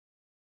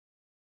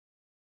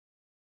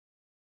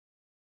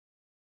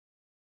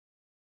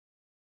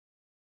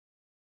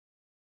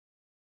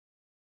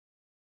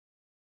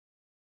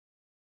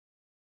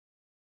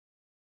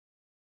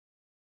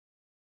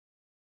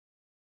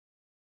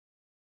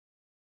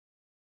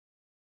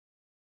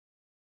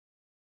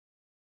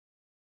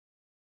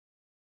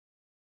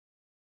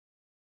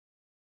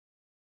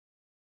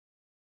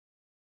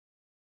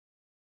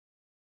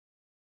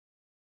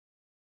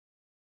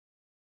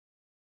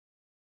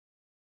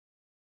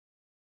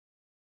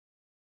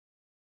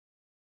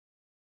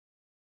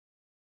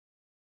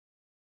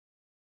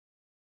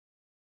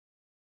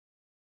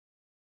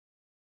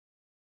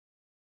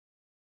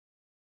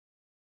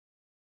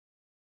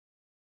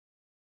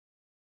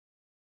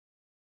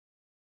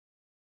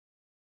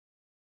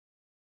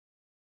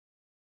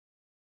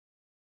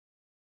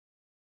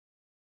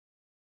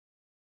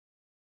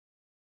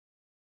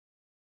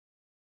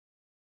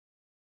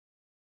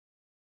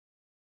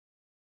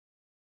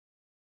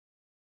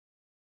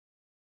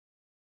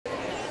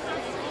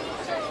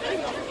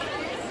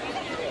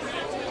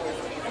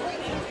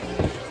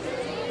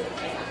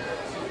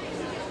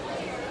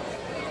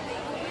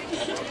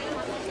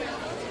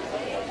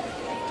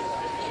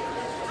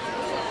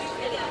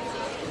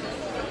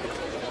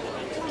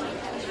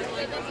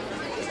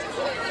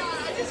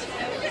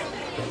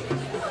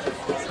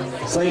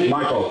St.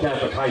 Michael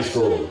Catholic High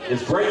School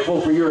is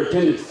grateful for your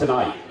attendance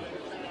tonight.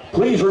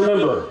 Please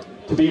remember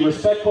to be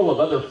respectful of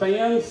other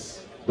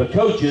fans, the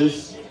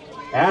coaches,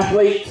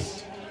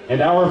 athletes,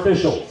 and our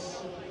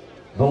officials.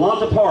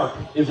 Volanta Park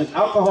is an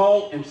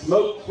alcohol and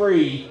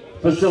smoke-free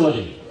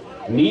facility.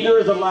 Neither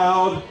is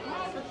allowed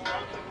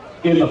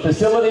in the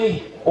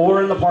facility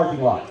or in the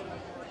parking lot.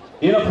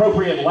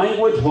 Inappropriate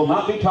language will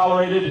not be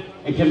tolerated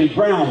and can be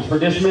grounds for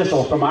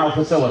dismissal from our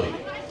facility.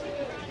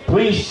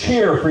 Please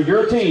cheer for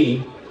your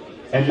team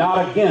and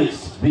not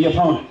against the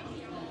opponent.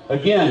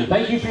 Again,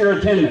 thank you for your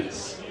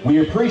attendance. We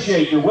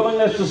appreciate your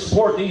willingness to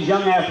support these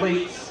young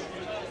athletes.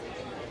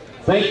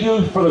 Thank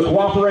you for the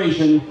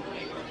cooperation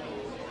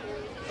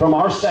from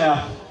our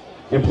staff,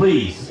 and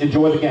please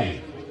enjoy the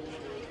game.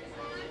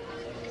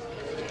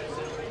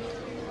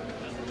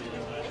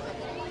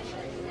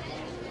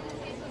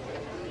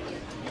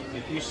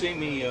 If you see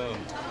me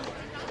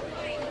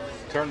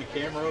turn the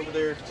camera over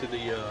there to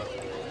the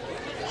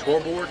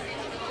scoreboard,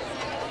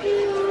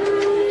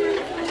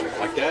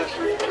 like that,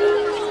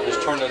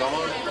 just turn it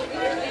on,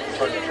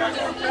 turn it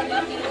back on.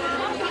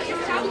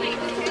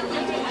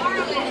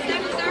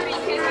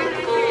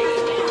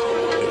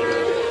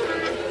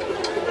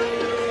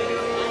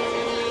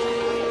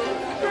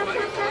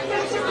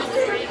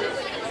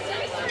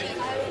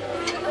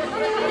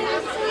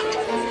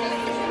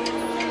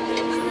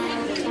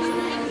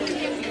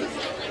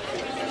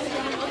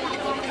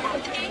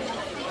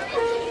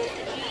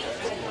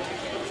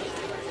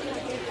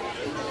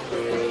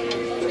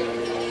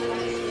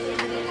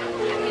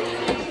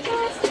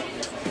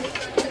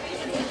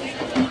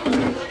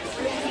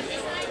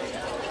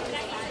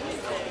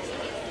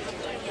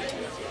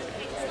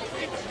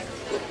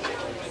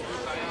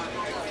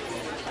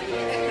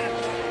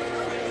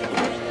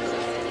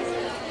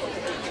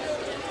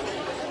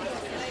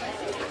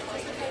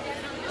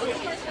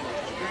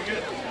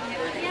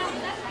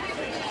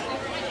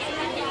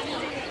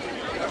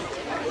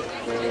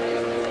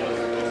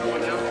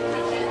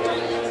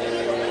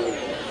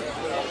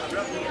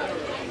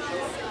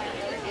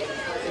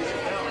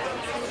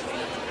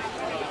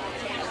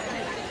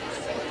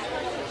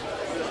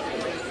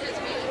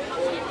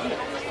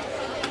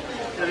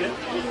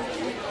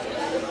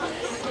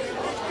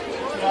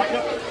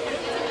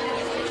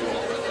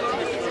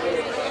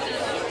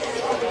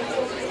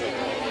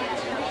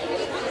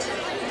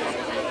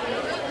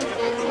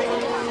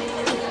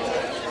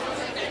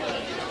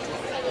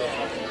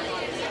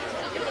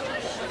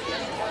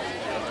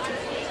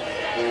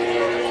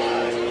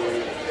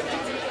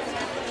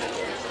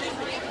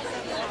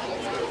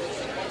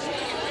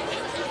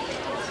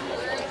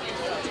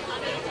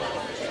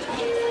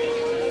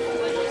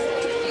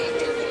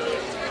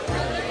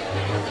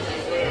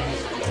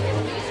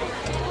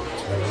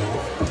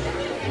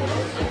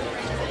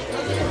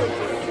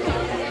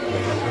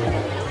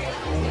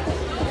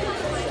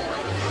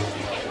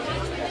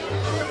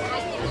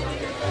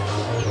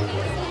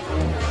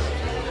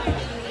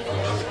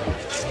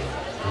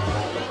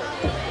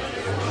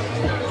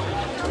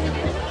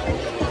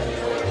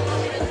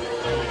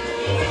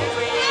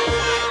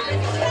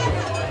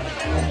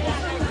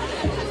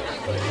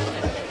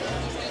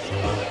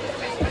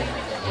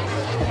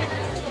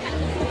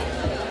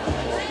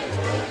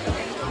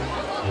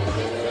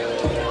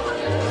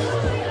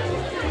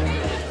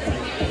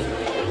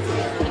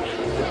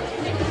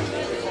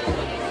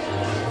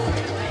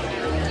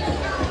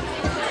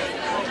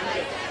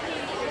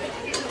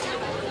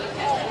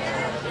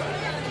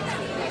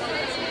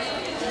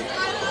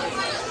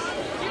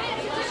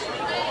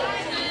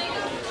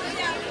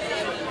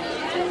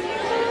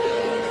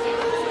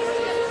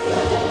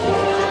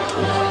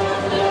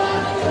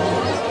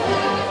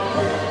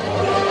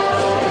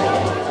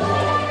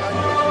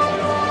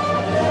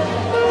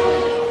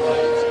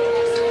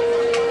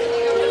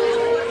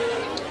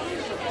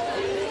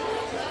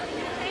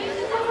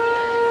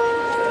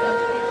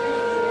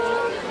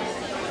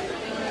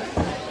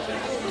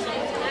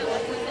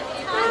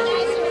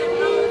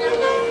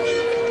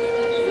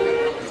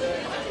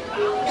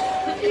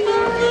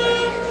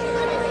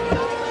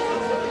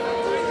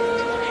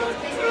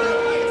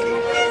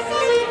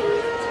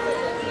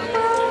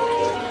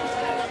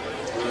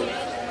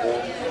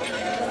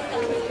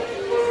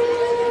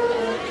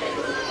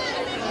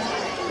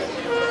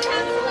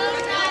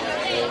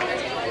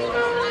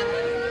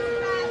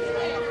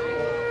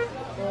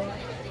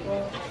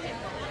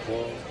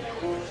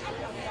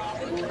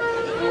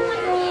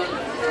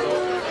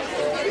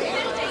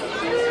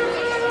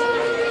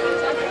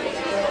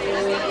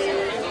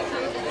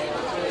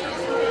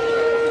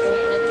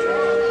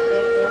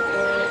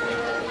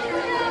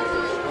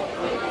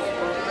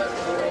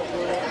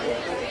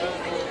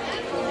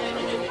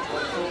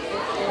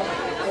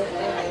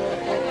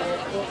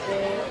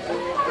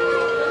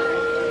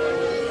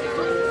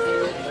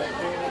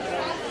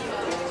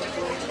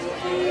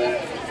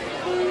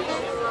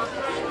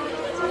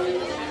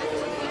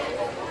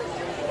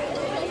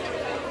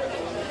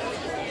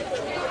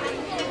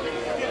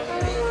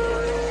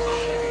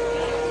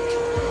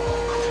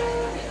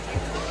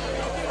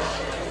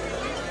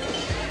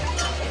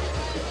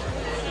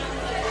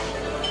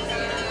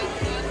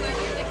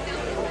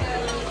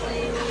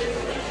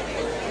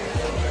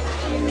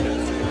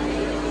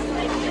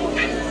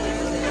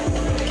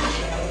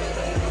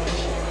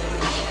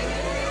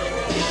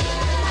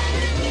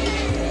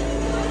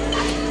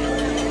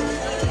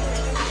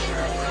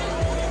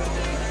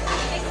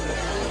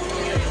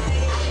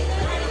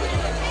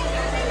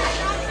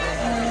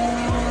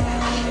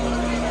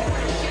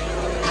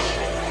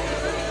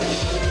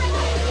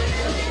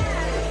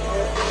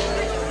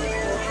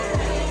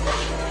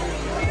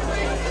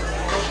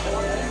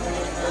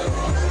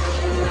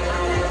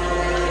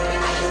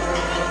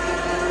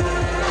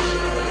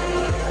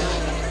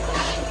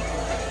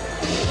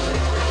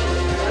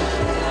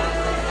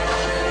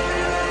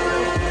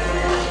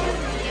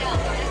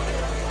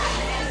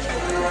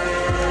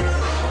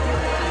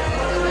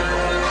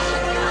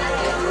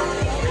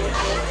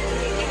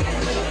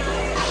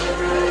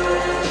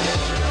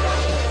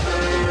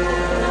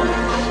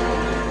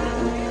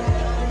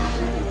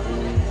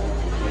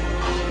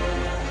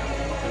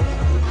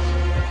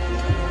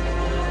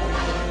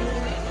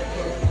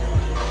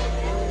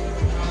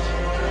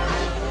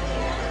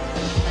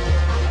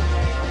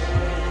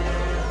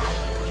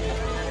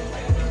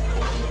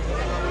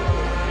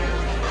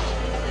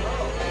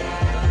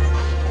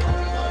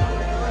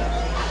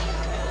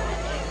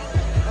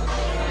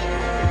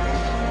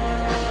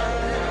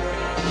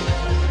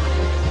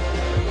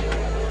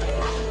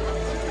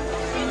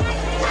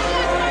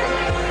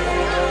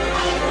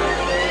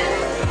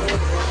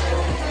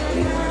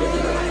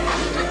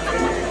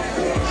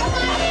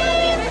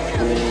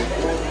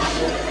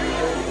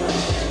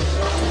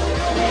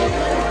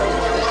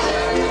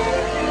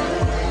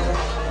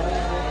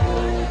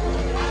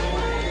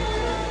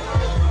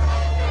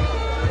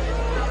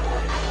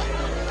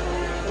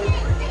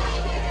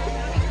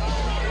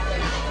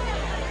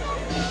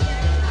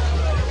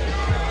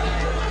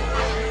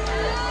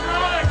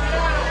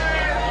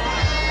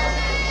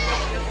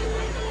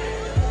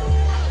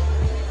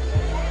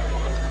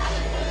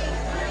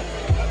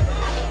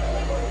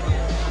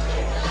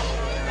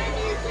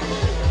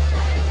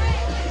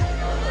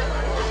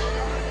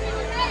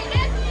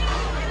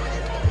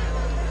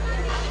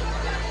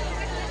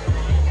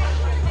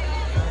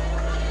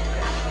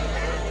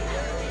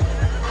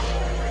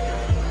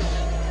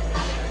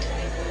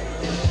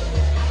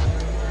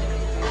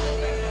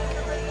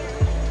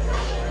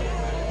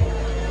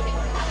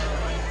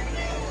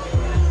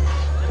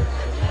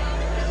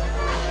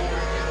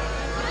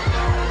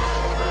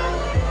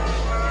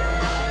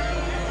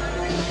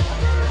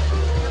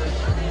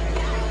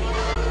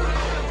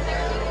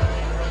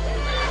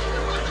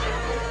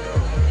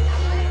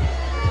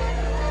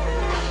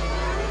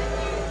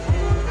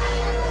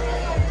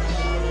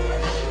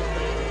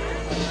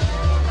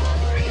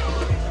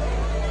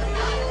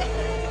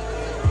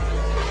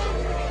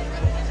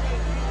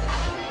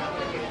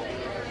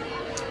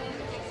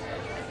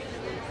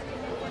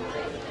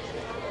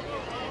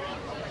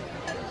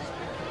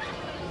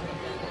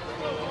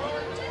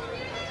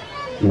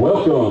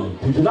 Welcome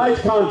to tonight's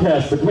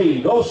contest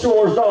between Gulf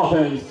Shores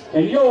Dolphins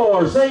and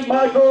your St.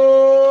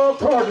 Michael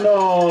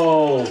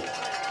Cardinals.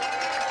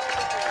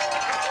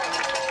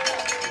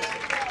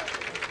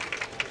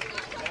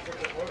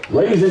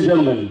 Ladies and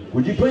gentlemen,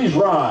 would you please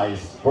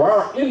rise for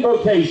our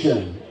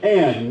invocation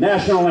and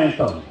national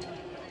anthem.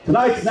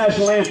 Tonight's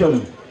national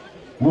anthem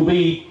will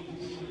be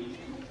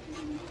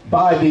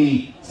by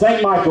the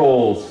St.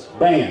 Michael's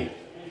Band.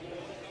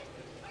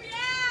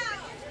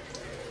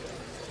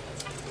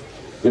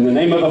 In the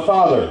name of the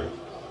Father,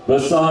 the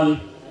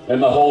Son,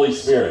 and the Holy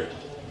Spirit.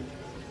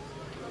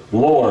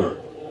 Lord,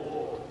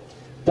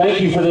 thank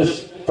you for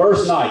this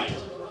first night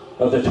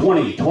of the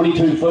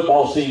 2022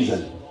 football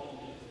season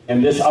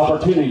and this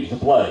opportunity to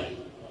play.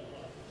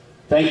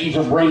 Thank you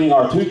for bringing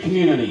our two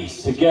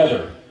communities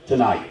together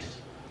tonight.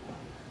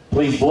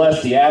 Please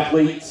bless the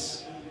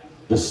athletes,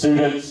 the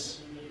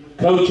students,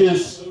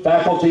 coaches,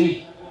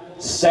 faculty,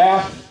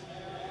 staff,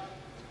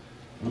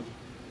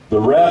 the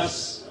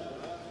refs,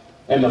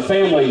 and the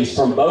families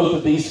from both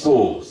of these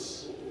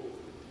schools.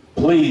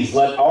 Please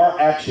let our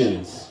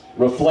actions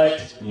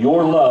reflect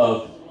your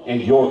love and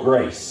your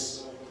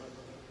grace.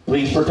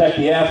 Please protect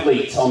the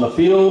athletes on the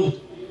field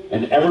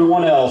and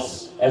everyone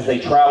else as they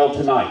travel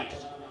tonight.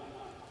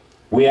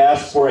 We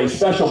ask for a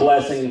special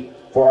blessing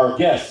for our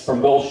guests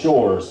from Gulf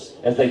Shores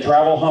as they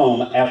travel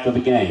home after the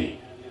game.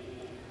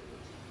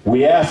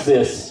 We ask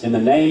this in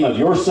the name of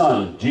your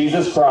Son,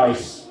 Jesus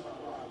Christ.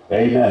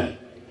 Amen.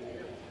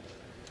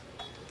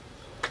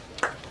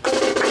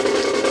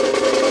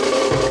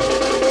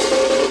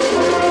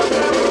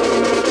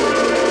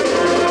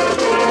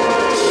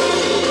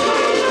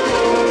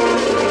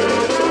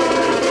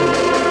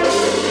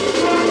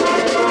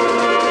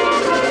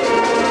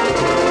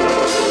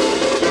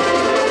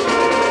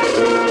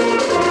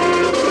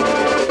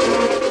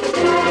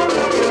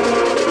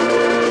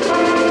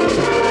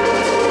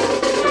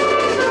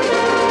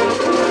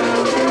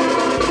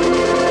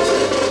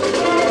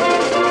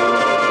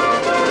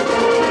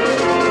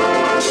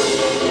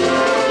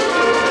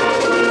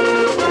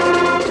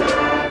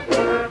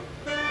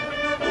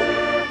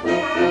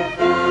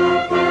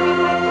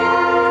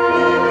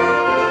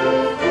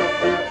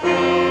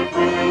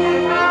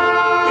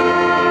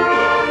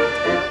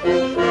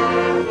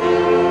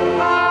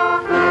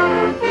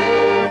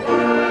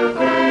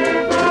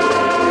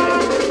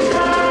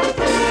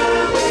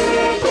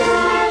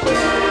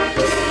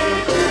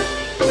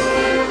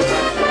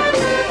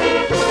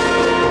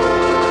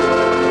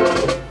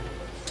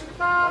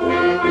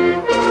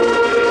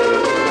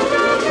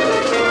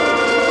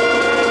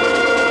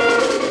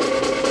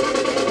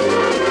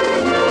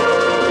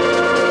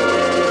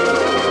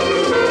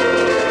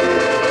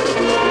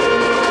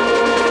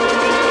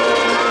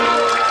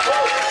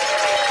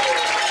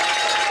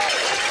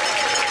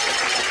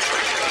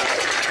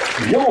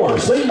 Your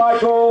St.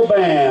 Michael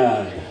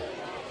Band.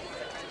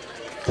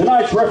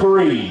 Tonight's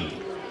referee,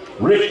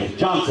 Rick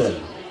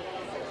Johnson.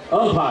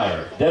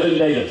 Umpire, Devin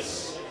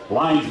Davis.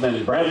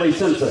 Linesman, Bradley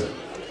Simpson.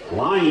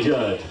 Line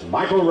judge,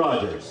 Michael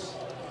Rogers.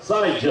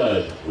 Side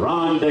judge,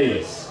 Ron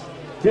Davis.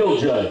 Field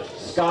judge,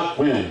 Scott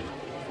Wynn.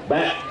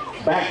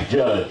 Back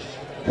judge,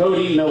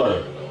 Cody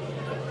Miller.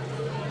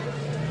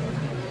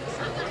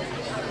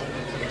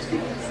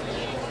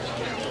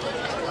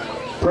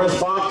 Press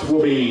box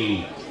will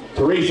be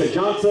Teresa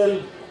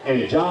Johnson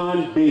and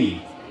John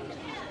B.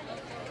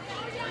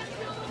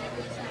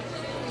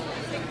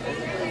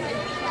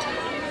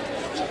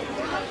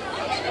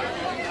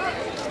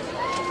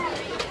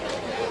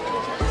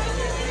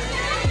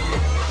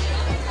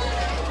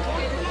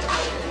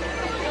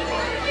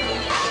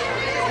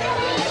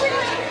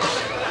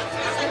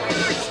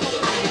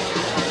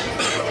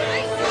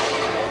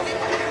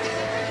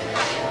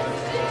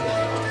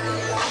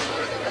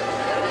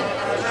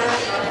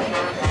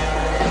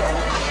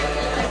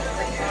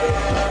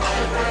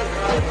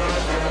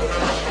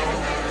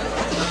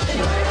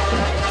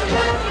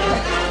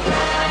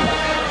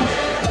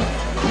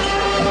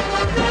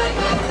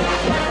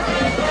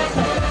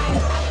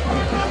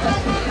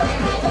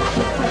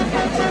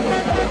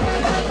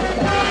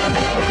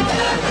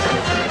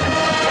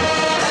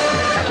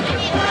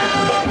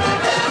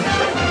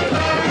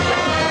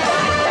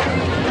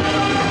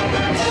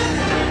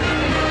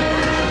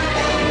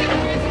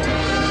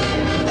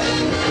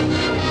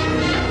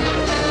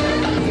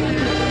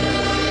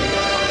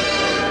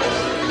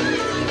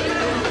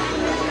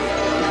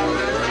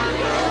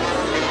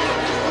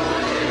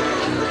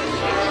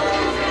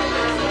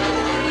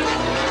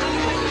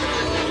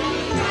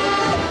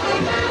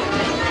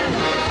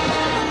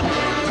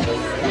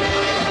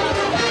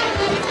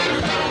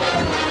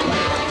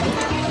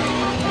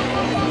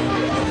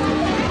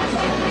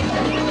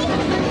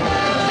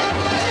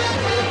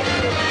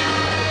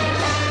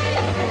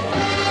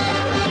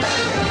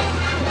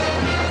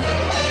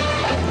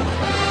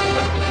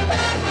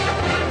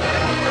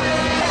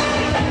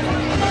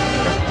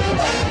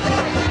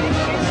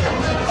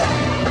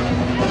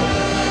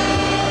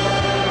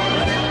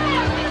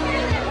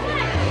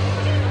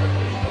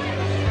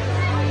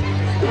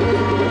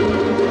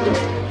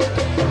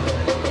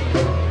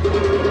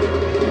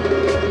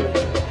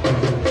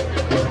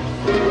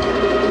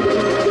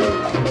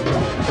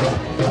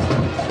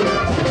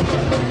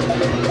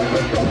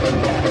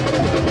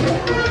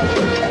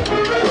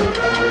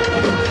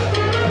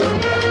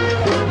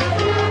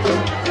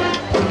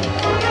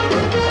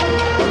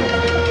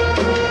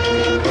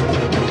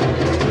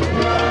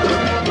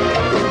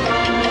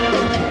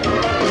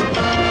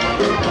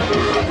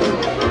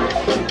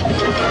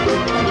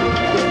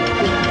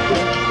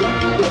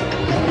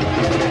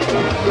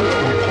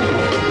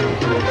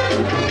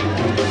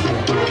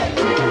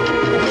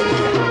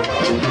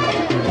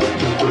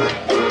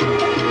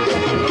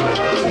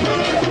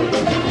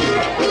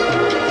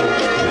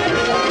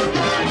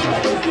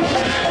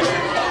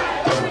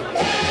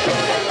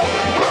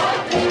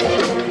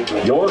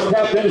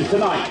 captains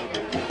tonight.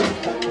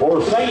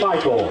 For St.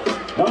 Michael,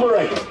 number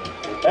 8,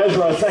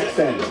 Ezra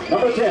Sexton.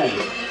 Number 10,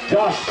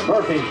 Josh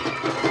Murphy.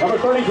 Number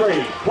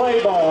 33,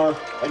 Clay Barr.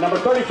 And number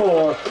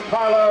 34,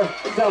 Tyler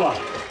Stella.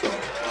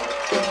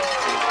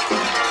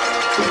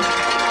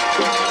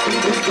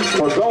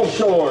 For Gulf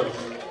Shores,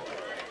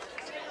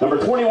 number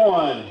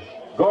 21,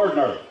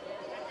 Gardner.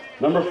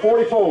 Number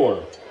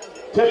 44,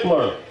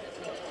 Tipler.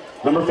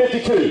 Number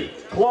 52,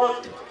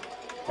 Clark.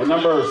 And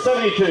number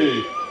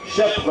 72,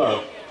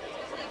 Shepler.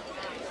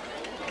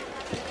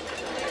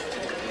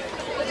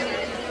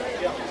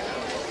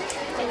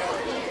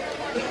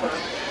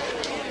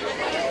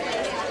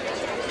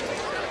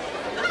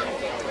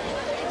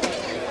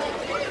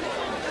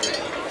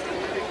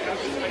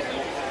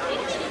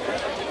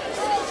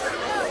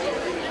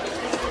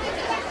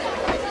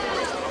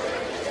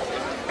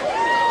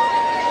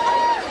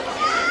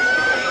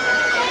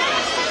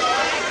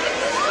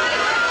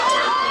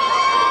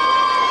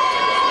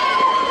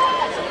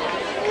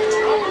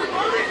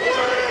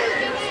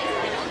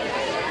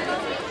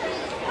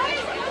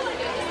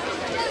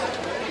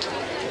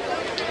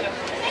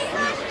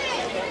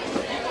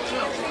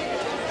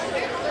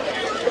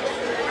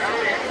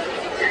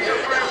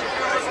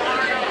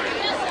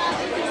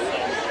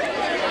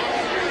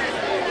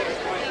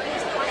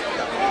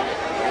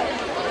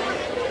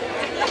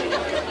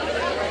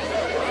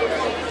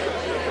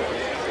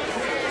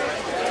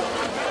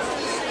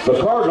 The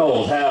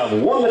Cardinals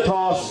have won the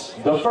toss,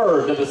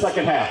 deferred to the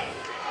second half.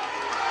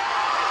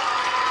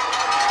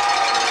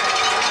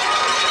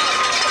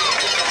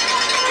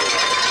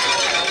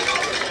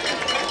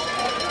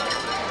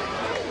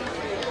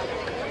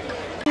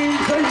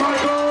 St.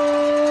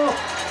 Michael,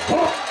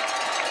 Hawk.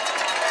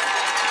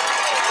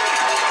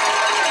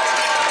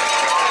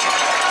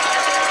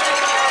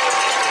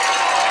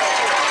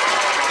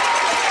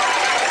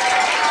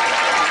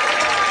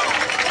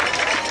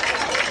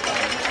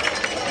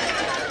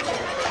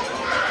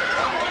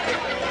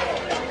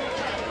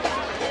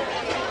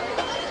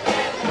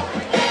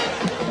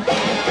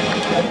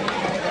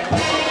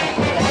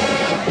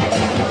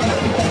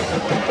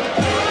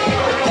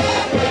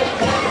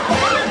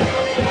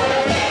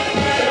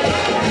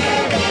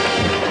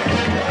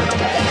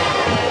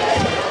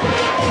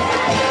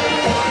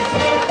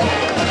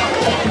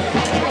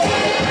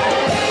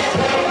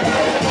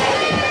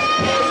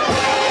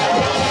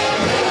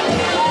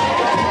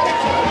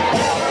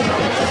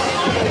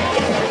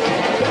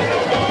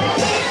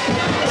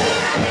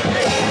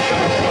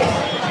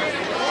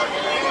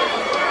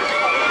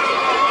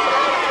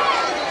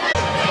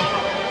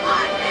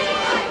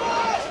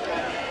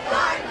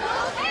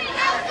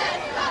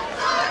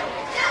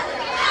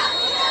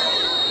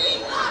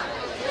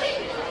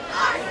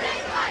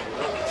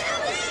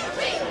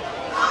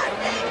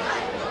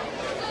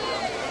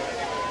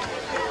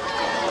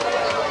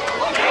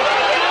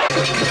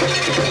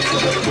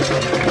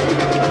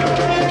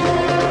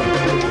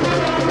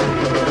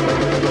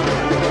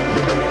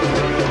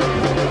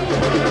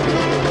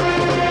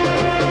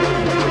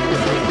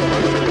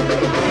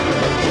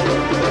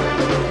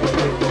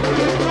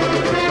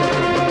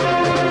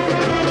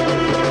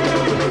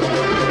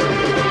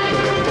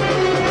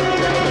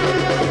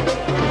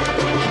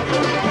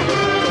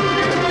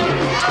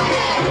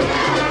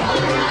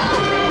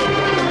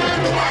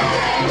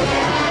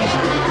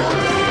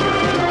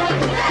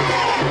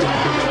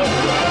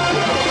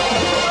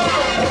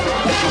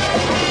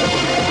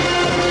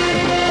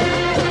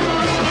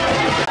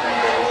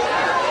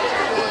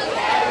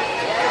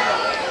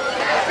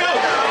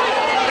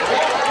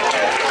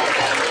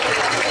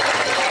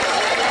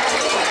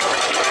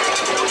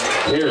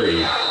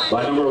 Carried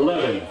by number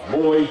 11,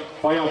 Moy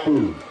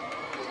Fayapu.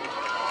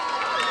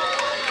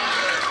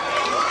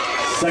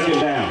 Second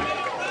down,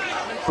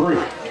 3.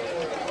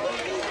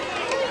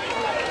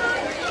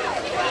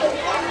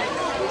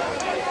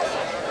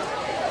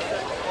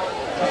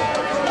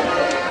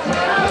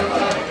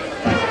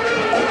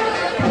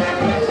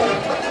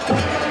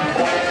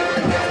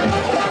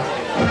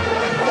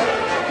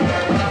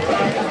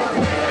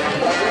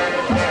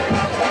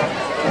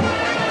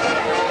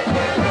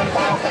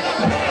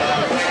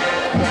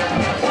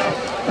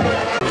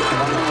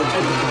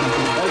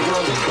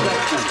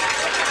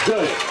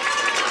 Good.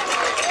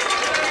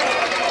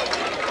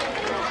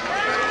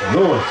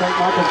 North St.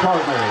 Michael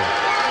Cardinals,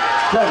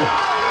 7.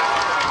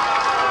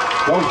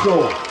 Gulf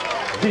Shore,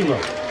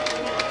 0.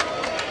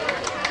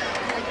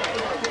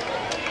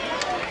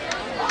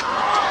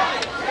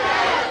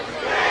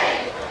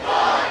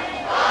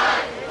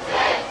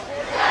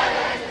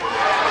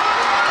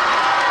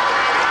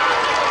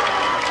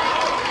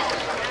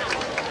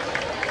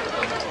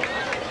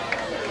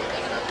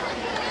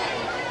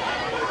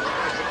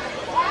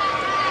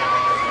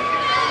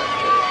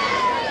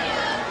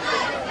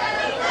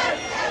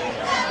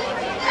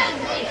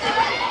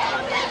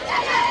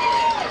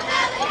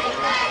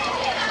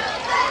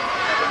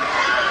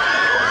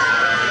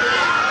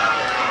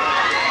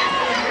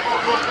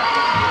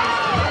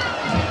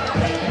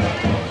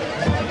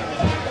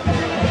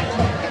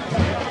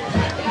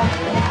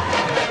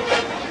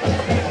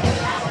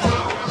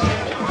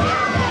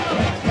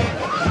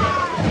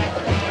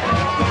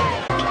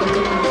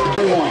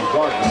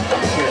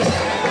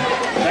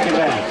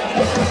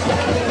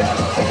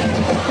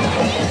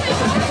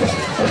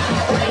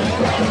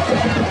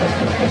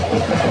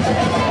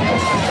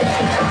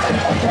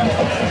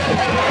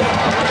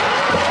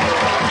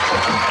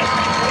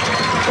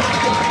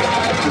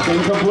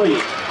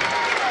 Incomplete.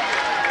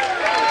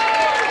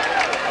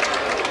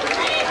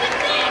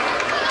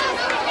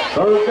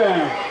 Third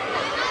down.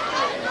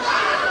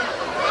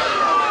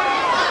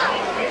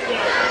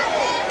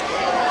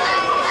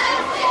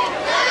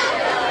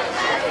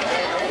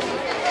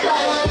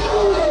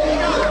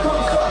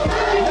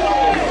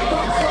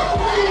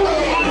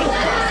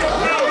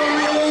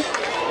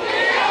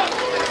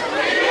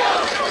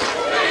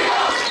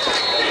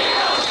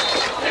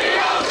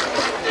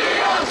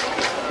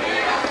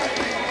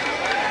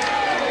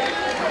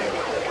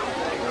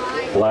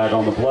 Flag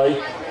on the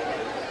play.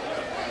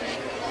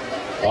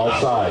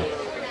 Offside.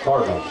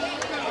 Cardinals.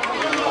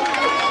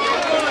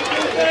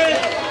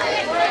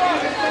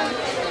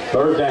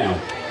 Third down.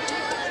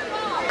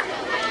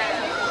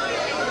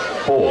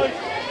 4.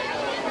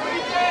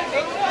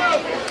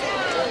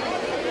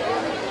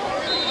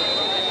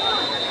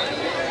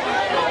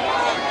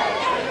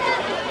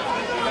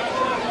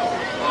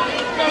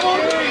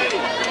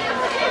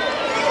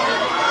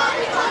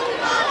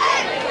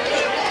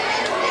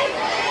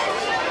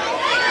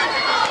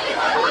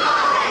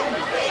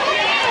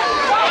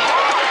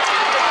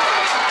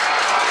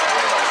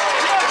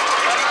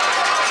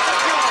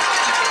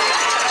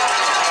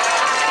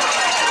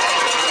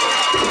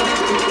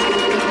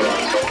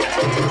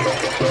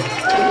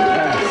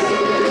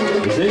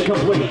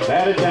 Incomplete,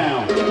 batted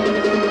down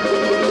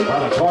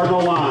by the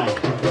Cardinal line.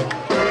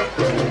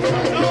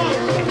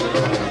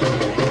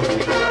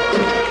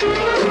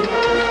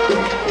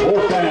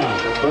 Fourth down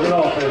for the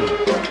Dolphins.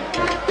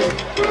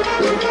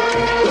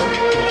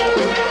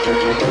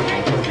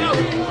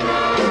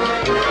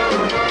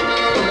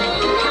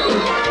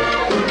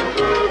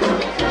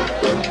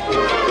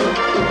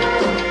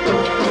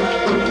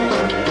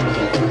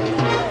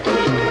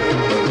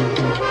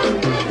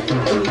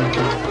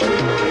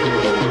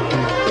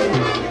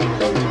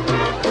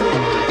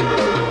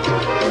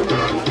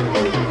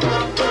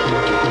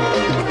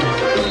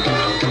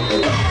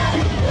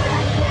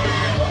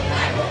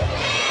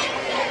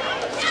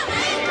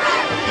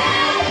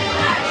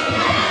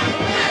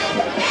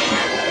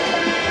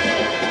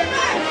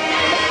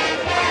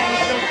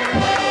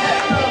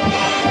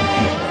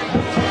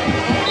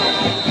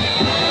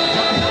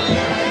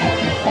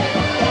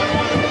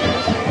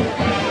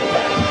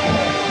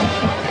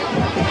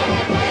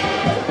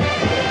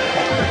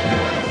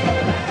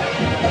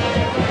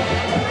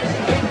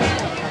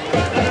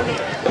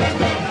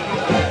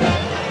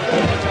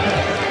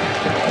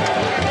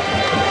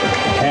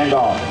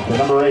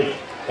 Number 8,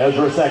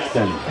 Ezra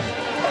Sexton.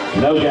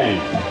 No gain.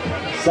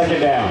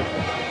 Second down.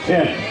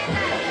 10.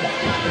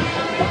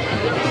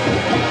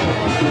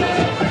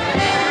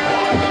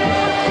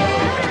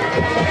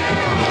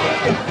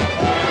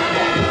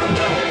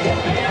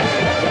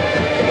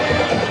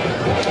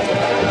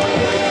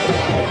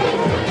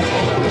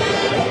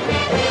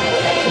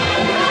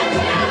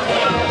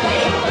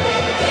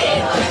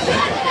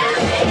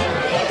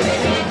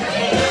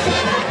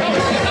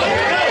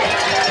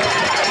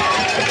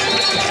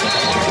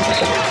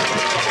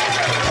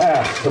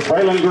 To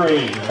Braylon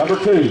Green, number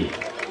 2.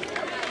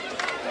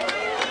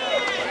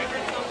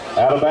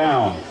 Out of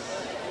bounds.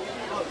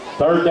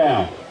 Third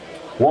down.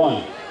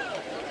 1.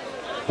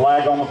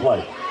 Flag on the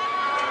play.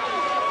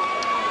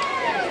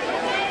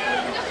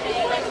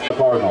 The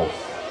Cardinals.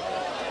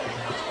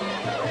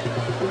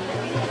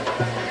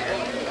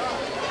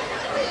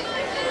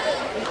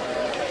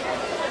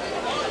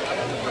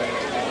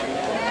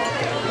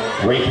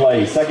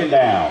 Replay, second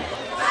down.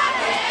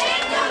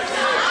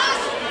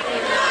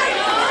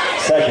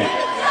 Second,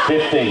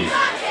 15.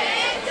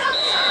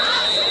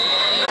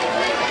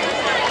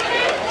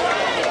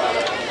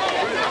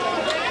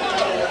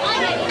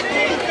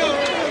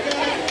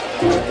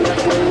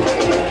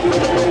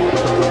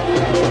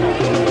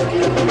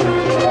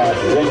 Pass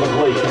is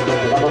incomplete.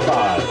 Number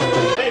 5.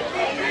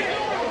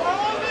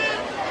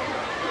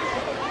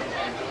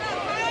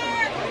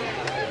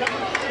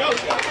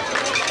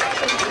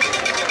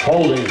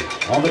 Holding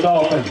on the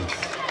Dolphins.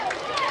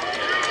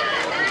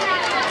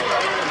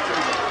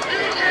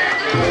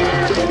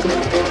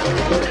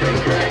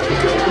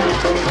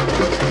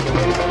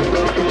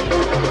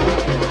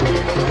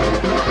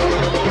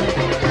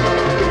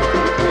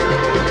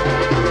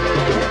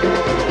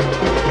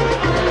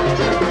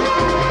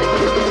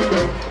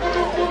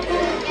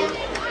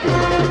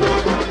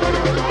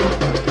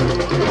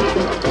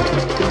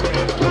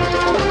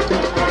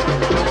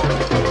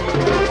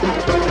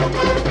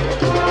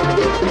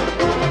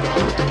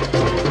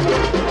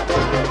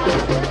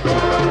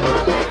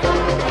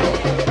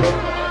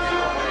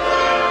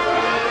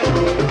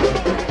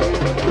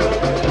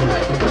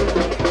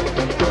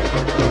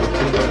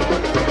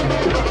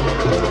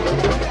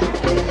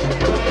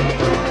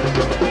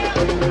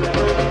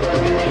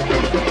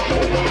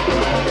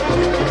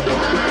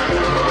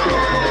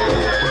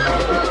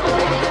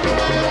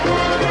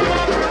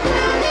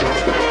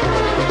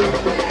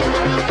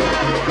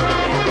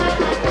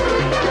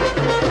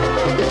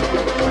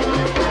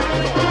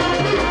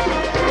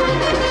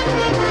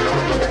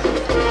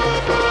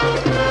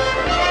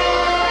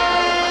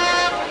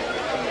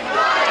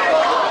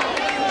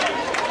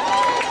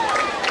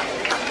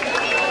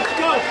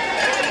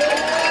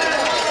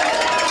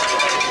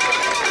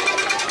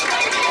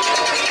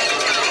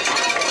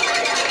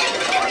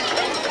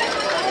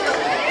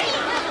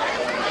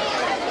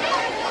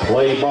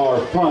 Play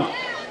bar punt,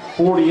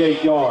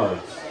 48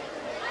 yards.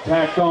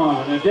 Tacked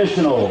on an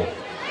additional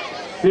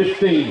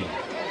 15.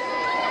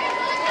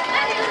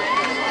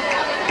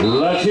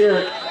 Let's hear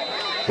it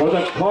for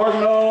the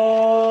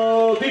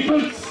Cardinal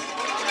defense.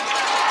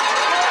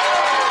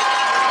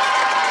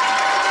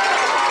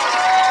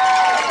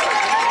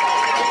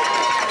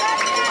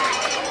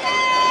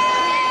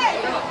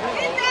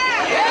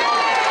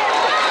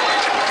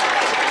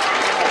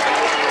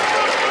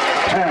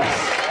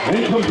 Pass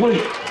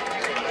incomplete.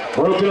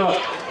 Broken up.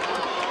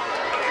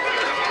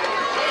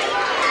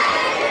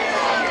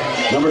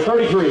 Number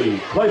 33,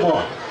 play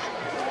ball.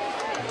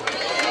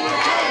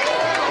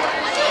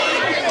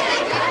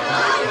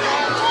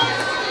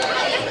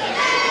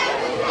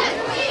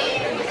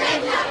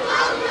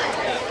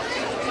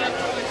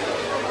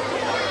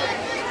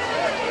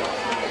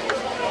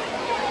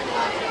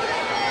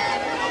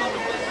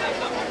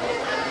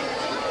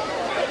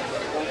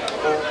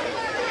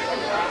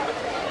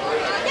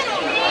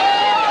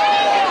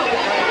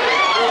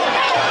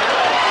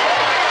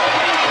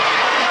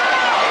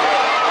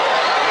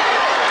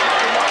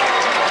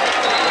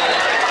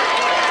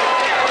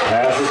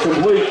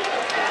 Complete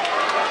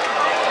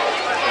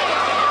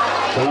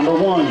to number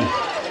 1.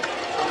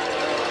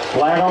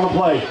 Flag on the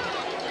play.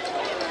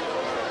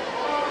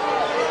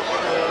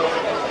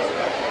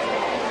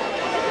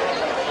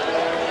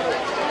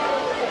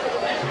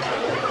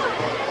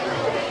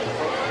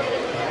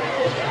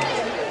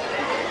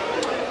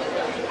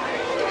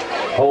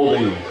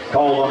 Holding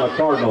called on the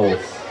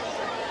Cardinals.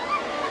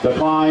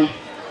 Decline.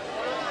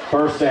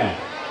 First down.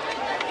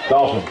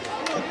 Dolphins.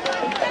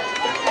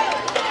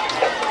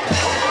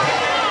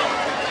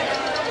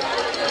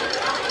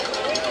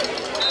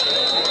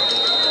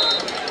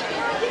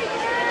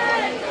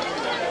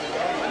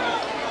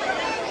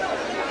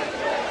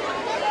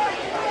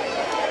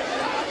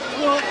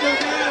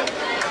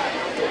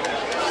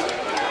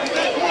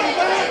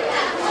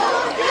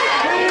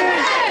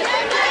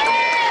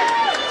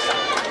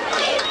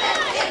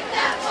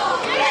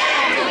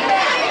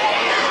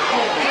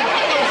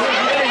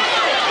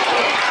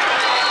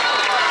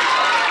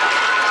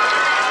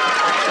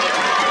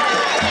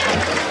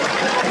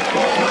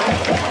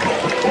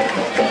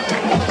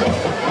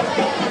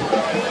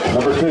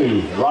 Number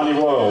 2, Ronnie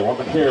Royal on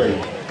the carry.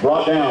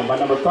 Brought down by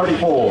number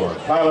 34,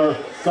 Tyler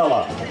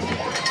Sella.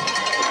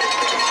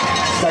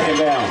 Second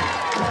down,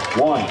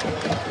 1.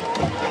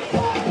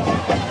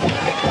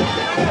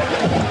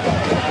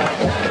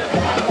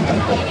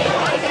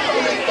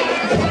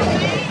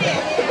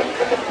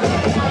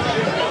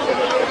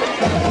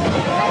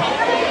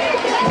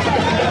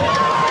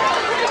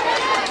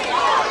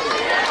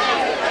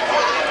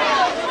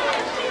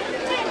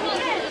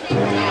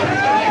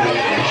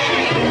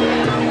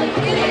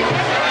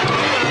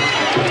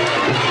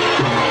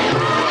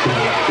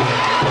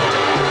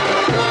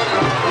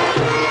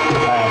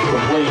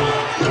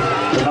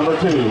 Number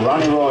 2,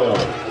 Ronnie Royal.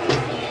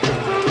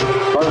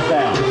 First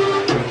down,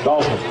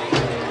 Dolphins.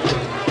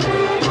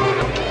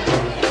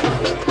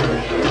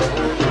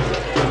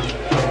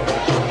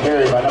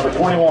 Carried by number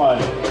 21,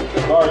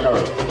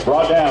 Gardner.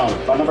 Brought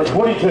down by number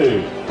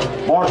 22,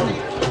 Martin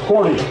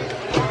Cordy.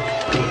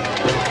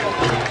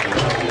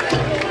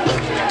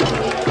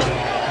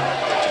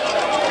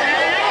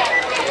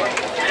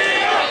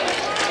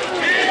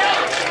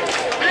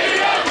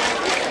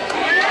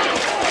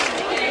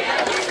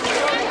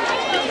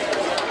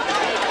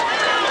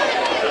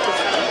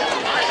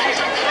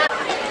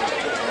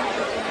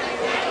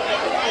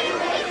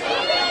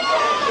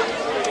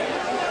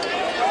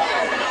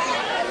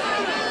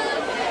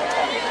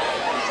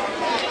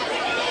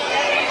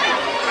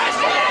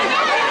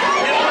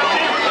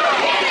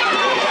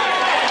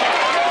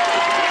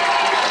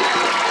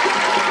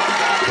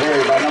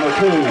 By number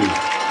 2,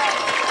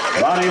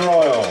 Ronnie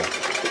Royal.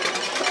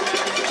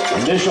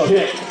 Initial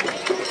hit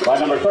by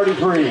number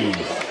 33,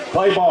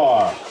 play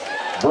bar.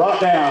 Brought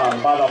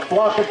down by the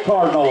flock of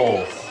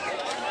Cardinals.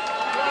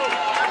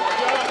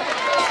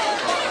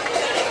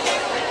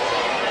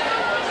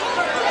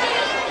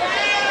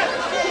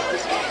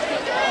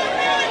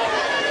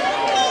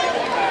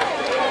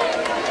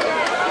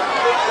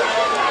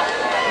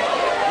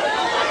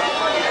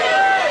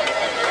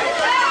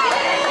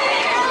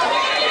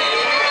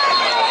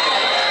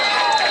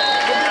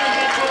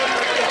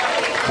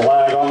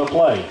 Flag on the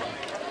play.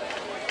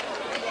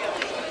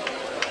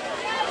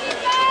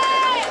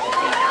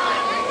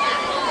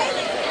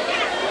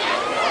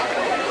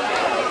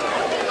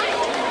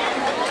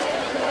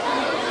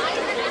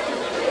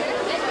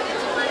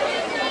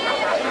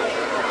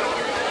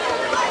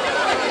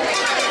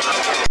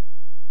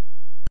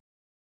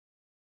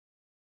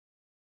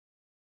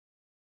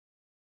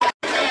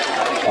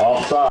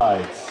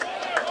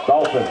 Offsides.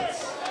 Dolphins.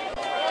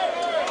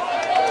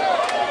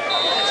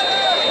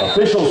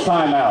 Officials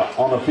timeout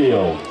on the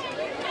field.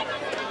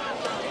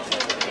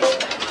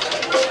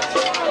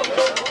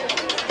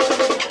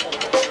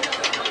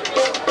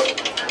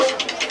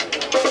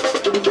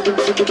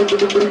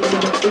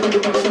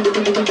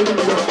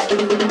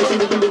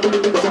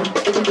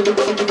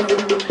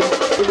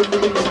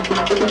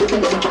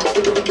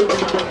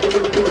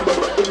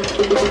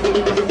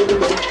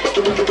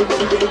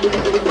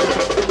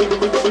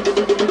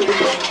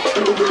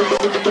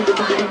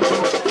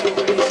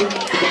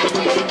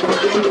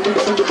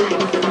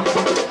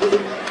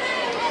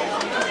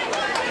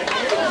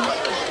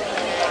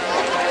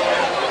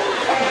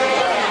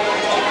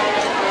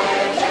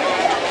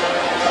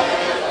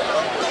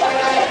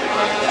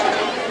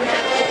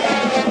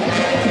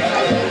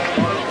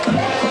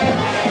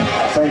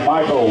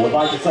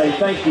 say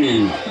thank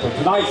you to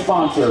tonight's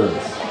sponsors,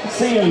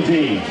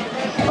 CMG,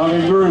 Tongue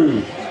and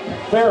Groove,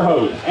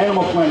 Fairhope,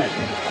 Animal Clinic,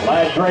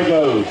 Lad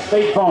Drago,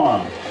 State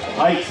Farm,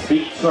 Ike's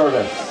Beach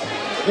Service,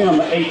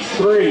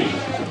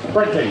 MH3,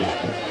 Printing,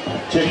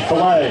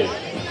 Chick-fil-A,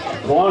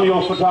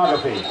 Colonial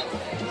Photography.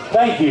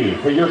 Thank you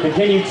for your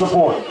continued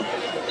support.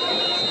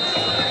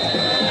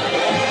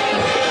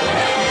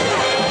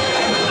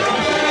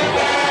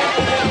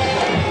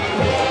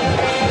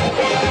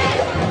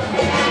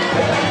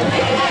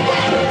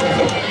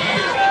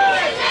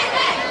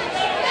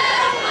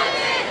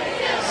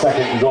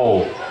 Second and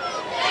goal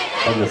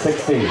from the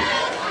 16.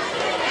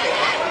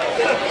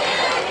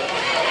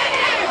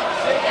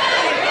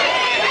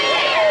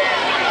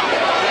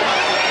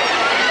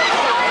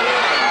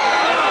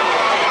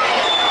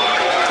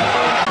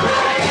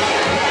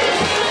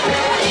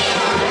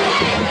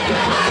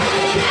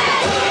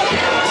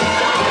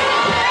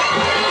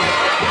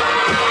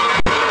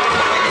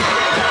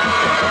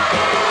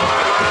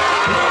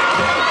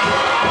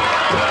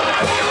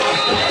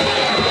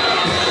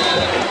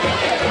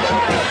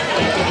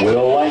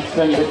 Will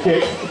Langston the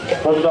kick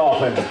for the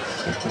Dolphins.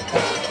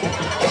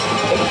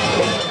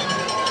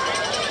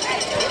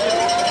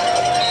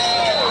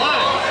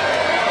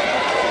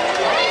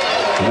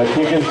 And the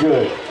kick is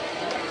good.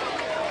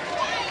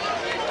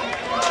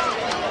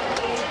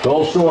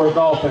 Gulf Shores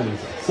Dolphins,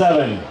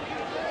 7.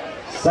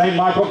 St.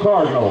 Michael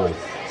Cardinals,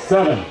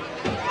 7.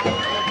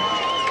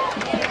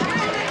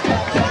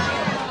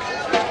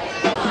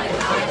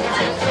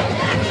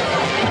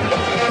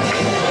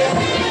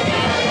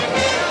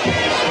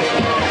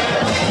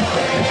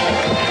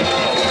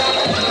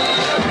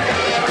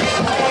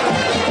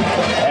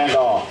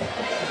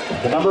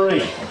 Number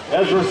 8,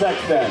 Ezra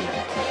Sexton.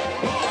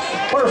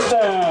 First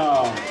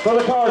down for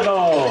the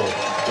Cardinals.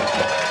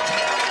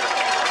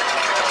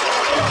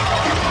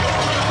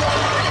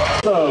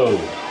 So,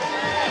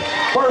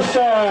 first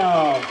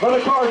down for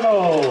the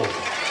Cardinals.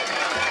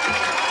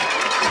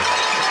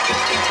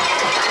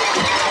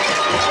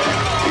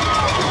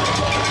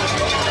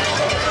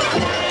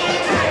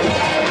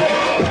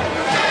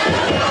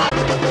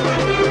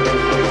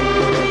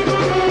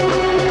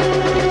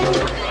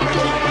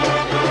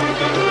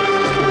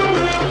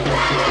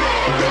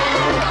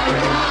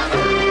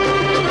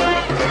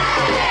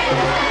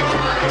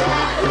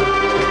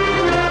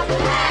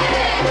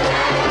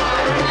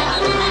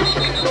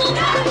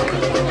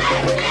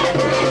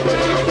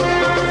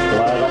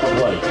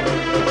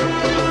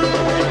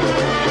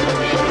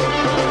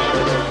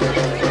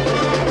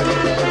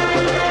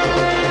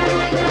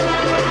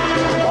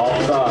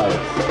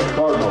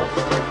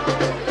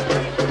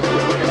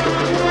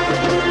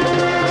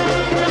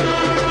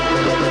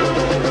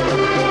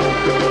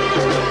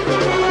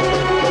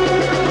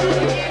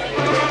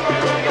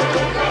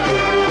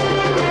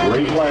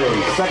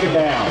 Second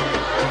down,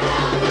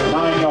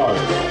 9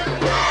 yards.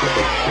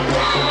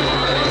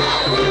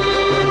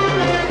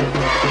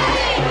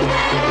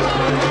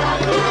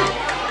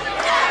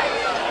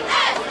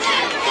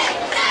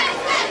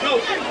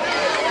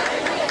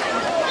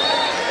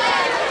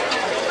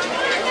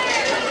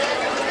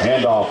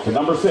 Handoff to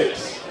number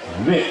 6,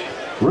 Nick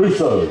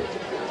Russo.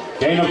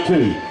 Gain of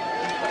 2.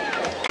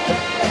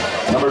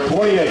 Number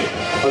 28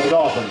 for the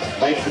Dolphins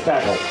makes the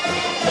tackle.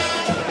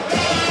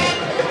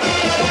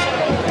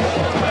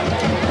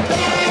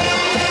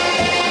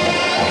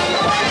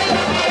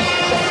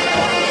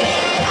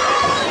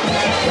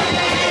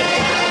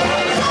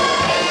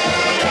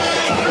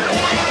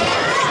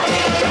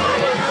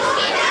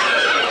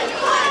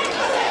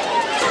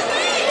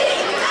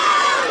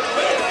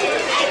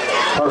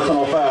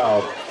 Personal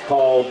foul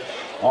called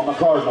on the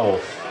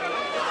Cardinals.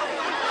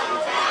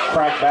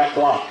 Crack back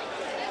block.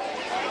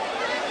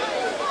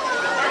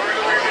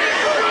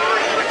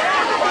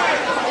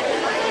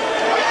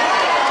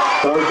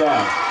 Third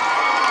down.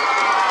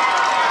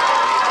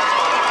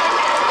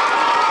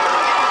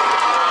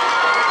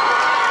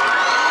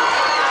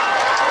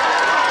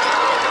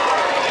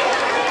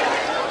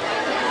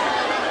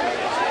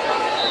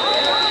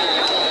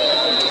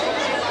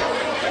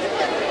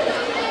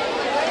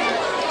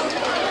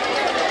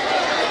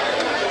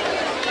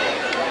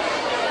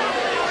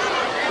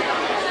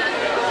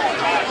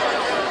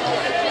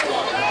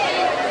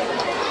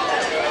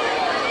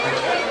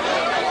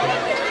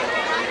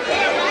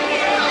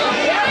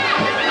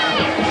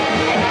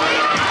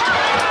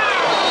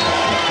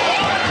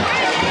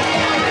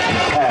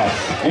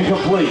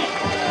 Incomplete.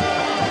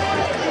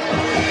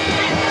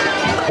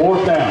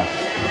 Fourth down.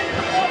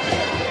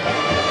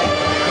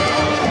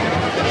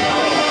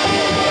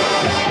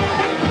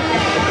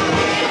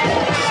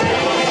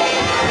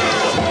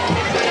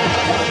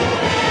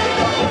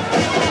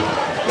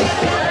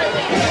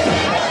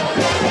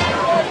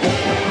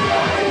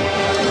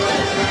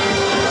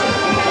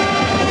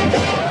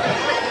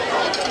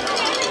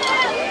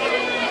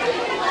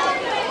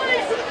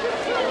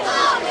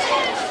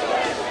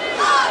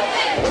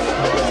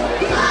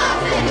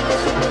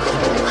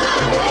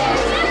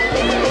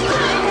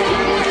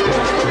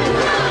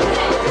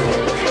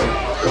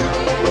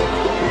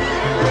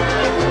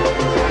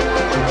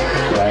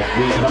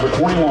 Number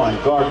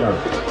 21, Gardner.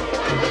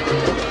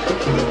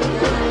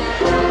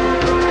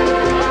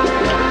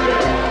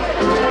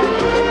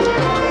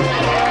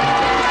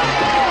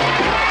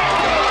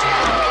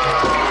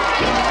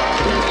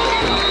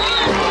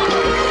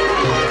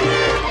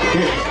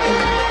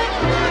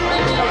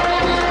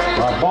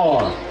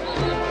 Barr.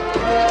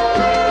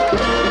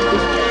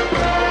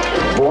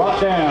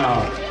 Brought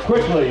down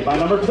quickly by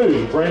number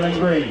 2, Braylon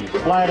Green.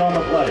 Flag on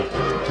the play.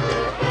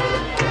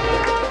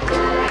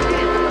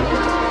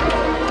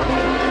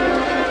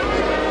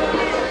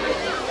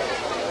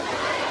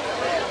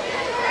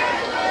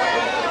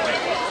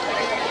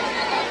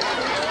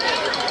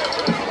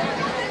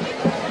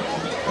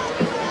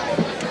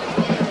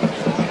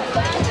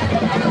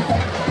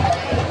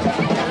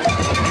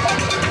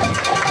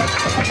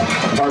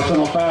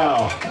 Personal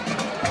foul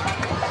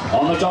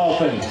on the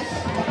Dolphins.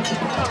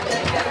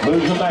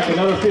 Moves them back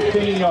another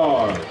 15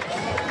 yards.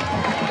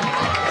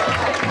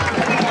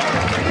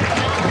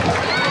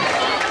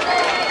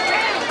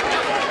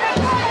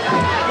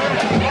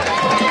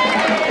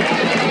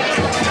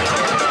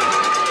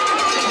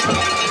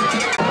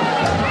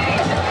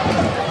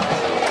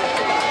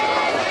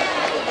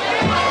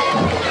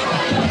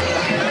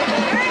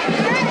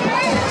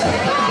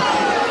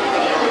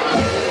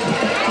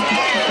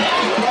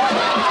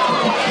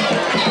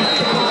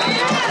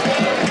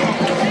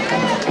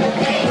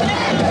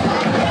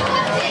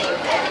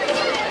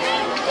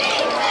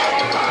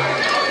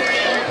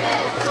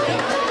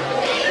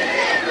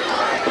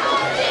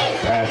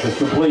 Is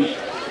complete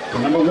to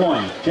number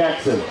 1,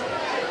 Jackson.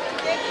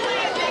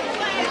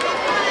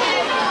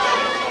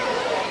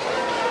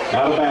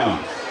 Out of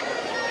bounds.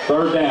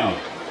 3rd down.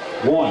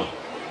 1.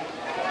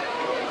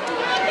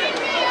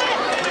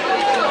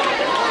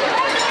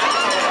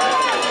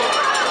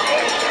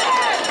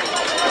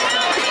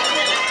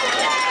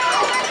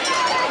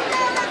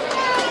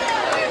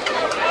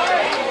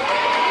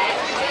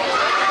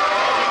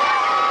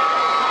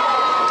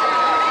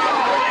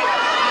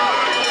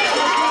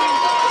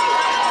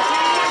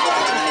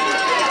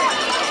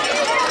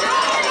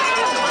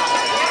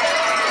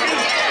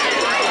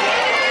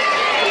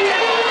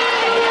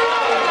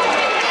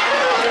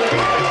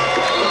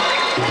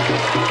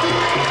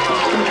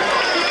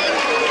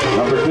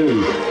 Number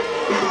 2,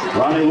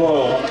 Ronnie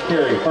Royal on the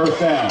carry, 1st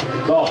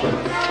down, Dolphins.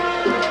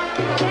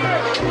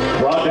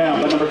 Brought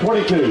down by number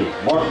 22,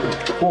 Martin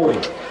 40.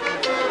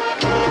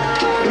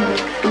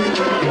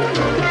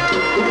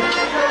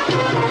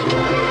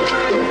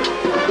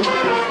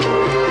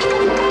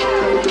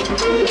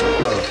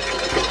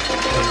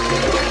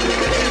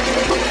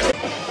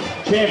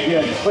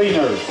 Champion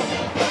cleaners,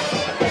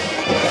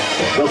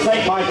 the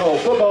St. Michael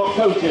football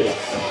coaches,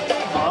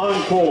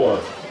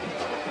 encore.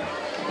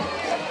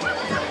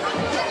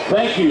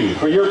 Thank you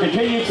for your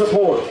continued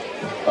support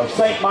of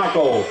St.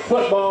 Michael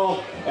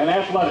football and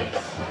athletics.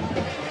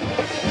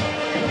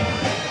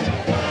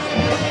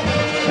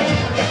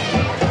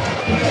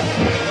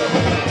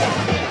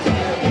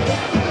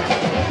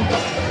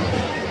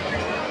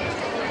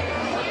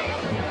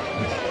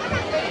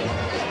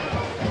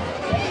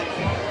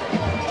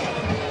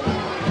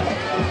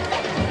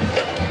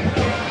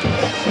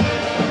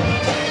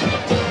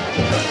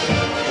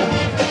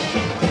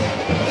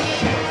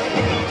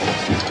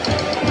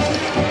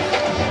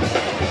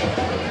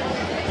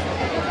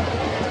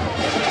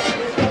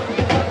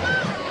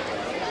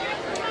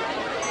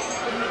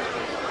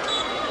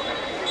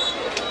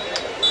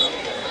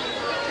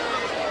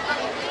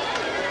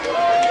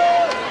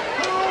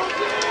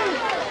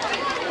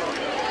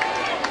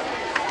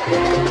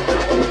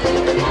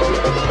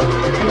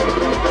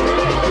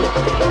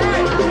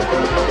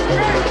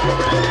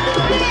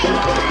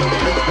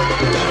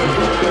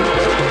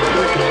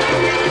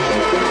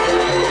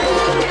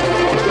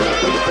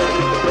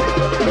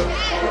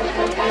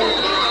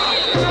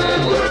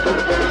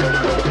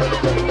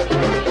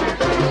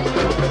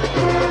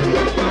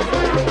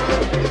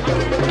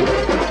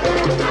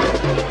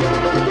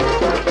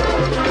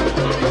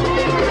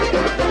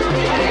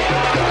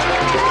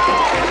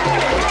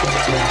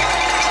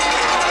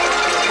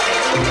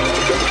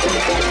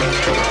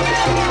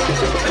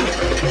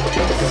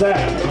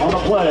 Sack on the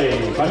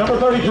play by number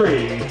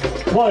 33,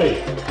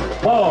 play,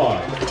 ball.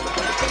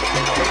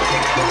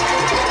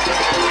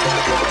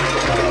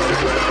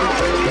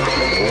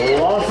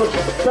 Loss of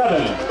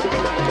 7.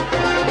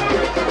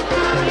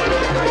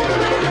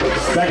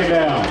 2nd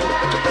down,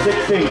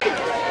 16.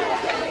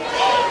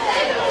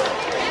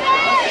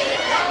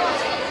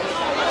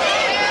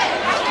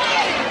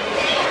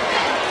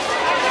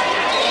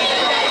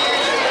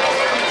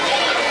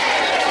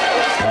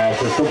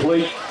 Pass is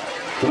complete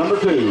to number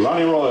 2,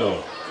 Ronnie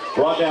Royal.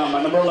 Brought down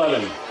by number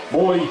 11,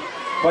 Boy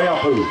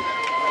Fairhope.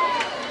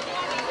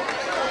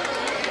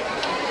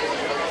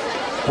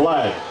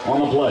 Flag on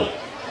the play.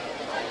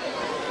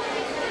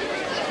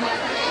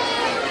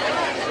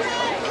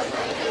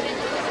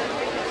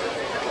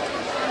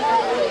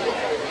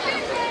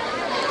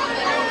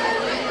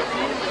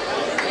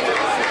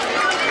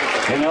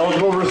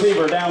 Ineligible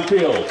receiver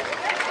downfield.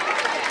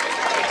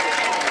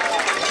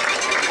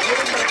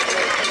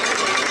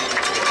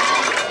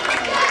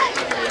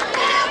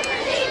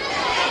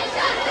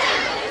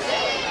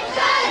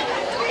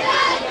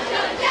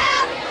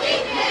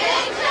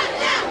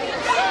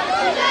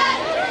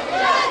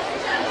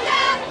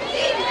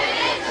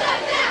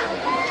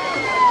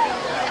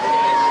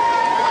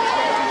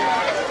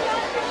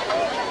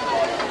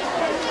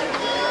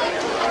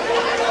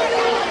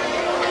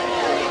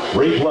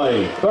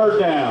 Replay, 3rd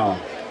down,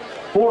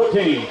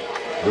 14.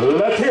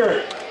 Let's hear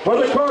it for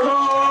the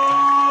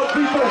Cardinal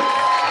defense.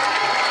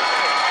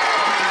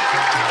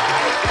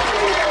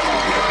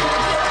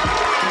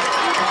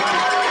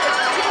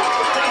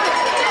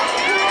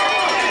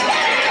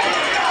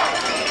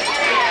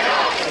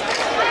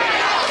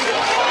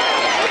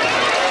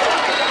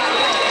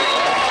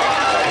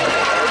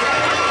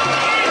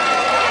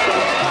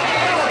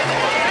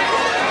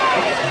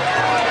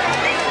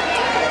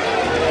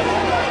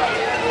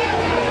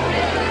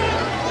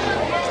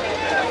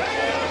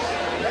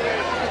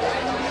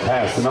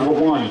 Pass to number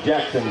 1,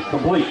 Jackson,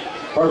 complete.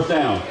 1st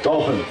down,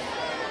 Dolphins.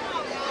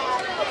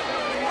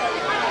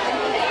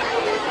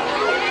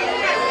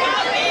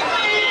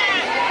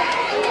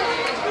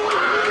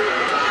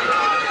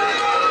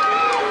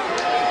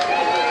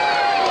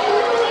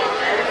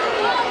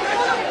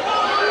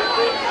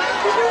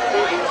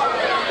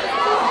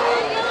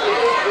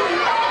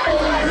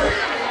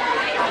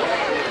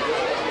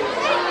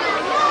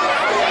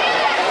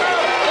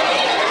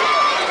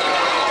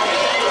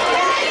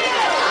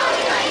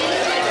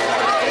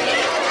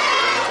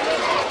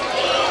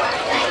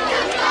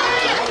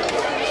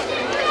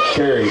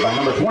 Carry by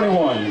number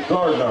 21,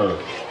 Gardner.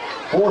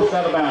 Forced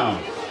out of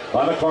bounds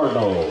by the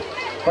Cardinals.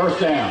 1st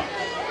down,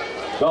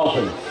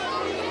 Dolphins.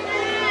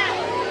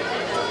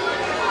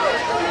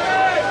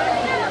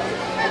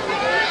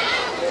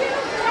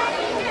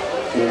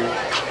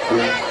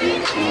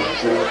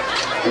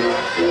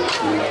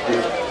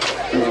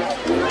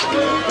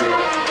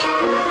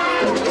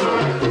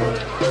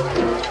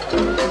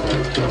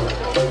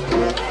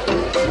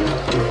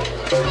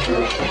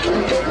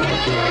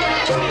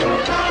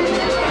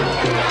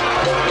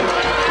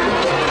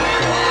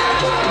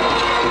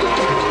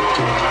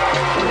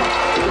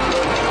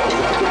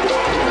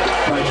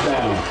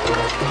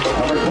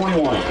 Number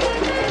 21,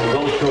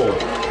 goes short.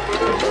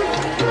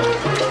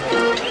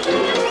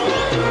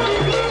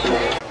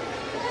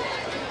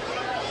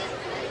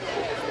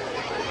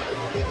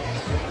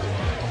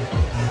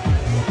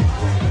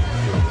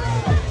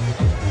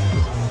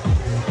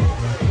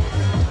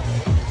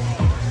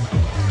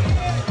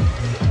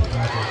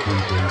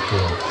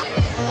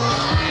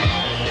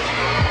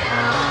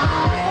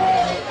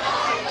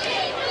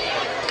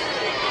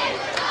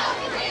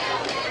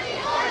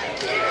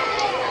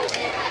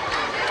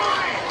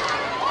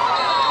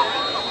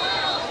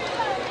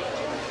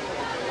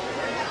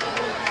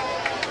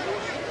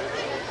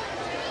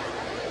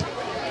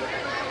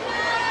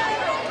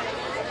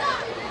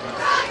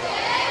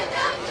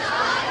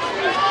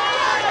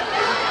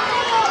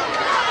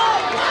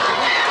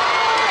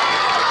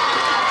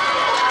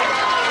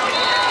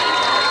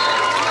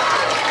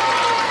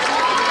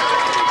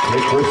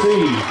 It's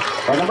received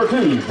by number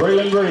 2,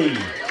 Braylon Green.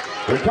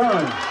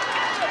 Return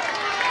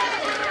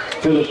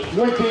to the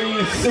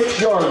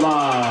 26-yard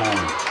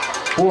line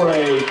for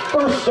a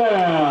 1st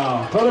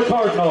down for the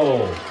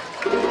Cardinals.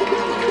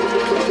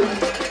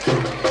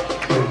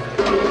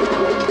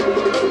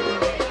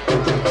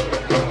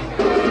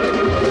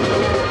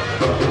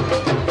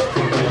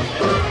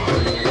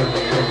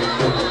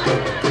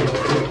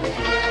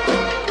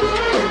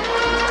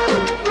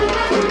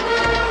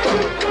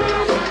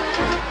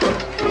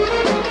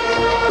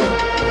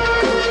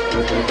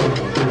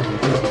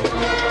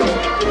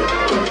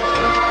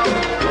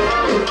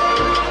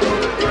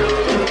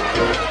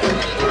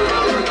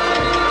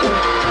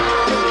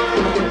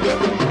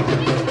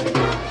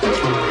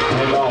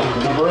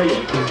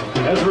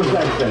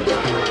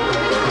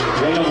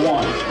 Gain of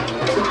 1.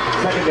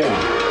 2nd down.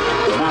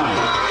 9.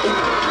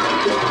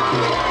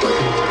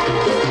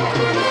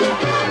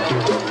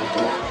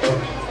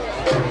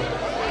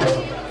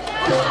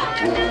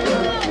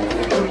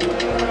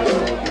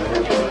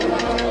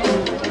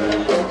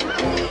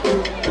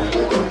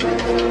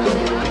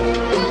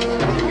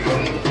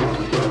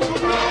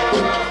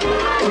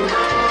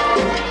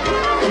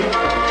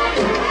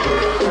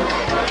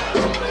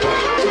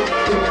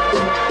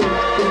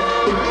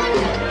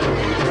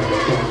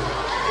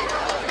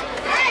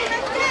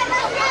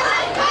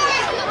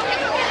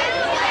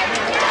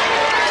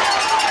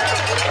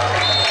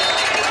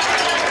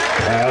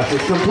 Pass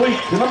is complete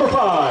to number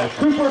 5,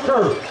 Cooper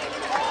Kirk.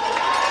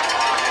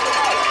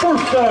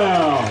 1st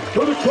down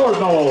for the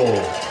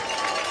Cardinals.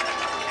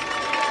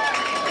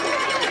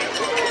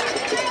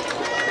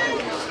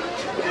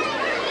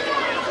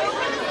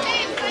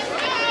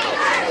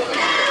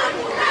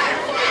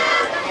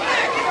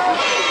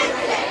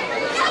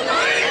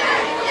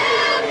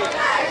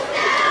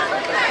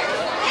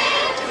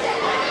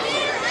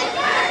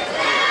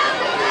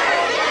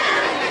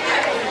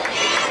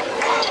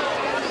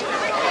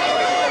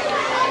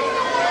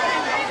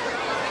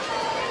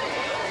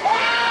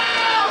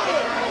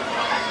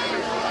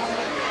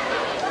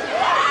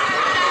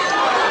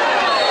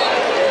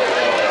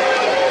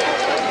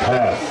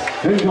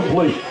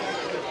 Incomplete.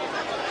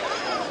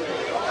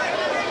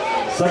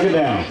 2nd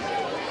down.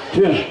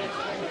 10.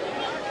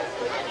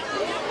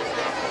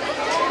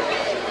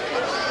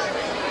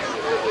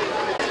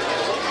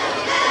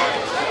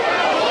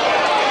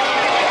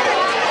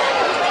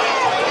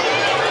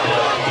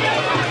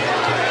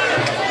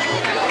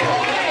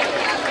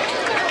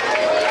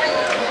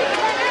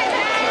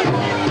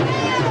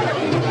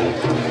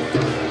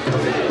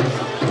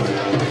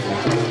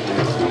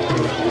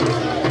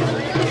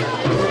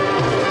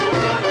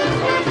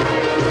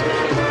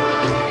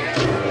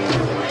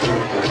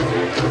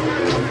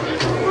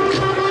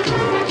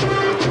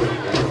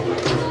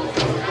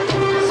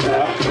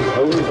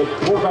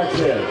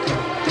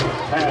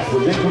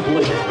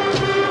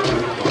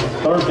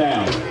 Third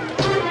down.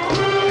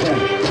 10.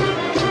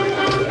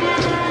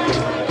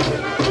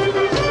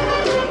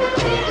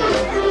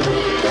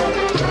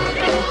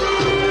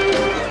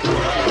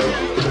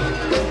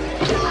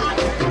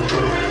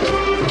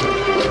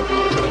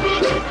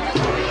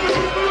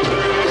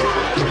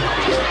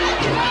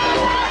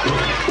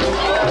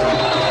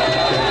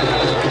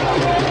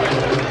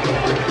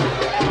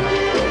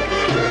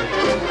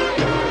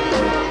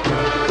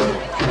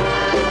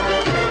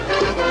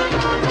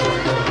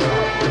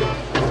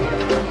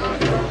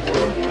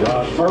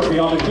 Murphy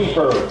on the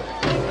keeper.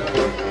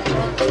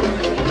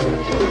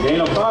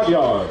 Gain of 5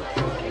 yards.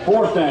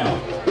 Fourth down.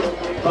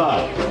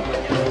 5.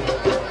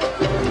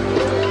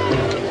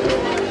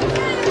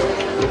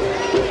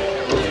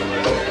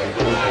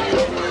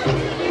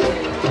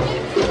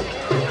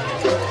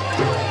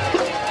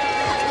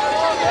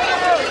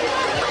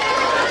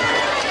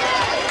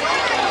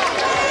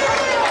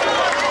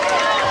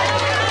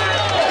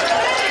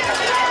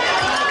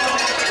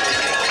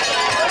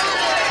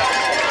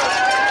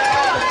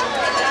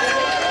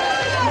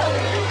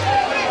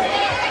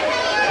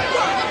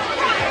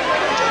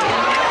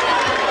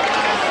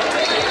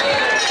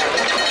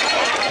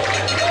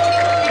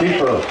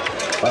 Keeper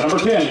by number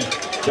 10,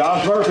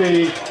 Josh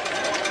Murphy.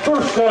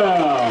 First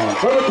down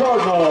for the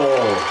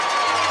Cardinals.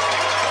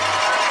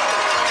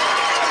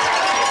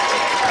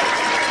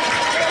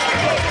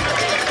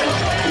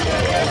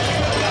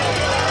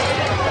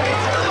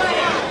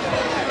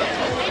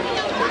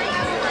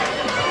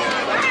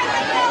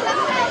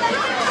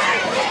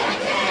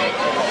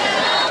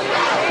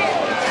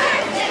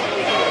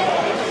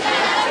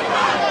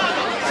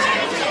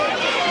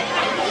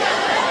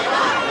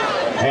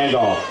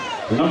 Handoff.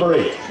 Number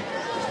 8,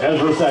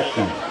 Ezra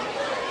Sexton.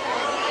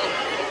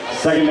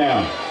 Second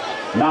down,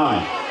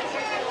 9.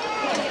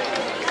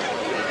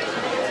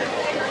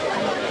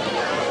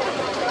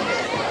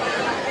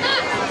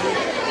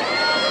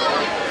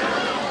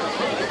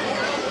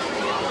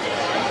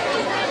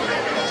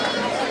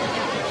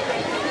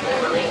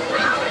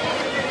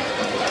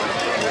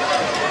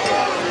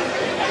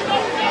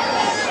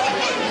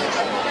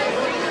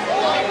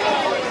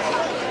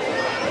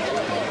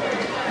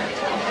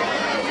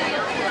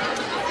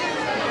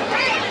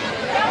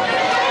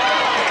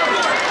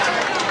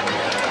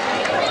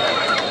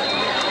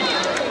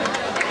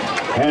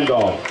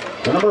 Handoff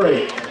to number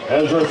 8,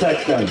 Ezra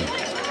Sexton.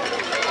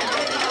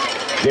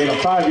 Gain of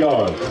 5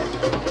 yards.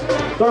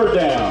 Third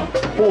down,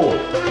 4.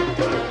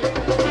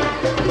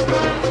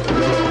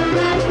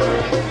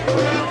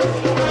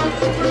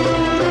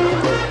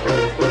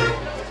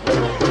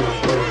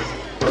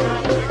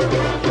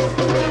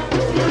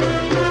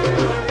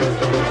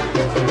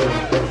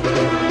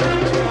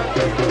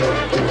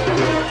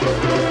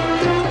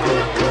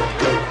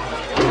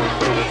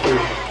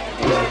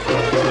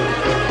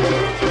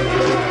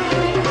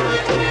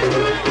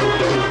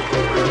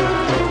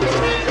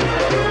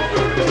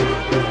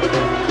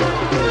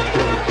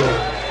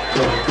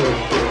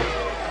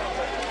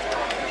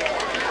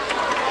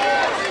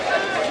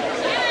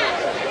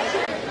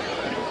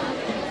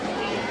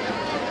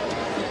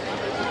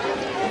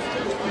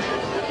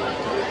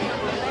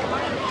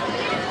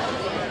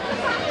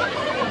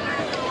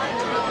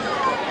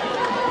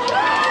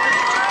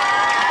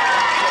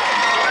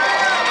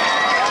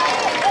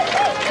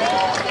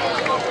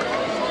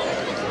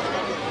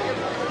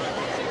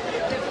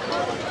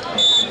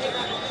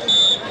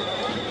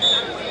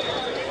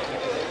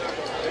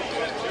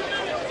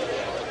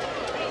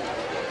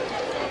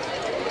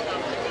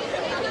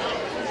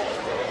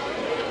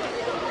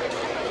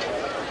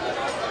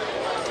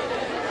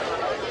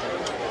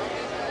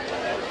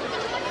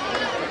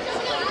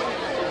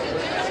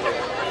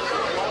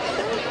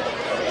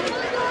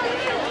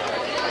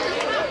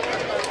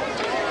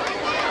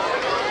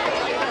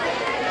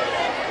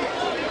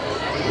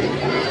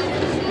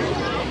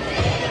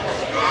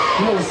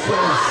 No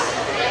space,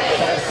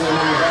 faster than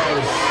the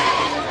guys.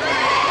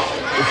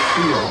 It's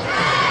steel.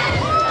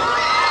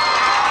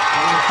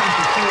 I'm going to keep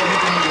the field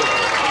looking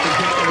to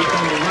get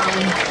everything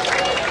around.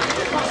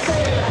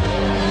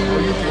 Or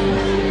you can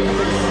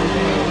fix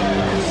something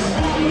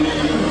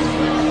else.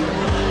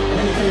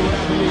 Let me tell you what I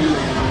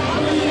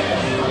believe in.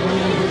 I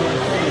believe in my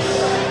face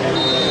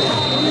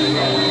every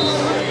day.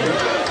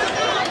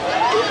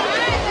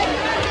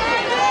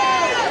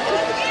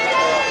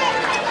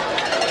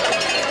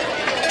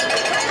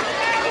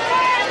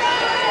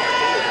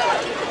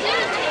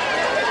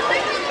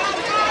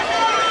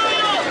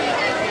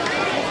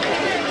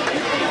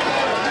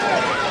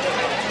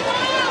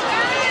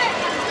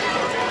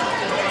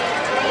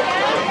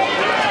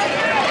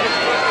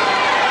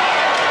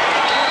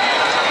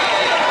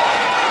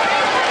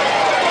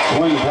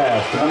 Swing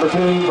pass to number 2,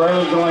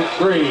 Braylon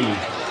Green.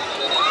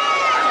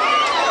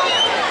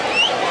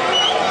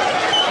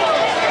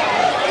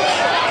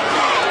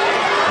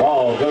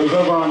 Ball goes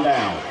over on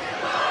down.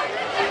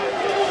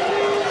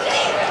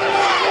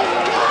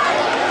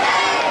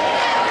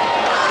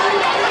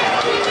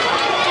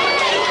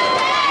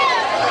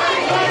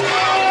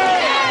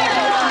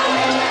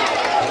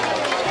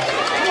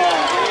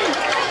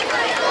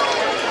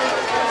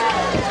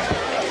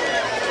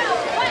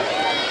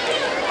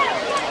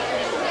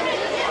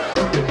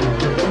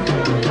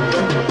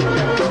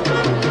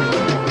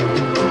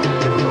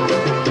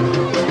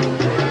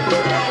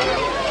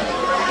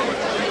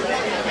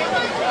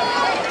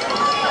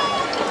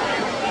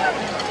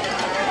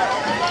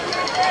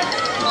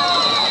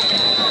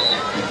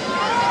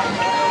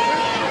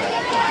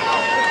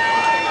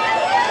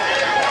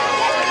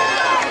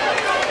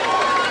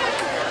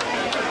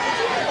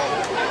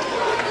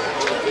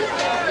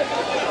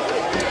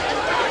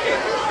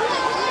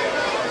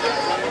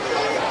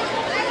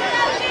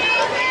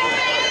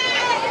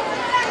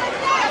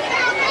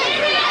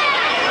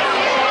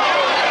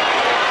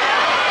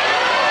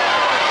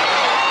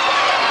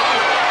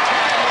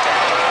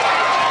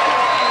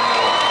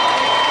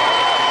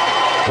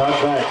 Cut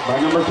back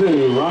by number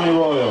 2, Ronnie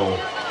Royal.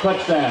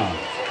 Touchdown,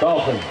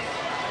 Dolphins.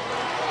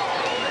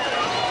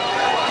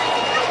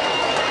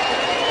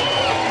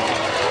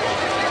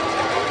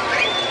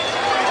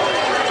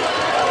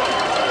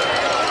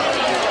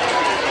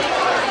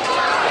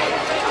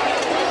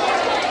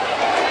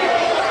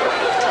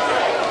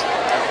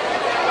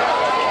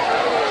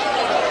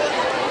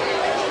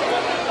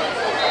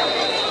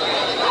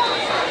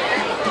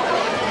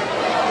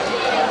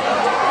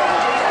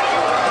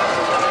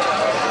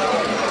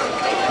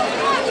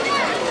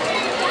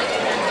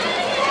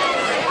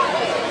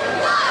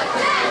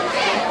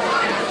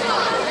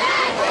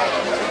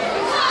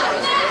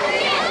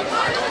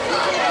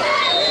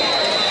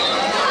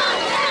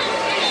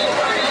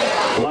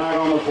 Flag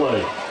on the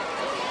play.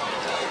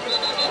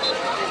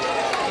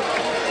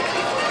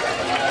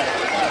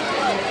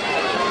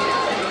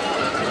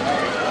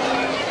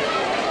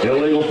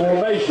 Illegal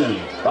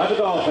formation by the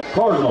Dolphins.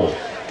 Cardinals,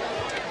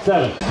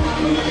 7.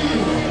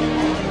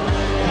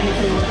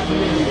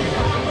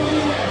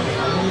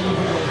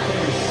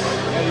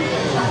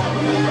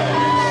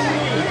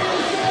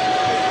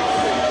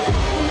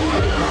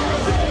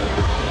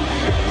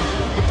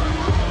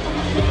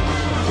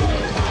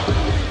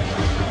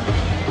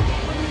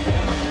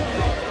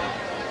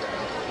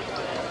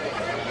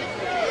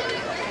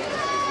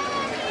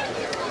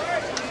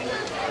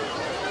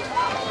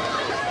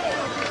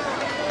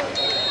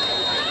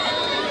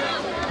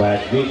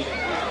 Back deep,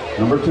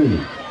 number 2,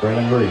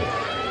 Braylon Green.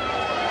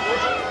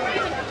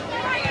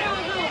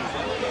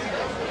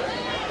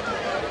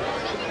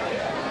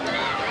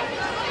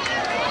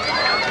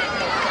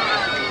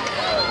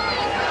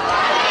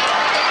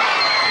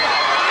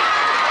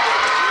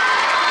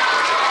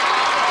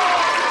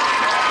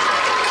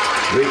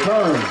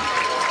 Return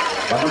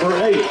by number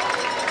 8,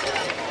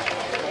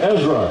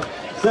 Ezra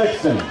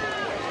Sexton,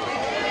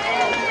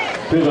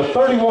 to the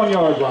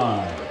 31-yard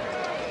line.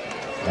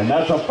 And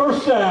that's a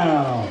first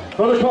down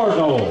for the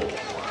Cardinals.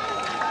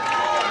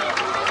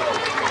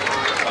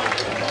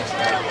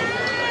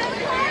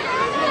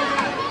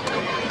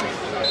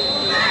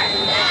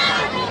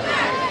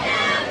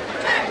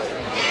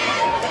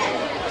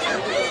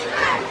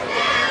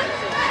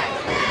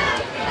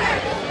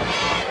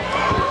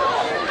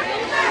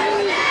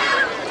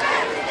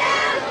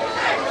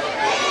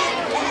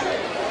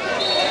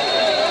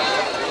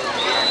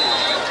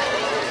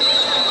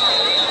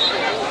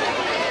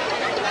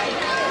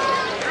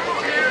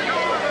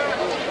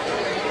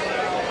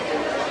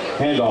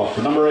 Handoff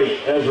to number 8,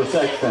 Ezra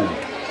Sexton.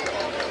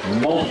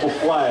 Multiple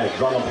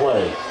flags on the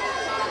play.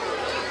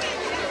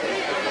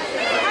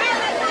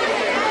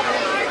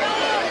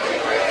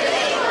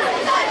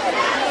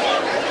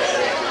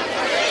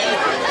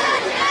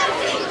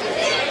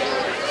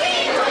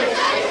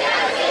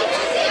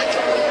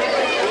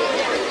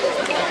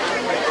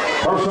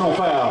 Personal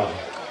foul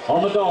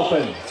on the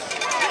Dolphins.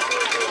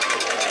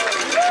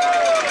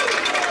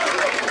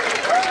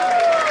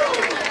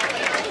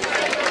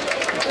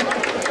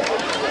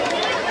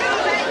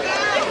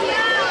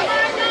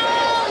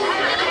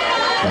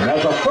 And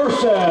that's a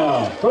first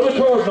down for the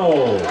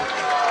Cardinals.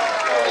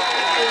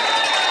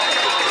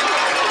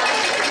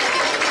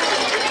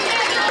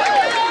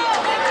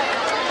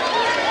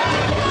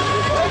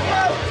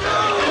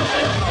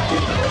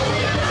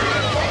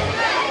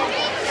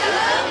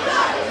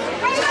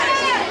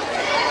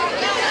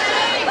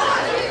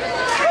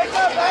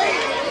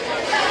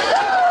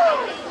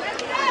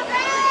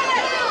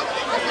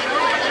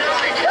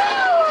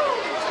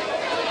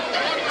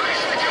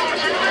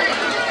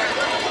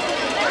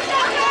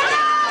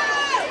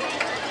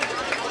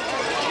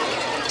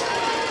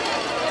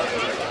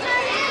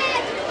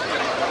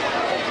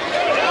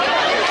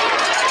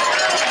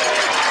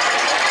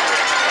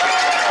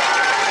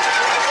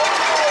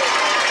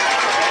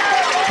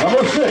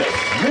 Number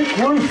 6, Nick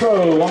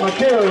Russo on the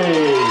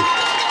carry.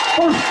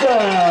 First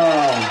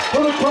down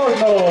for the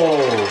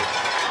Cardinals.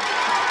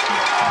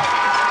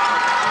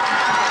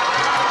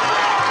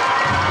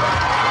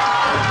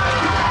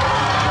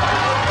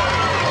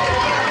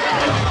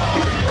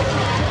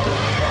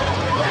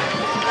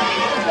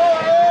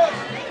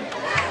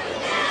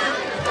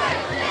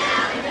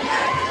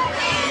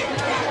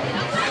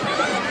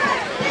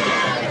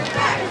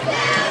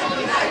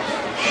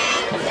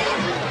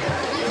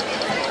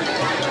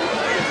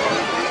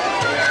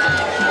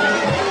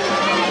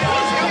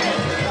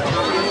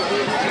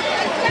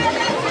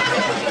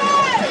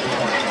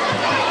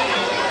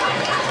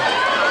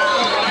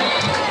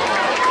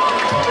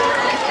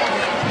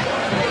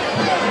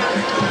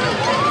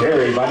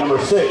 Carried by number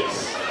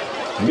 6,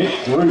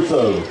 Nick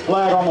Russo.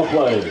 Flag on the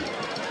play.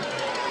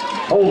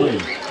 Holding,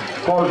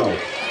 Cardinals.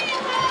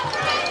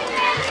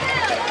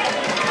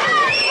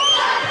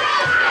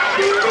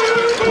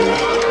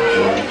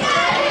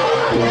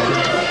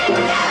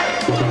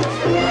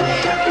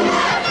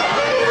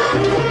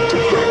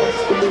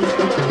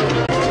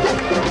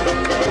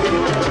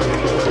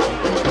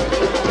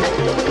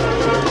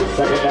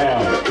 Second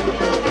down.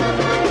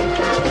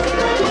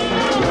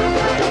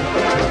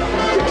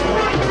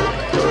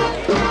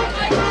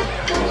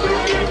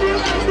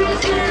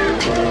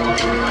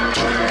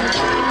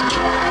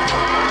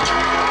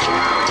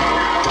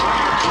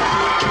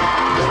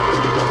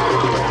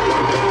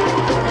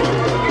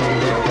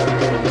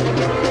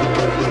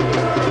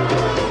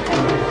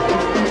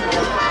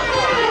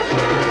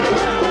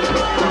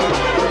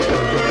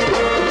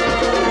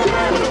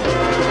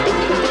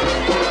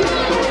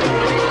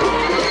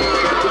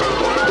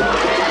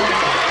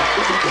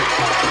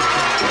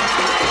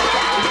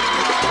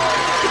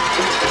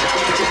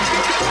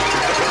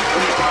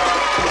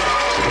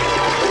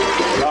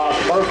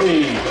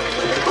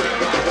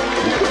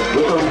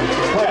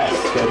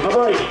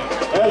 8,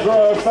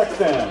 Ezra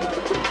Sexton.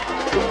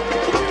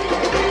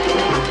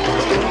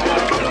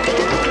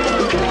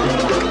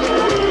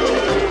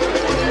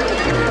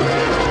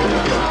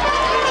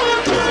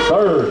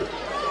 Third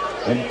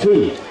and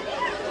 2.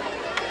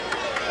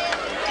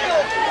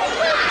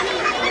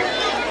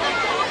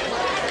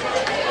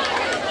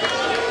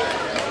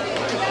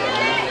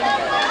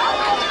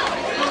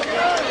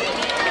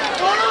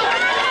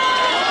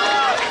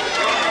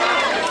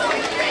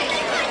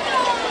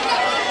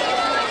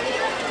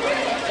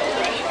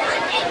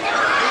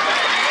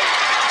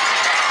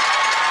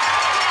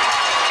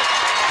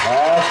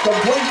 Pass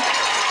complete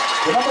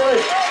to number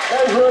 8,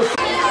 Ezra.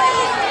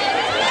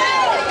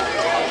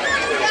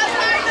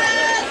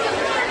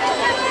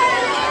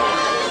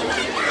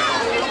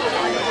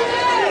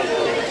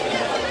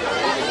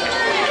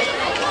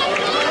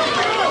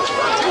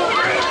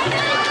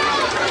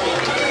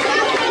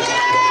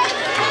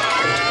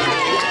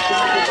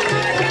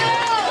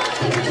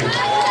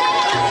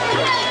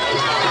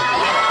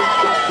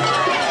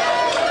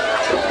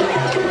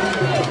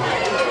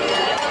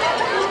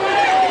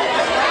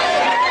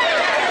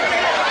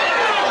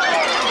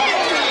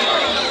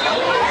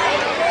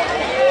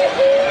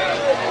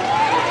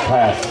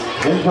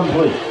 Pass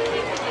incomplete.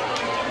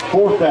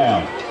 4th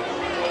down.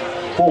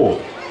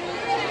 4.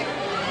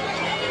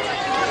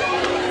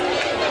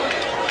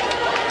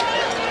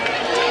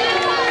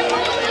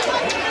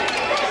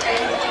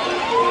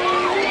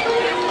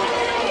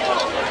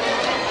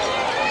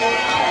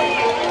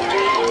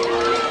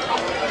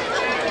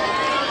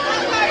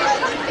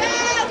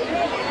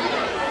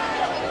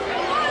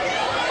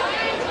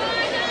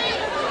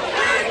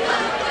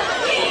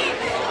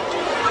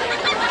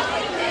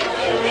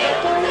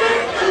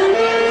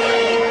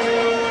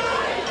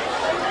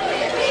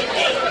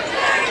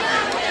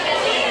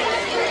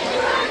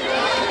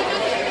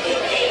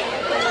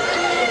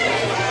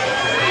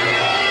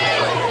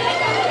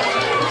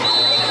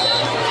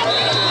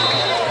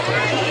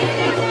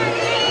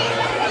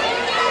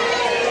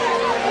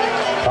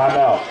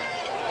 Timeout.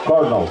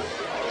 Cardinals.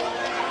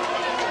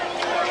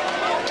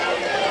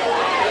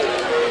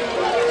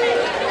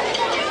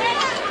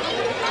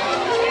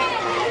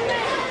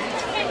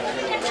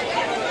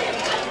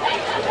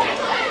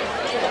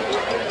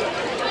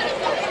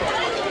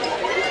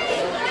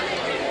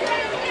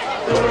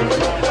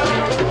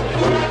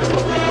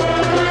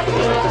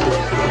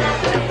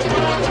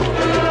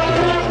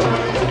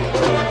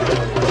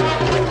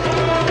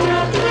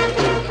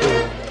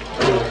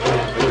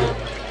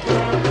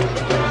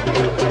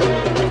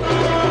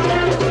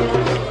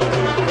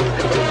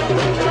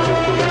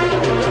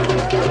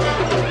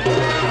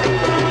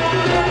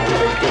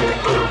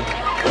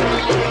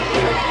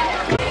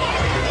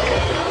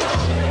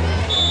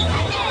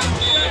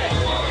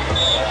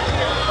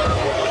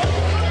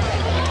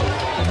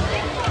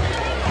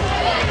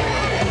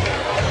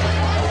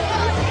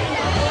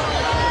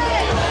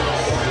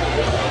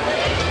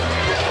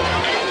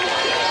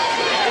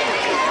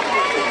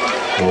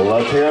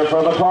 Let's hear it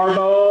for the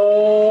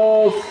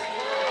Cardinals.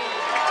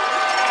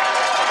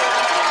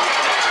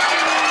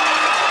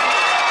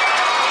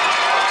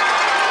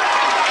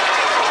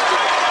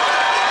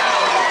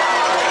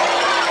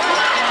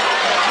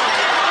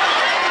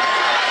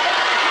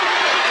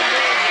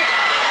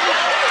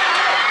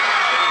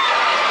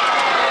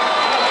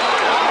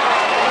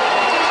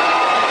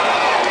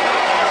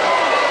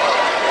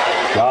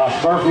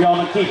 Josh Murphy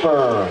on the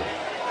keeper.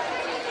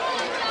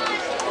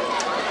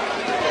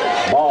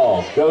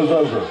 Ball goes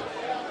over.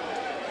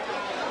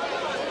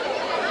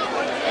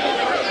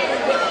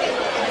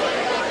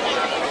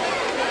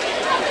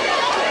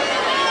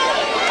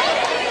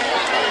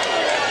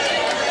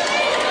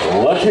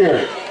 Let's hear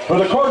it for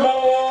the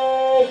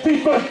Cardinal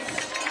defense.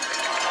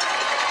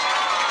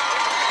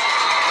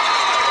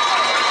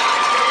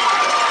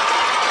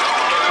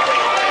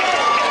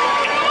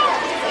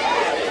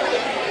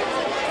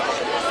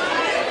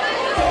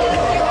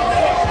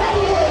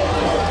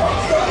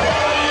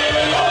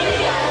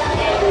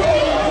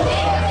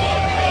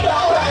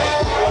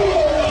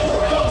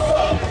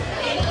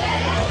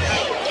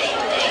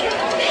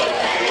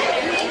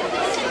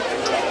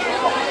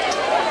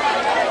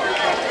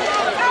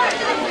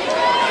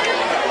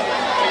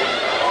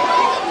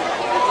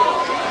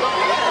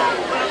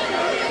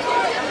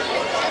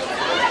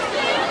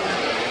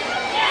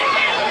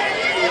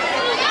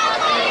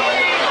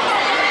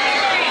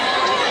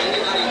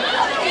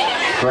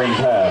 Screen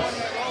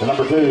pass to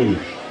number 2,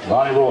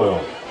 Ronnie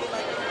Royal.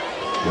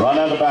 Run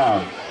out of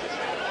bounds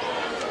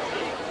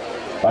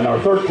by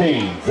number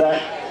 13,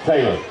 Zach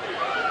Taylor.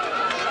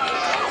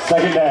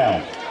 2nd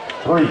down,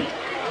 3.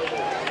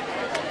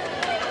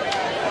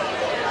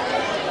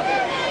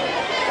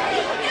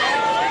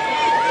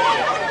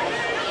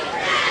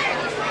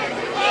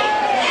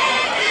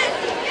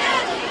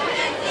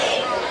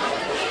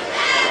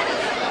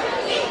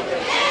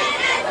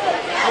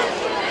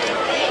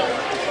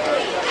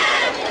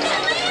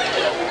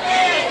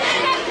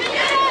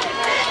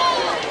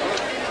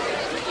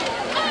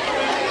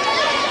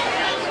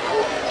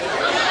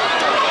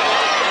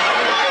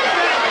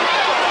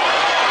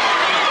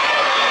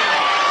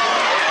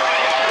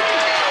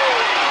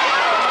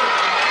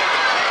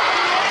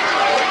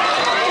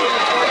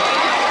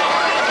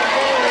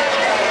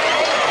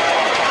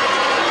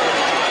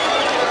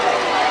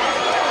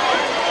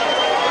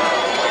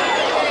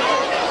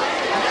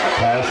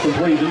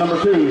 to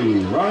number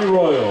 2, Ronnie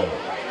Royal.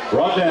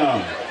 Brought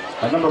down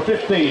by number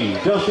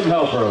 15, Justin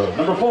Helper.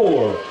 Number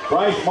 4,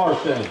 Bryce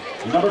Marston.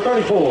 And number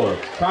 34,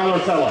 Tyler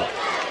Sella.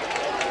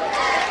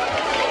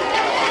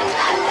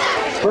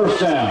 First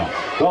down,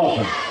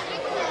 Dolphins.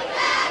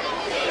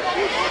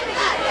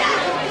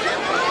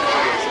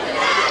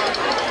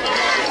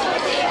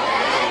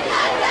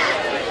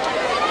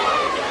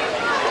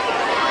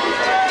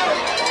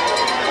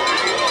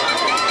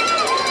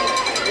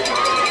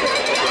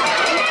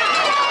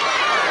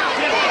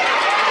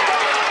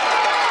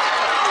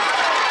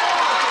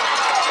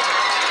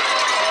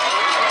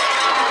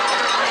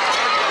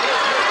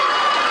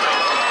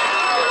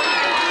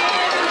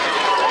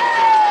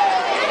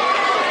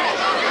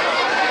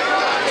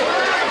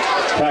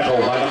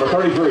 Tackled by number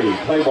 33,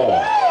 play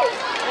ball.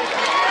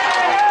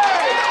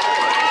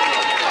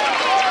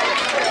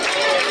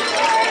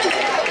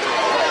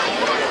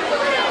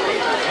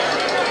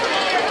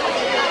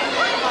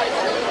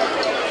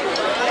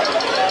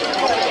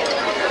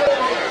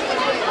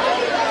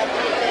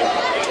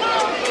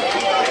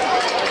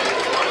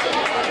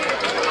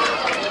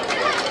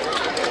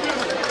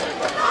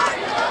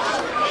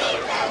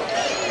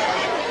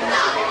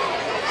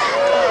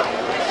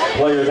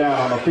 Player down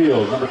on the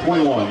field, number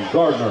 21,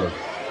 Gardner.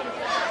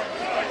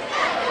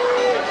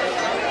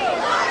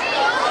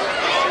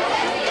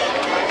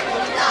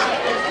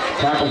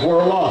 Tackle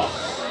for a loss.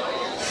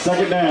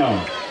 Second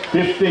down,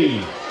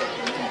 15.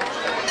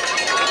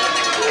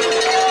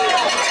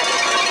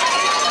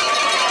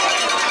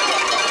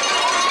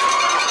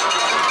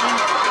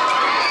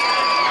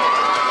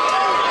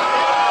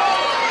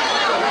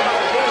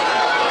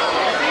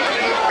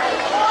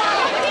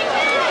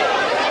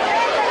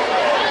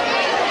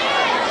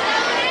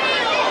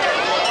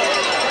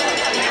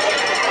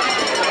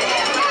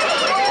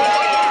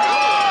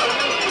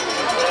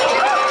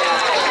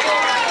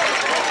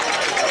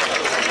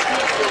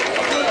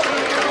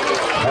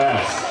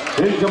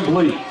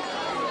 Incomplete.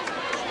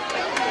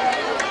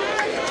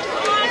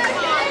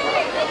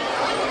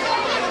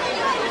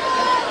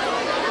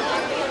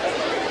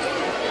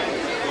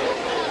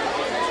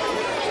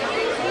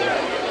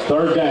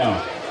 Third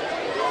down,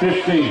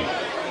 15.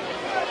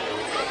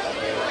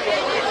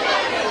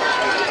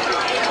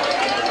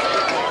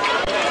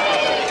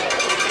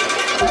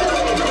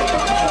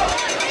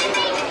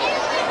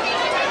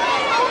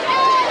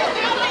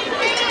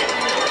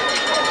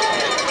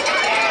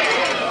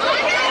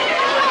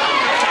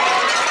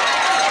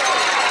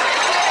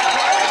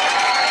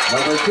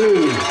 Number 2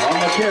 on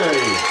the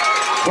carry,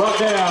 brought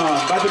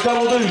down by the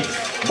double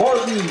deuce,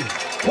 Martin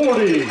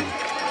 40.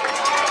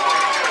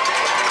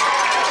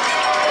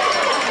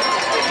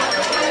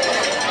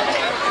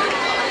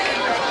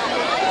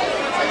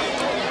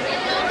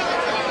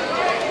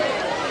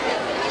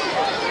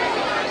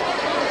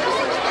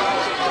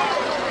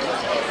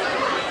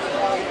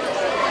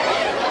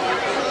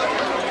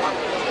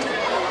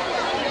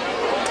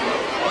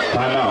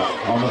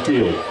 Timeout on the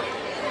field.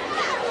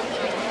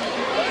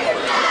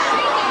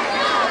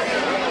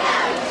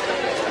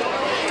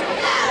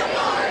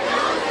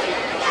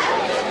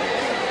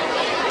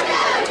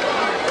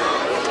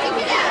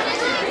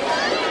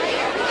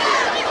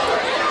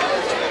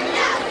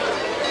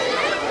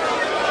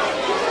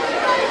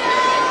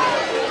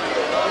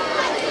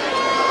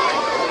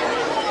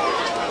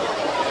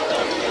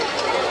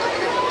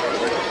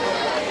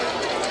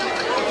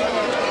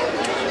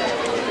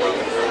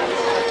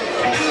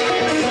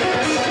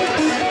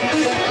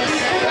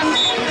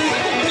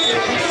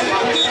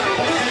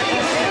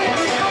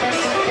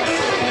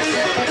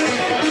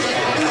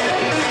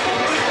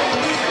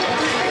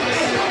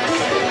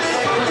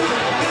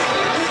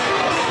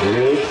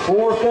 It's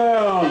fourth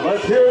down.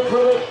 Let's hear it for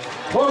the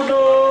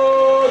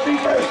Cardinal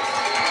defense.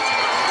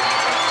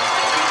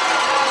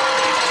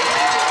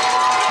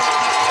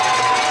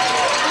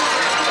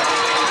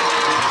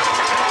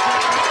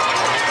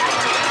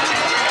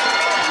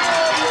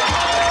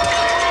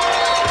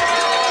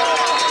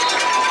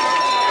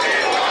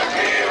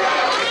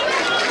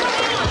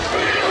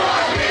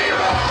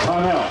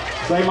 Timeout.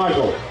 St.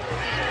 Michael.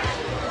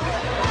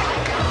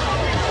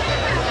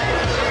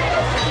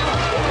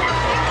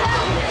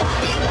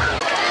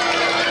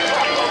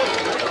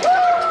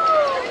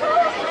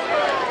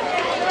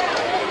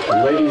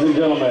 Ladies and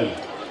gentlemen,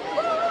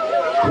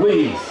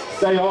 please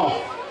stay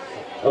off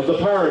of the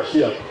pirate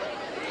ship.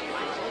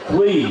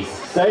 Please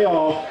stay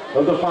off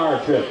of the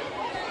fire trip.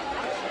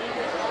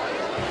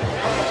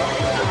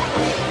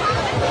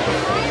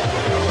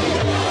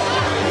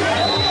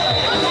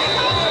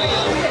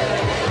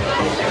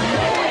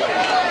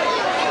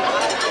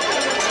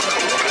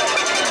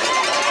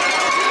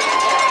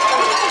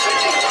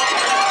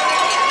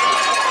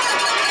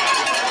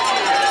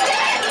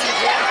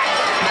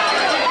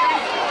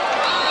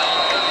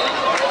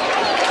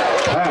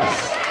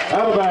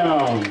 Out of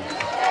bounds.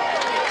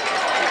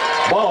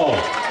 Ball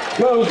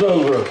goes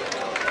over.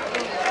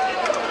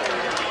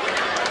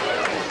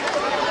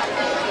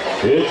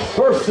 It's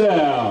first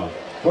down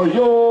for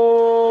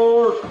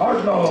your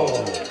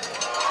Cardinals.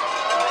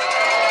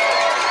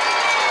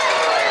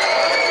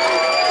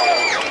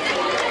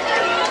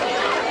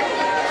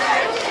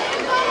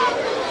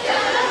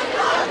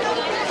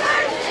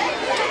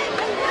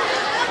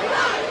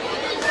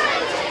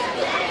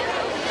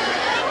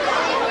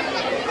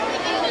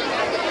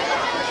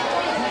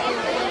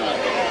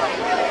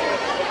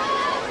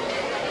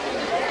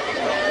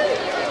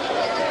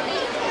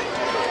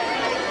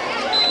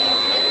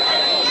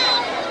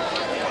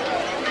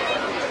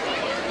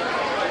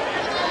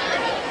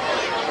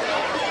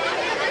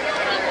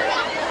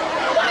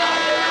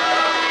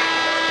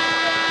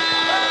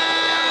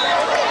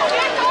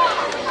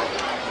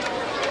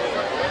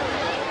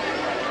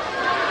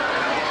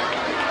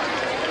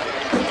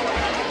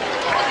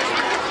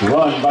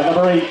 by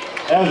number 8,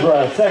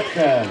 Ezra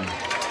Sexton.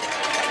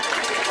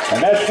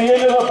 And that's the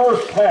end of the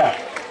first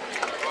half.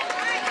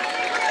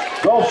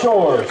 Gulf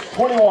Shores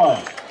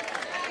 21,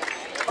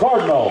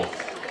 Cardinals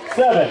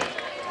 7.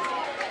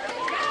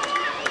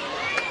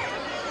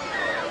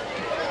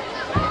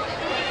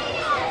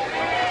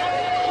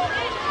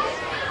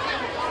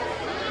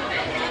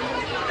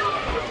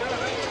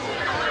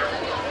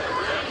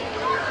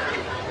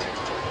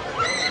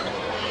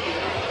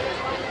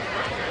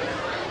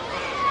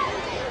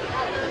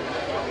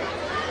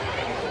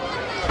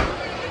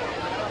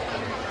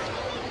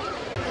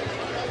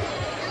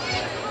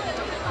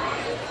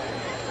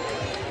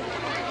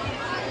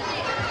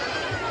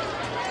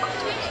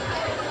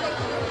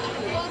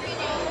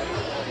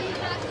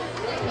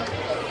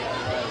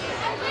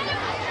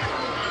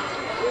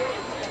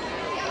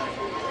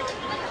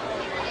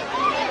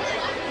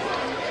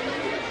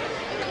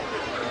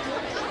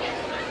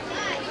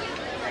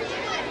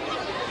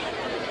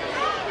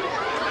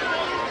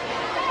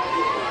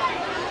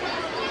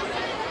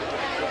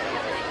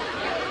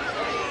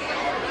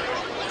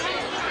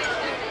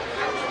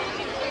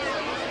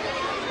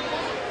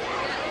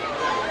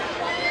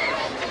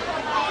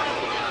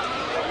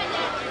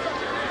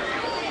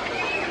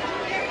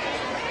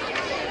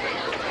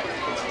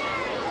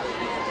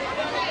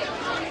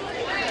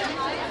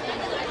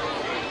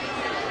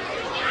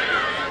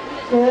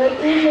 Good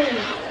evening,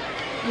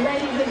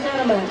 ladies and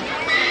gentlemen.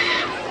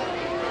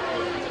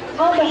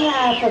 On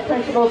behalf of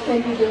Principal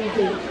Cindy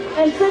Deasy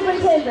and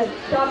Superintendent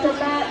Dr.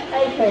 Matt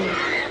Aiken,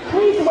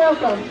 please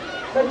welcome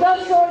the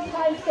Gulf Shores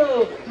High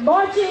School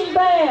Marching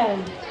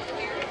Band.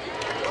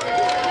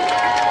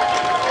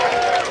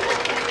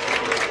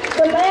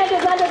 The band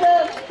is under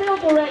the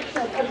field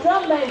direction of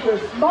drum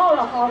majors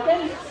Mara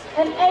Hawkins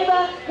and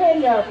Ava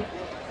Henyard.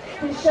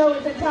 This show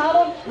is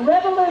entitled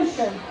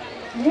Revolution,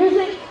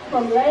 music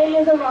from Les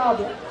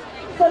Miserables.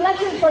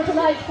 Selections for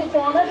tonight's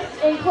performance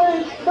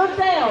include Look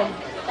Down,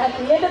 At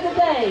the End of the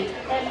Day,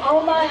 and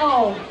On My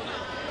Own.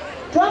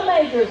 Drum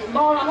majors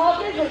Mara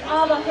Hawkins and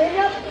Ava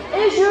Henyard,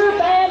 is your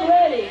band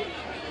ready?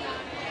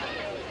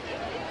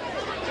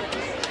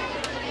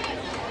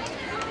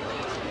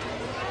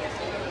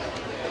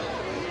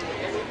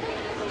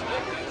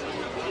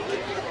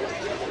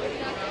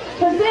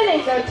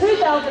 Presenting their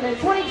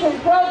 2022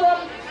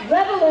 program,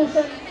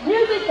 Revolution,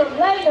 music from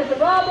Les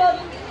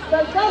Miserables,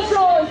 the Gulf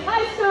Shores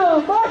High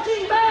School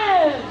Marching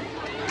Band.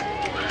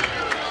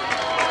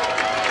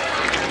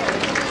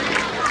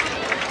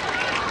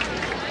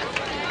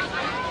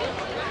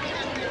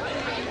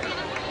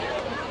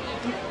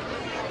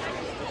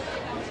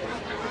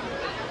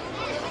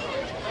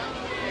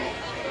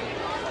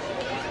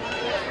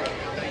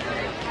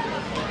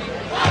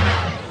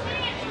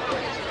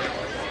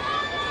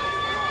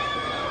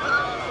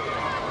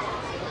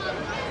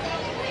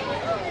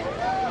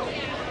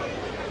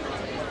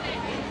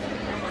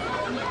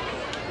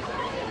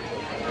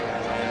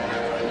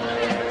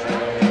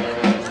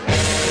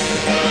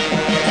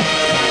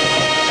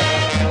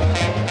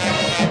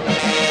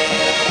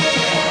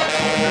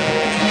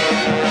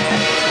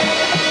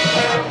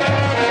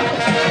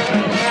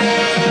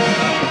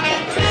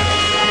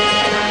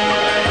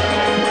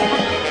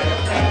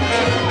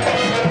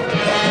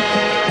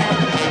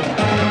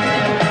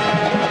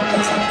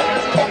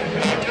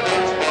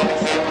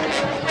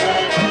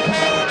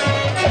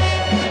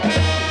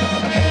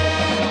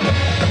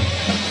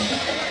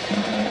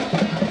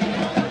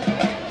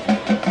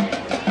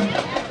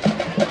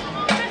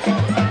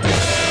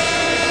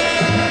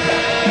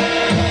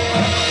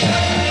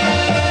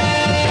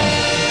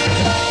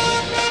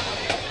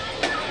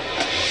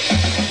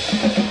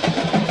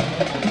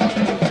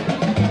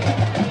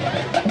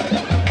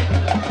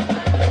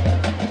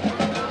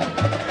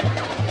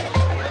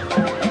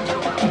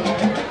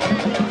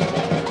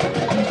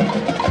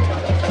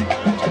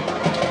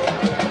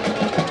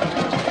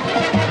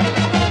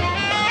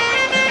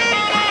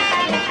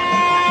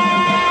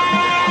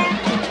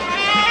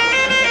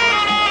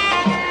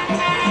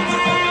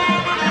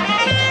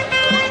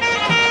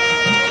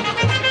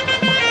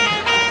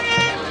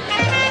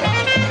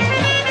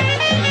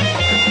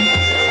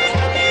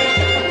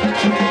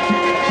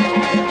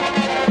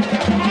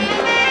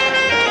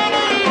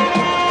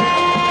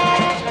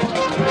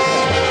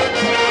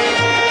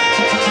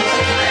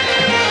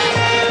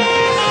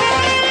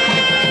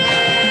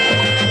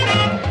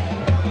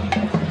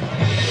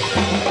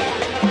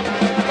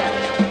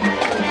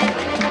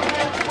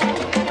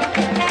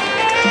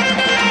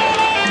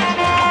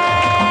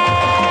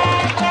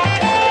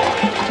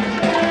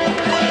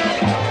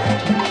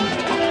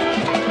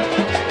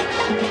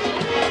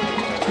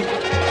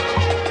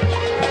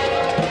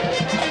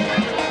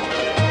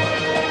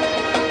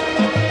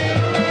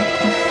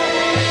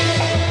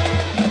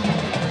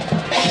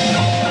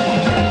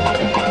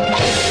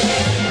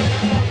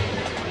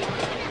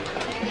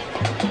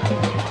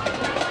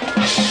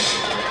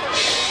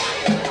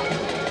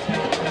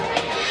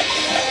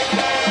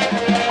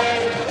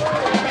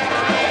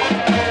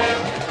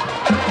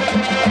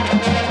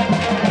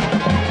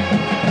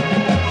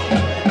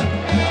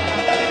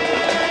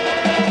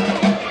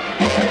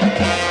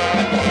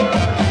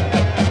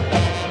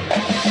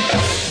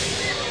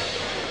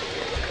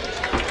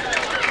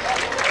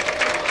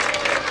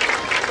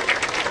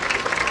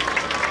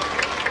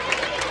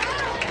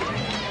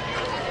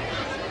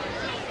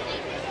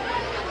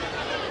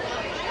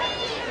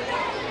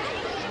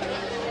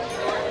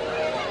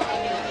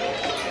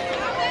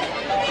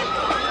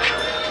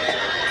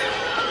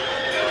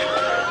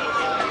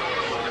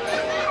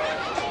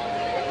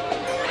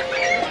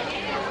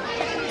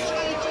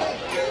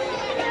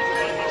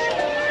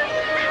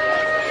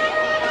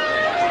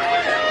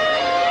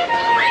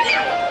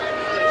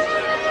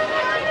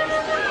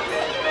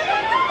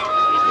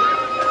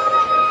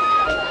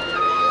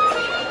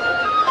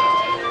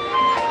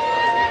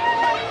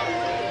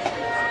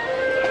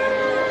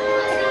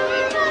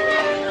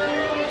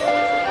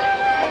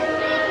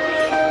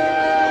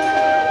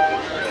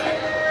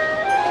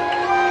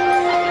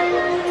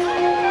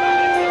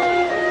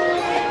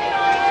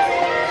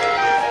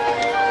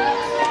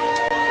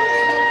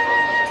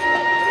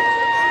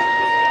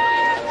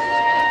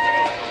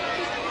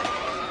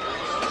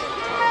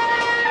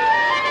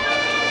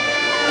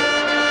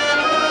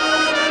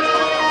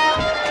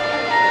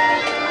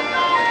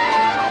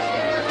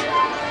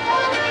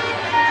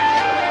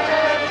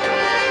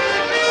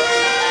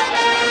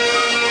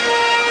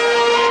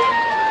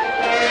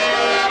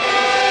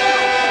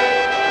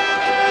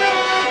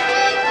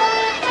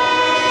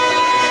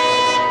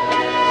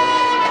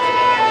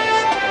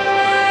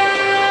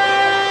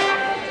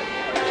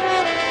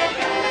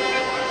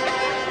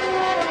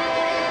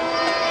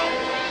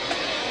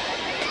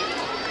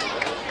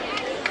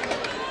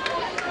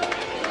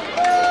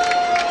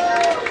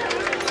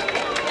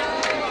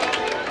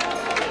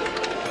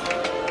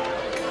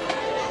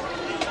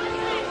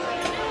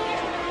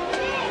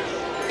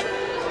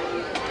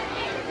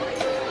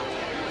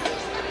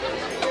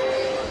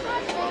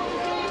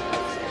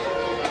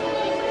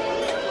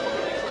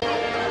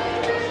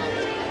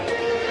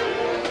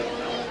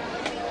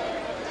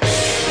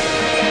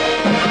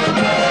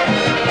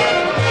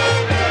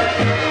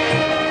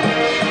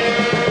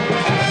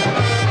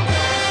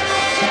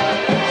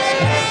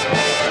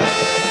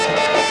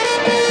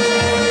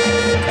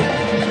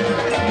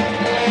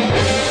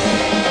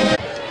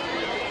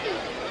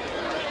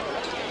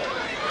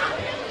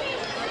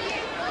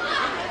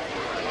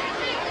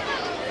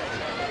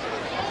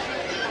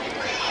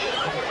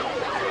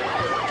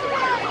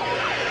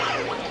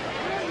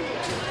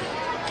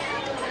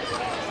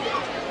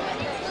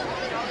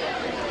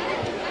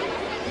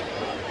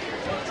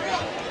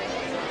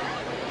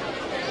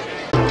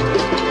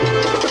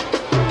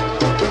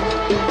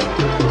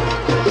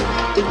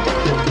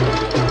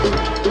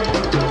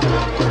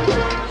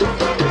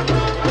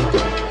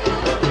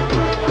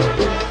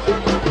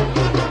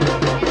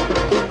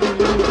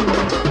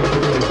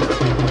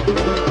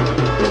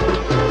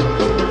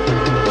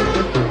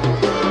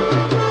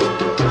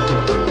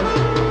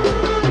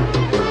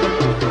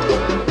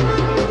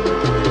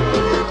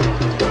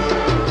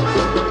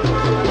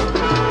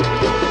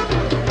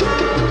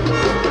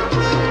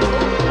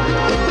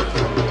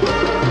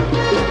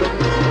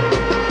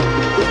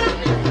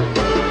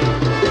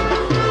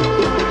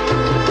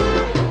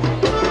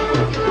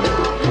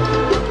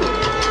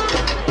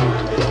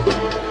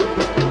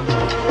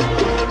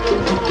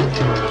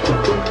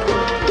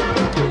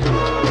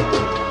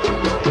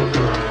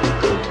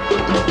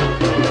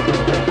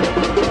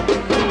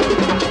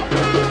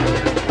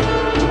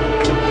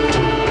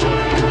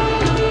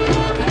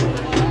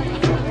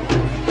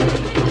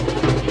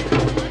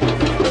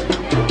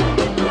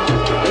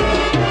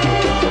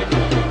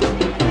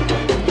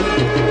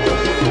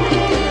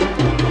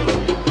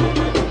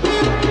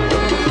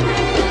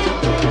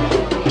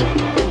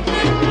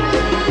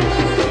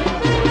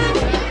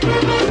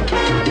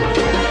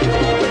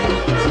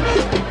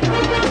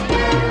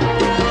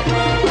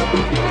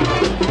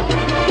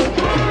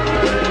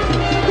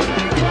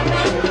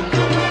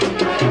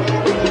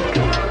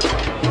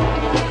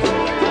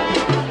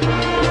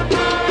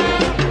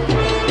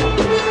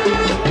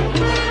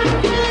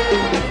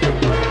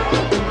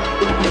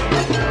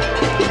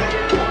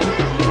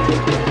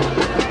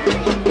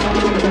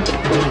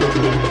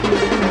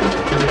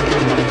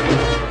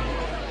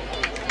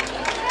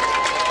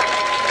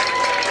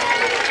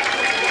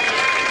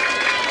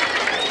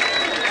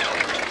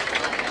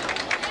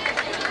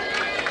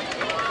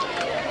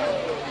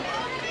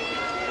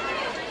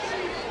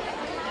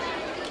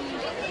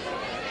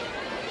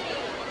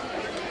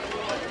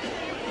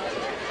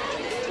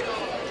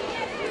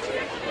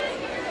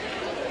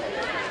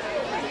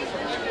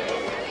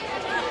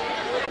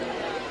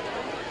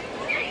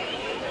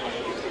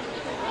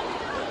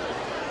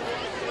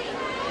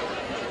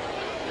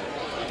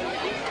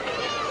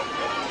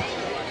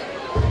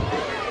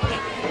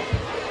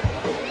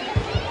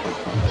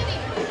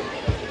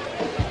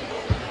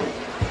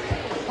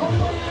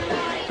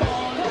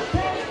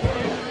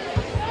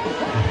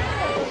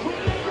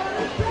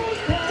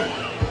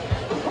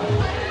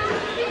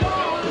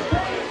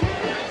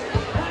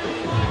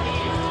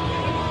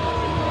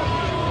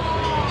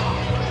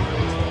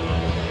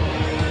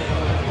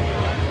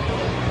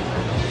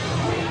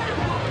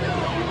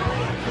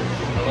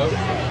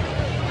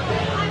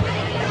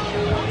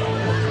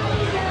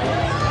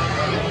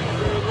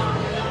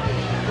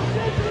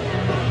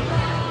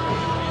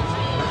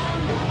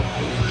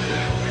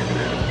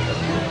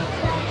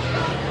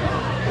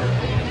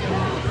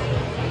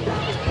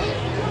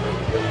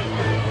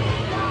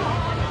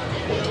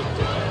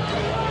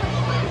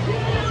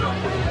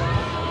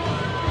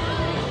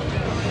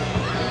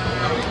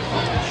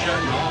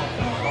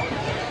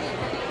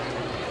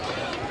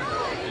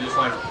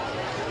 like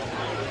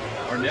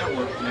our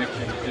network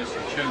connection is just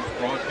it shows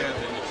broadcast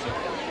and it's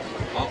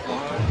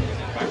offline and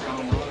then back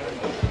online.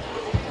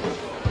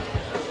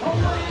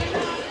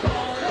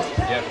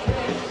 Yeah.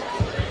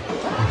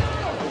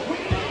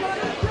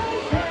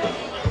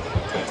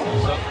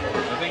 So,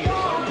 I think it's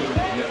something to do with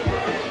the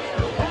network.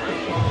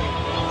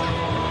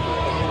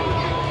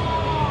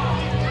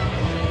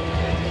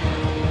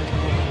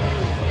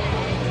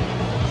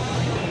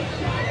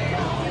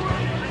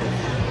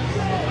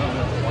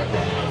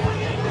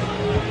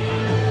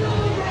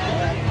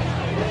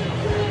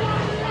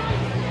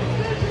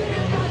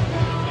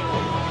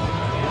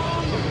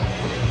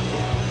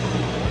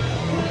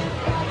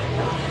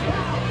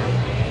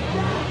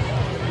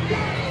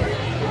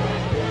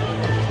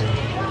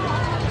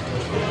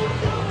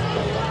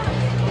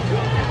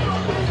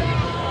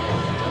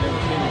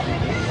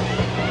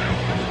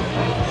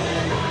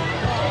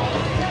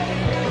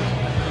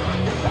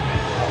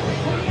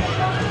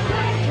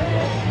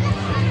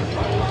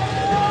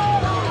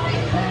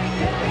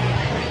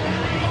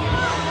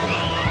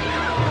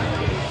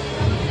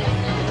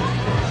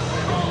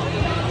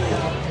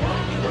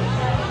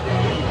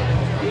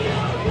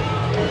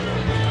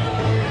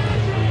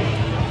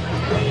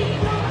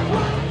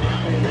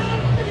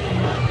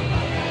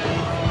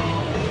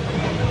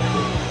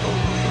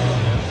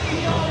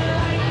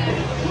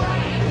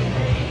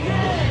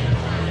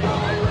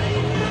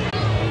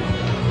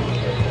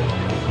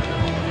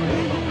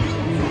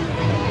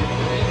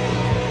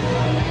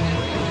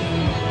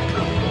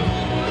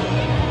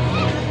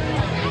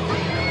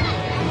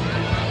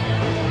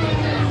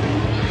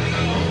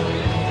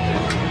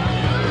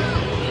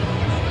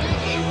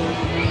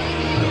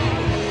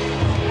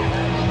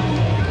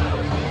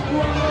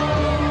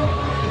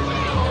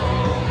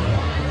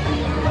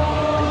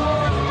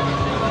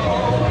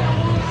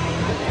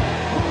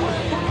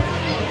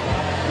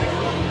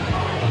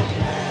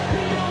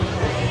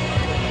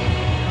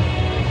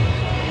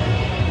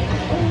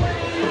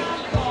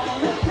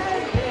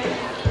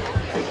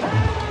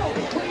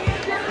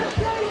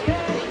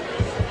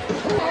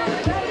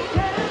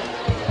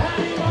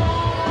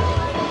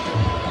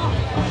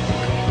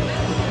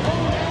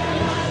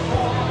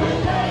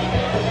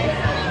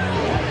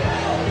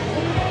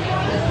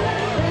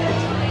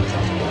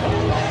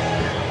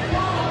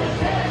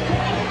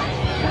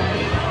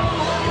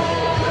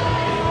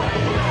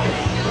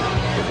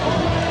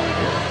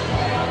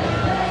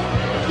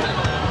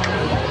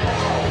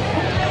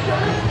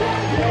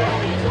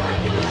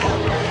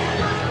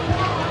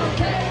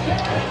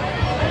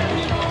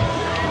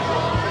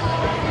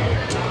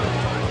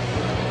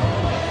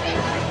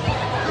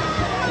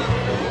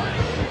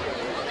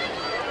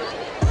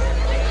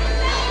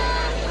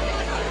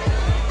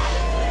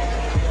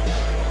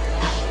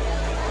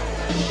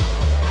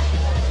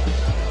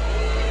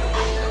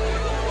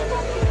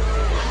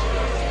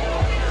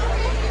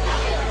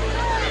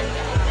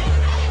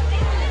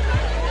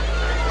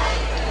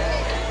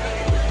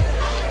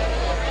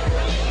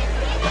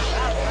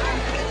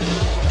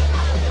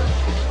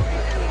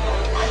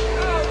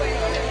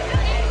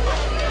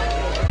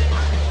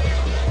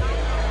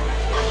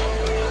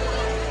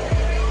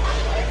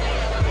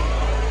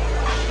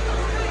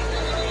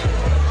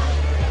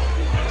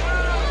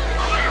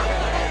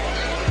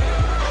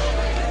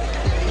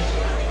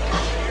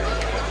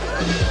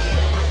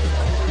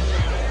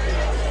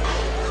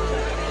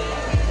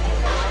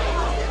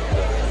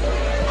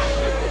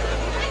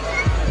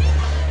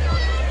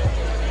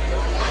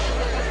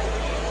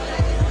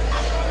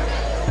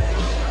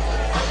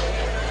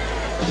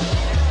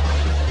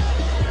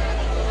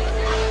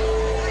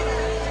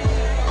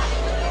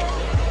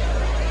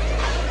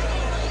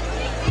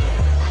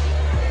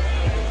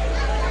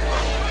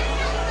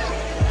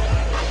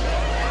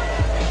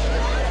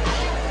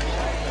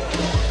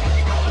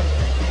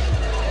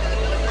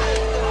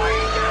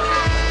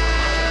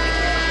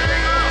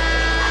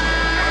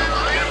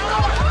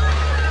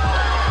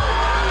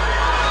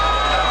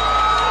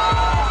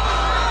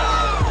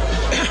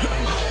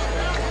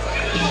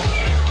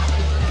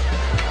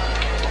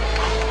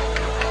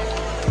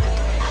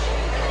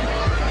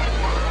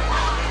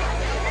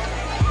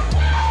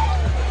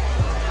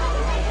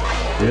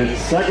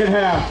 It's second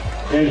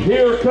half, and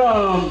here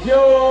comes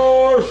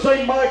your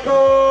St.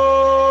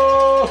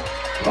 Michael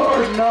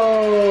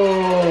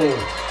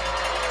Cardinals.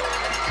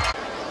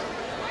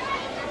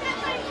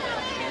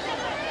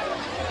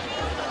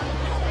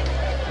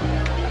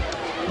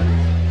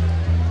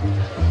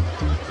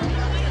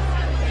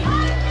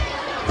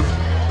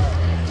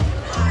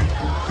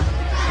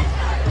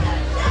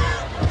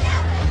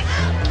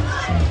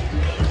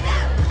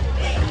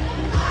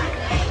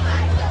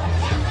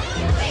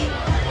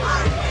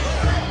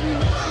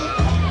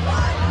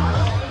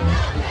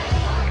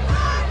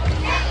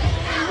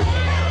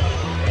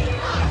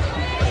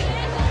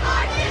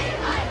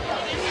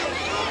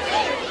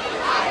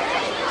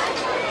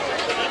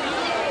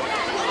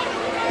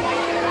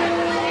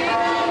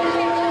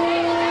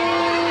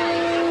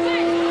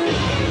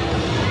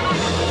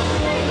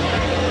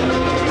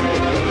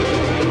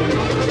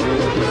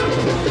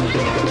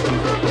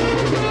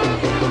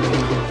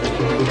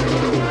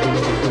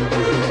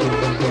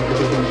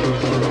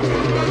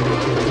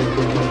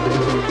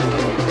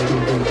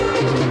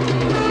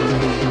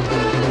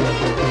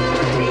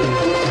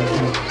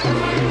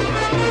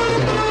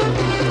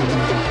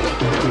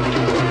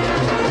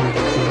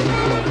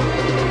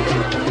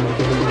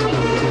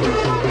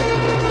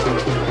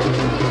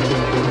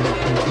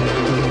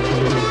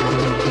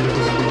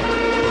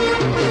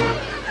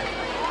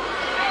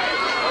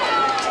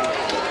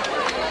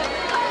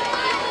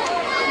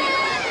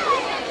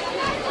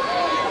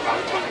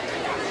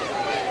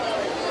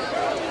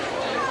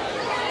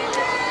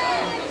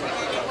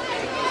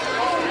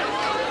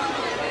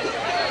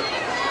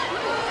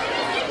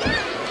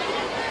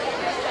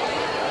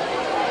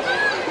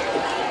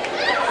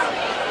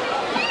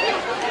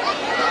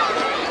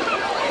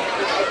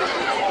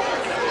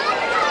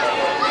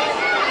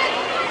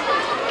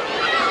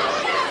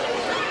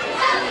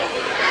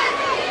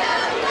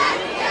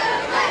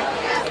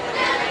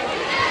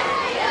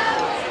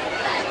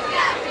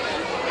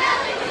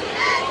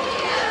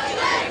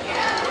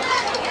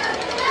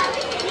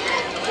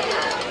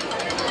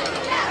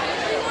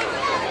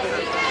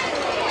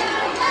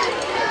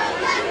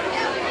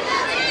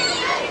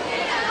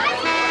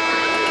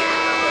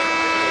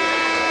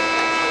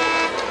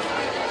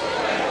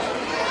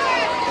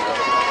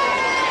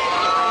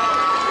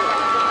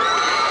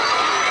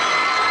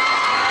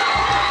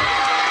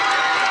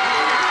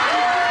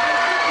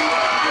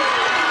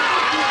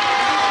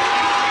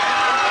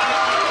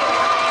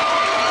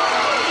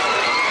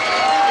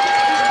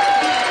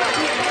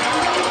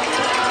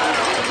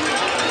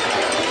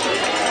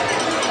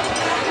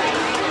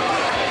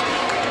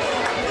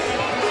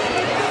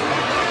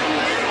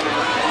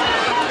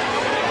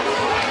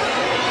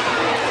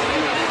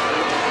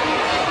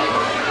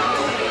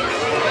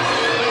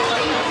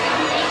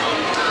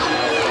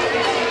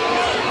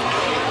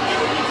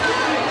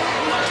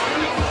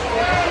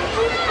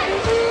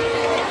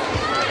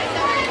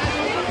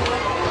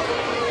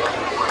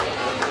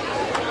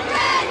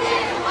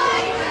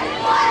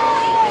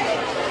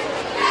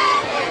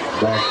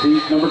 Back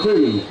seat number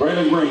 2,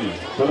 Braylon Green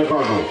for the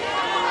Cardinals.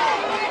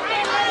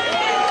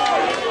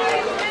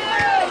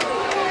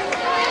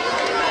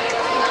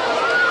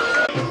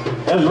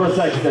 Ezra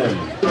Sexton.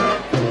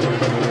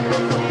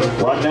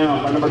 Brought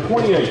down by number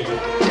 28.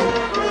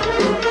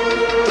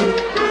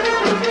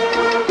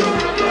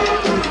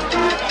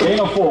 Gain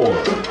of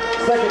 4.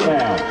 Second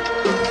down.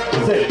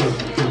 6.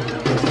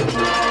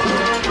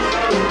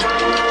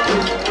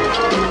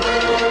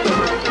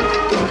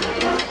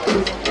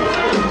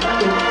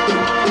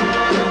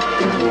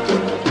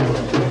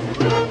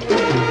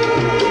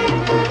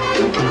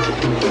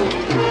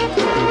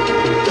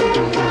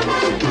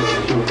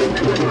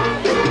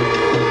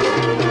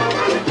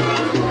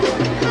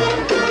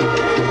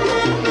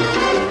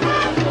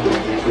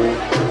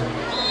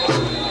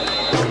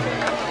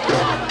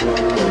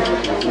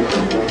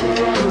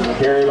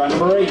 Carry by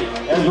number 8,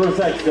 Ezra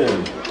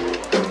Sexton.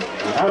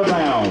 Out of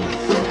bounds.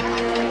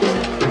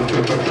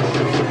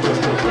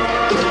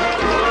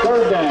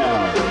 Third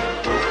down.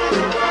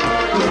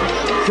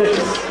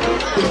 6.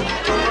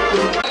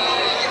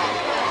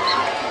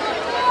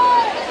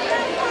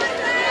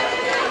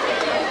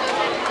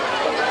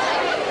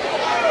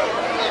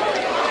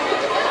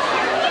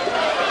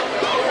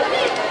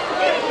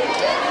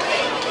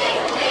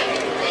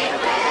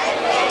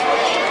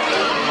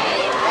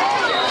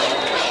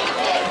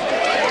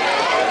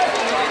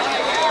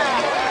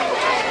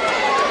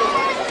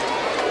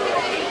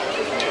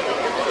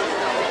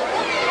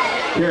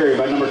 Carry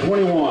by number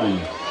 21,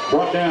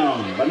 brought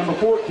down by number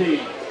 14,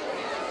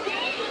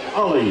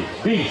 Ollie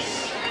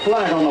Beast.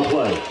 Flag on the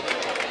play.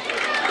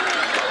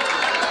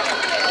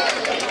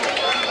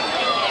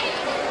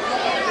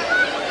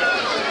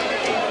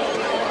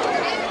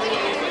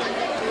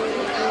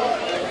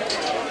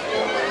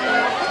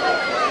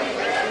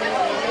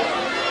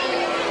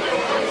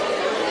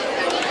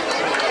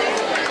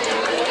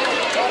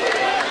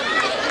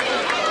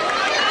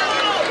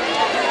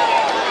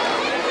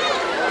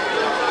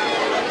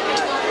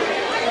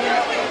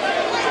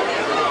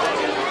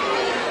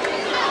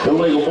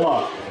 Illegal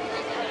block.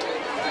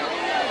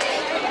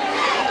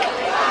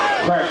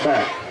 Crack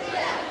back.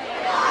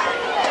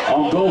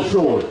 On goal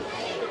short.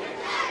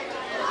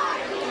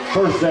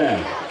 First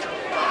down.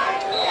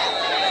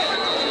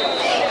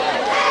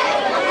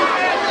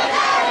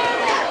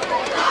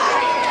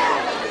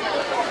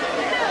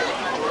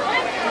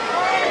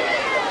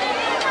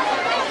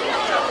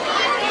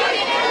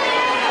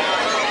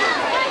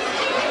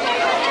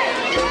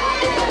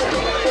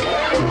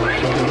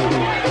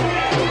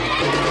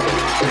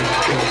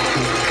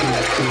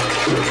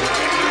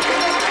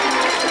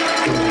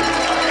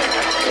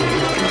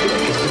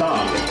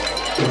 Stop.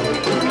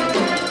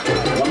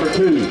 Number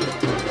 2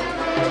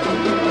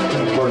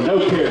 for no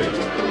carry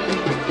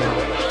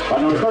by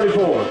number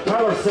 34,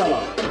 Tyler Sella.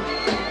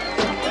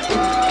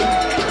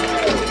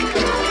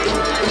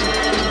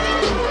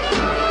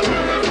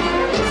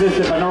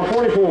 Assisted by number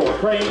 44,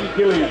 Crane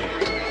Gillian.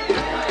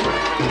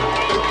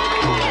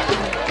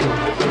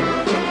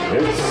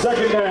 It's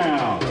second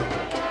down.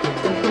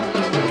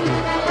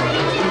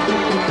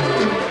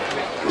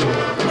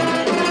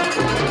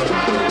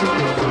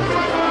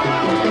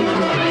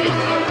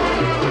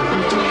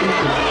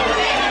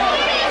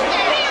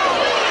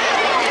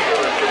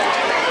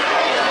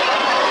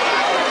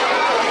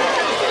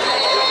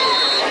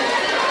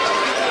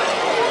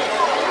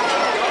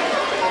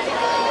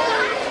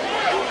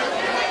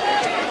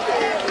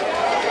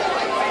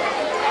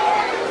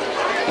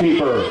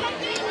 Keeper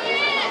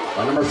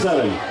by number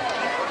 7,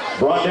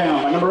 brought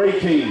down by number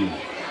 18,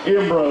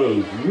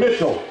 Ambrose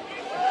Mitchell.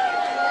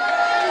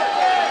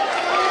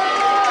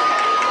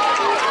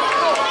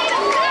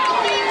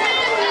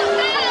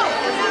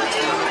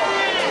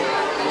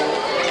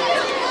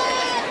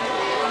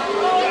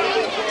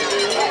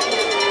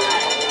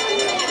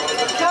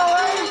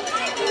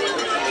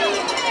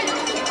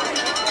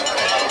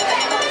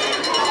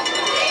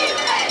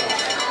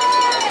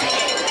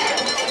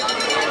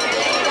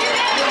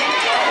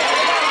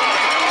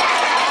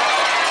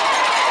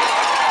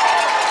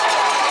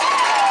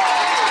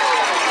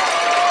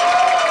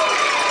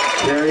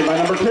 Carry by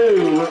number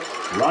 2,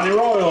 Ronnie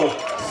Royal.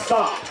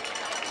 Stop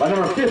by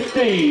number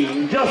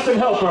 15, Justin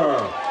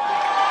Helper.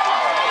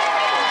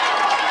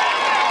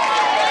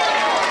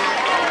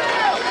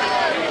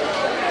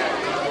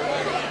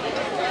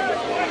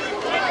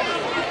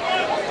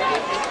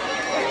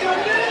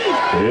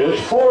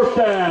 It's fourth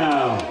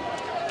down.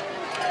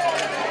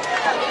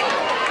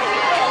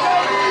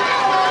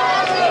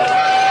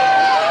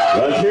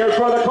 Let's hear it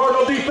for the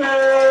Cardinal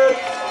defense.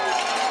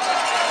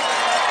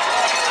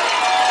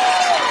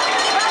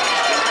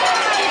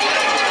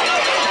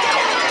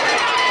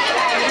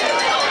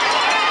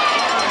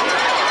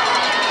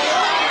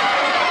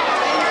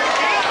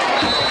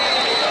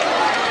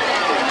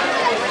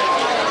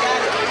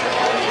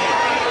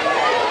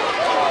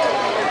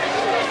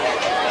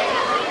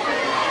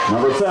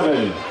 Number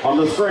 7 on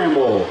the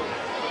scramble.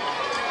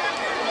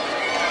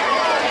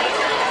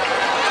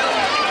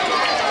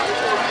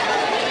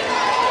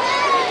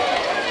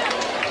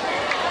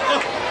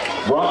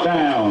 Brought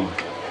down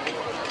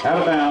Out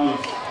of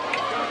bounds.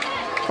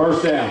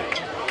 First down.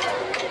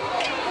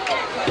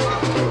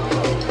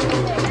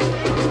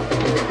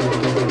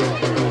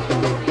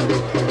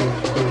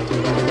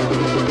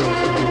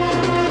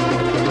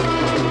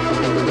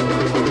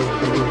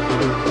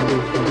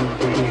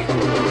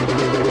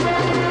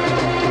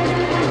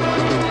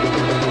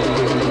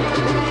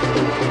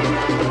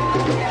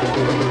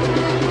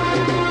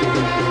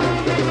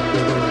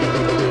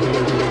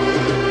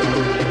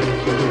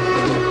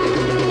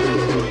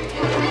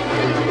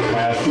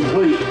 Pass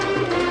complete.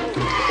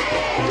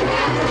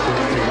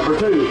 Number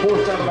 2,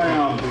 forced out of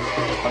bounds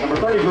by number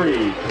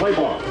 33, play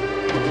ball.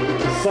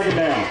 Second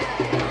down.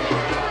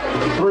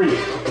 3.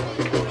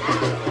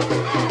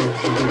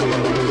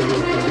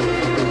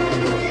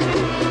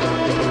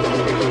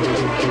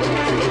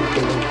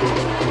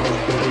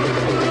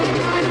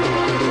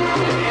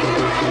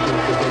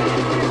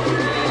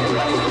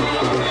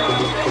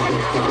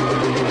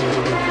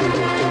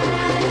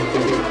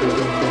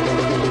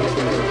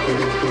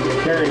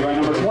 Carry by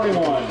number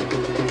 21.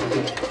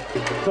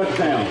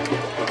 Touchdown.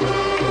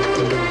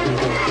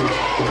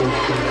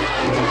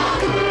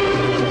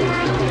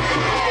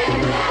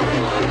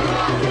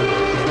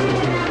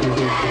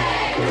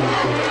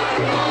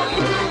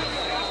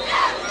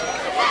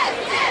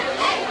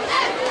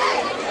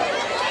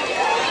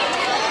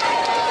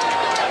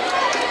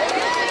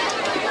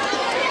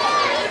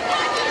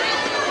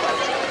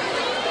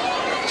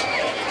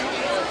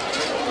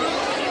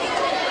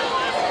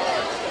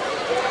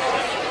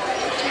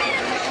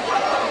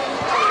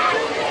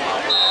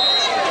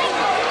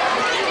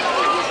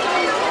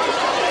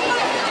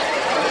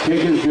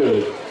 Kick is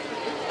good.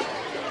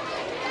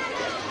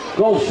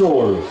 Gulf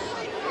Shores,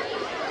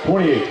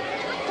 28.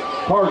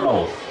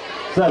 Cardinals,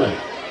 7.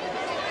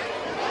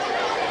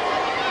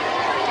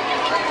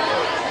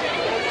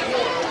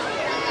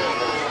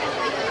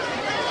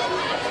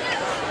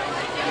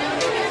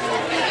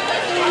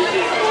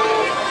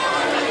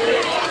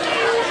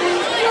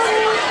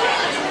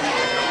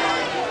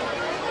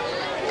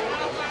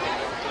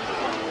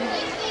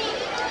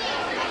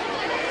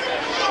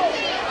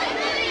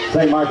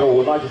 St. Michael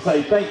would like to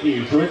say thank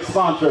you to its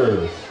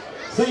sponsors: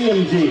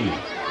 CMG,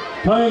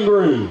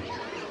 Kangaroo,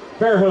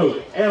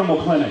 Fairhope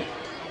Animal Clinic,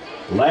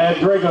 Lad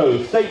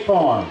Drago State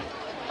Farm,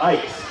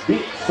 Ike's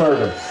Beach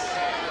Service,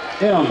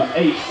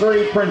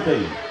 MH3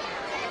 Printing,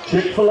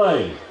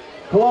 Chick-fil-A,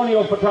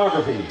 Colonial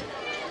Photography,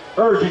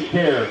 Urgent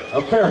Care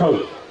of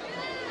Fairhope,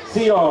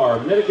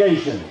 CR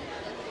Mitigation,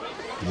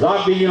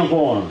 Zogby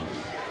Uniforms,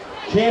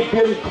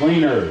 Champion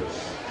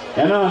Cleaners,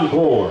 and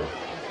Encore.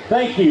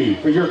 Thank you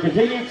for your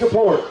continued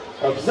support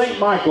of St.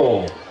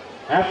 Michael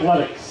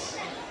Athletics.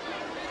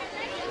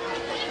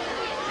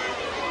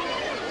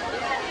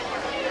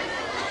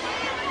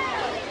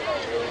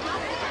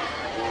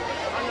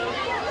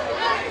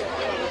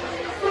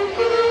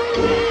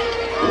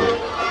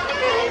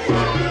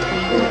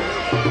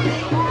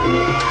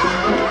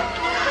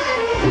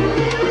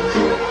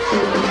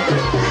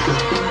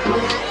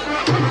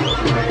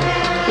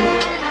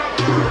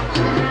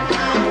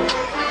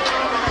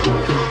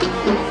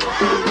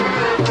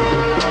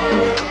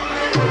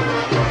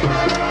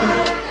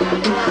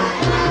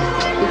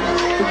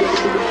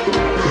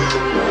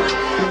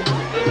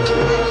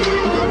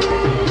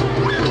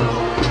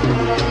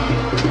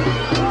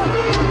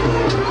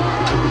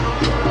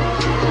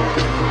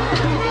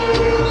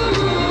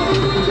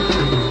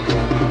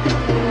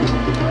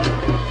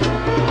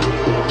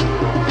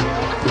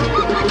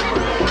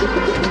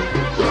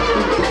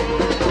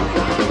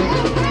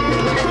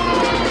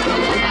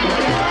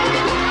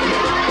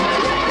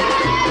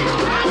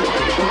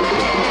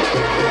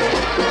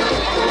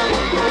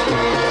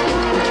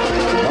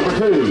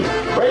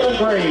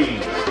 Green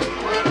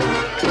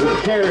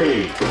with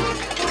carry.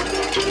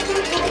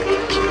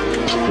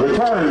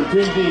 Return to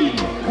the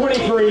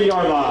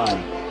 23-yard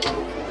line.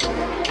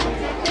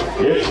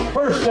 It's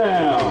first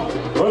down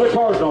for the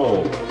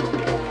Cardinals.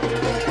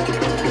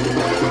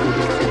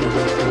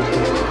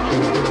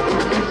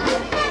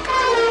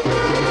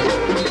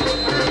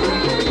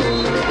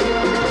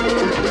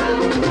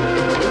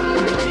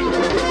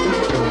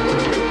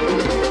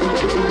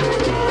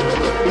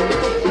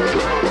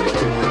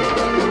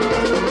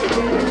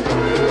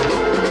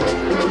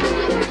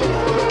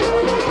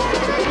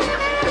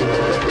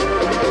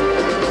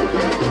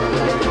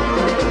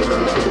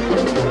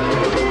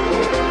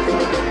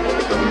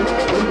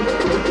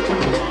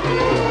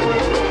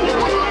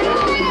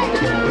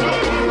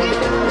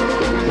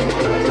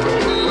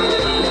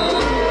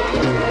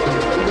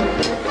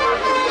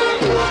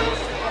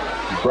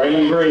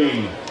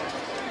 Green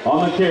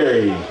on the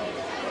carry.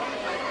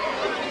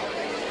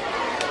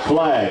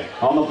 Flag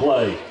on the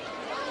play.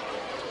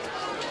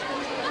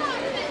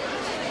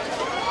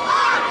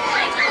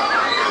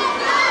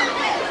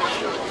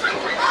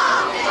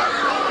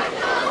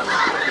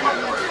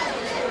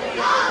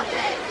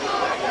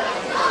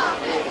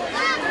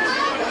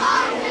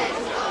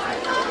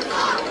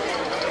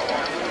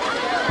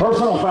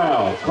 Personal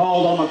foul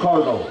called on the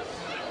Cardinals.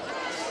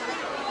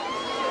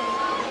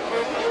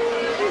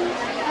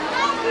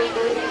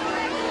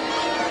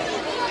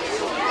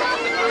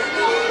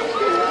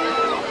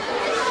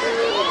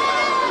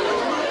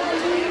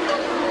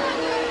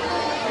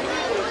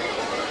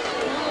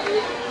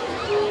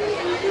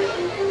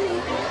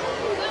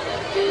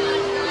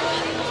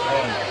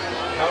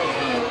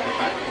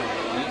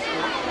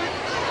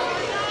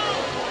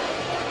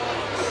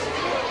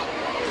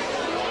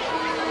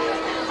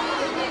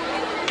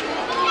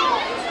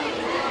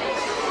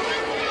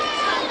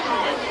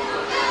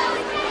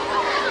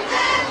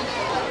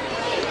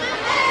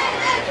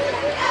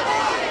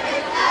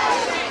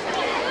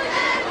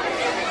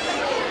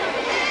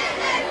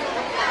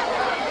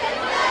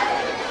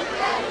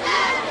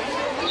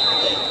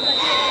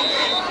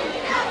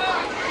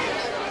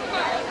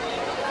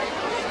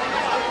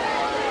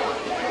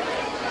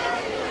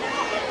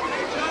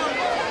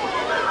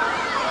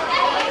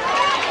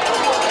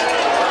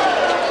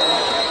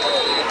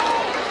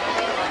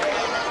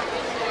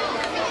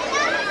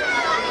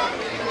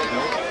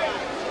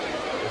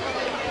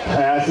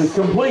 is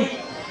complete.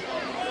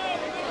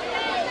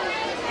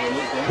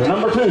 To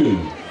number 2,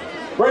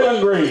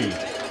 Braylon Green.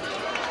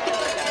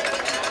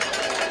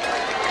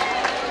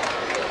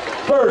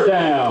 3rd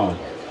down,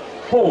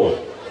 4. Does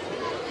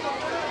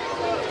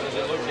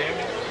it look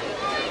damaged?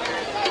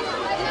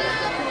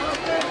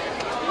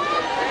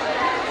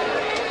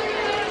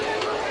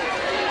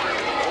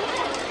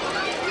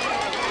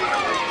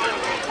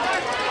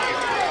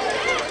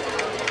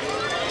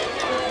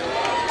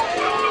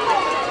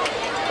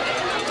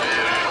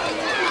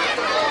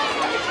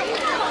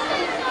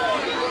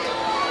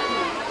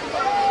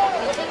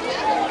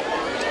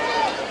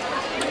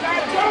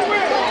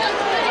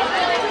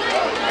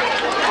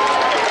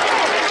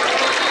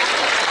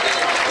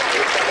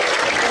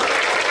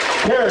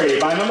 Carry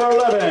by number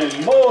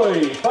 11,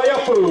 Moy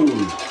Fayapu.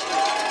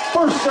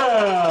 1st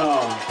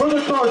down for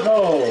the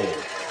Cardinals.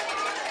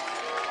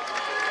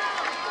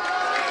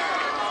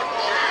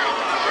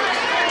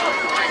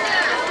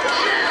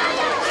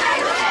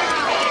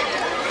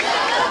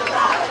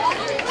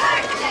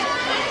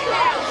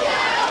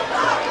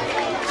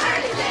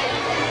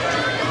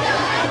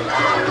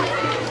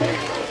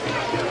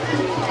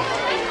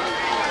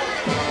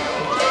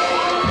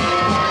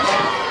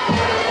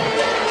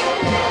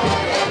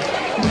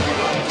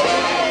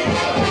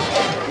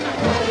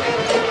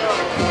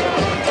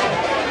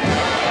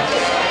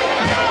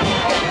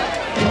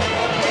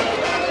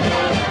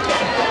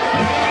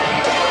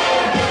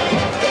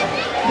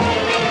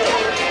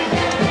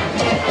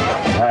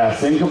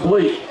 Pass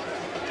incomplete.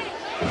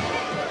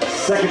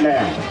 2nd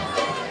down.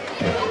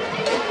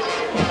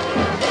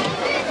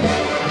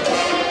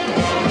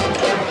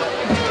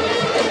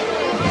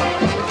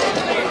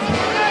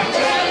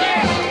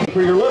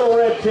 For your little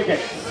red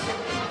tickets,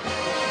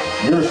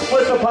 your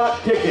split the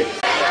pot tickets.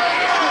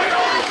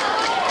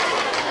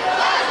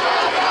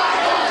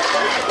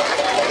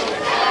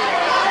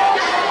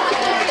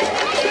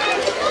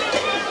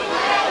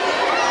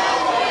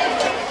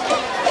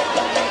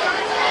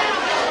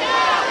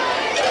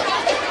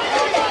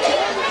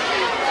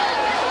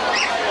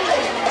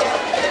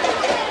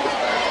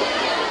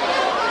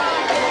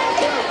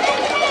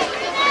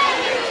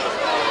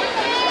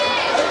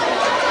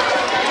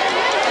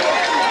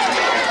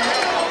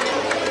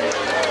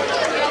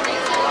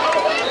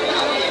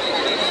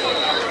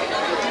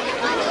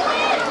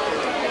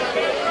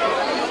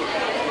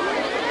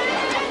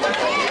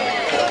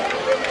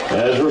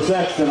 Ezra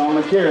Sexton on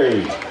the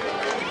carry.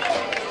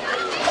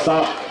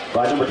 Stop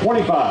by number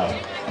 25.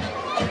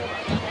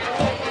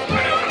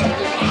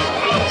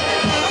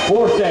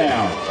 4th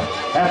down,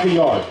 half a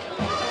yard.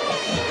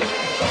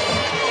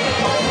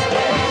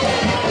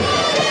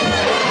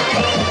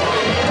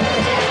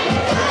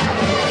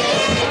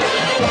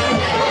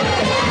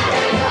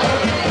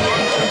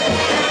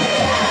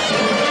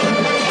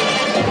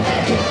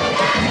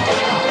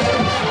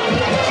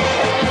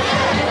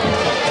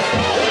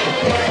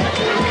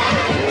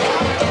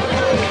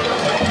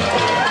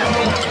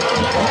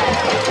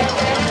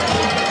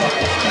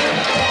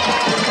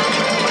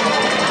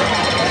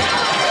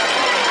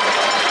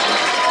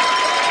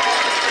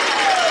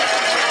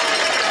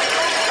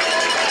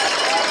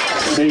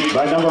 Sneak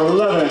by number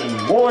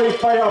 11, Moy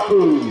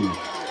Fayapu.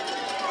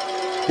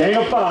 Gain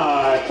of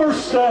 5,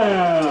 1st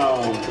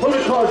down for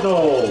the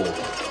Cardinals.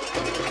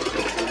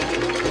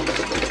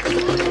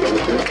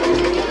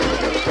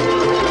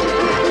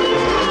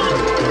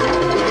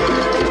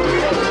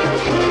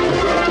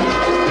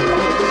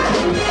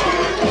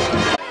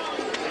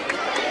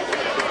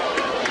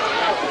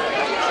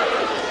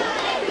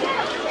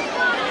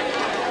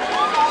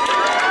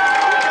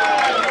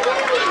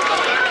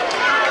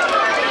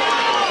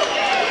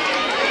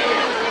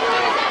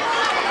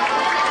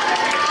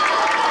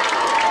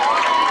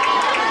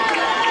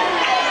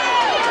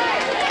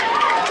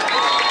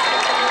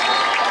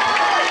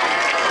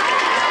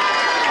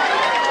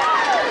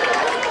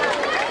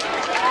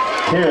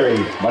 Carry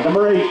by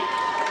number 8,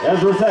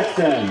 Ezra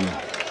Sexton.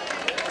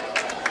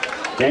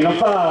 Gain of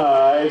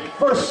 5,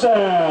 1st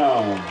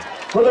down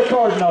for the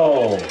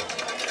Cardinals.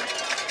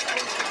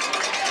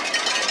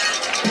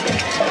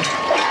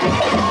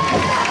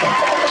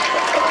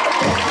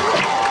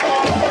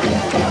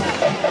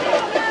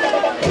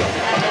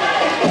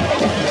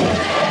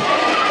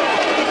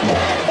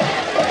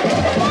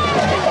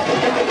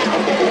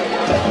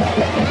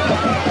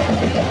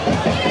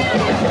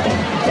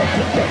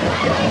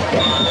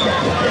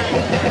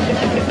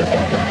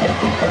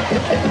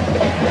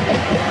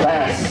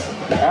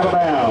 Pass out of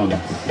bounds.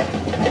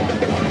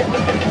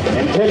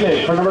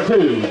 Intended for number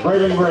 2,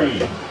 Braylon Green.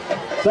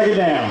 2nd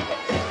down,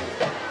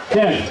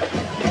 10.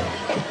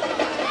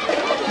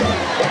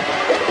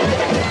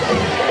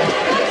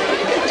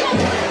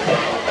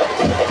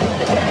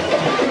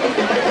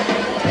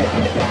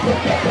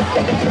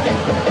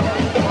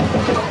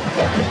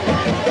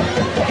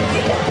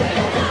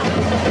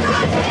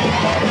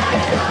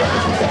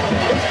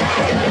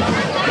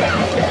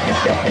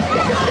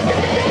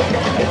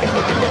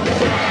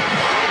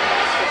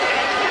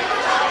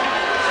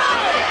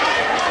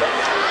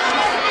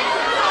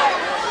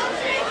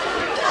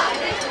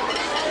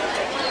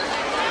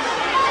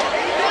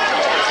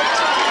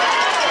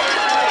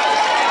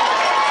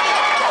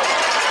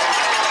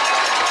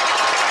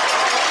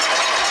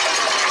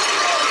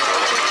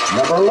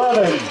 Number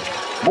 11,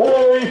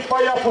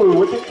 Fairhope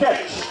with the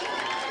catch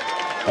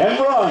and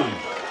run.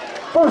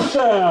 First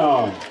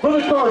down for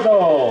the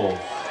Cardinals.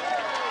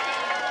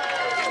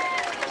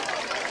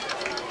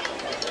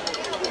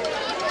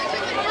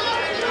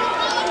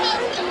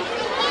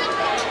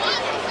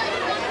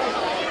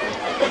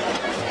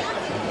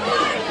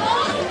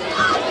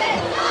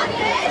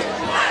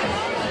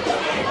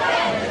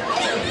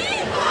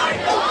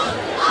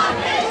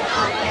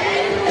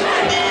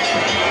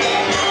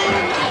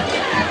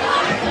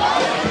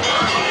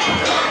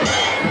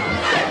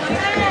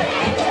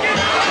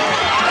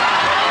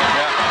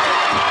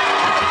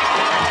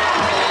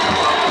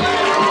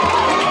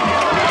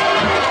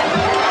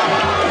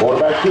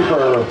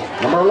 Keeper,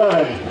 number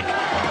 11,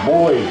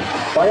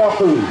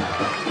 Fairhope.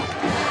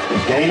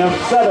 Gain of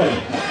 7.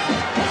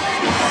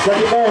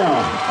 Second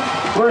down,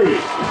 3.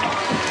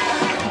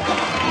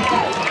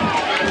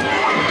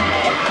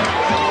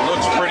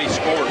 Looks pretty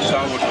scored, so I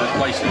would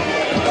replace it.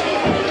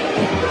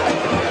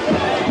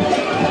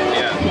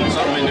 Yeah,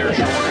 something in there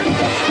shorter.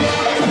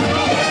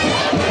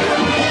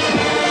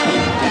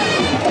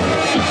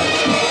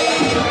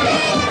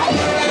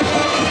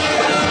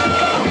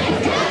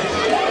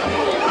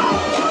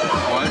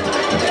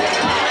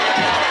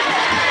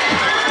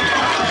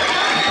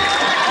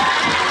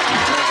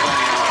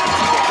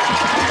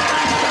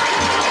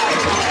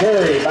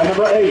 Carry by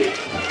number 8,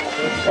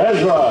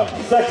 Ezra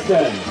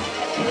Sexton.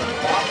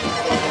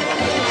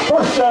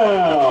 First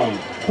down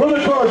for the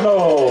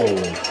Cardinals.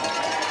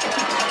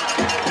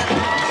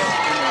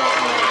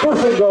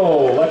 First and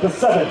goal at the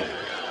 7.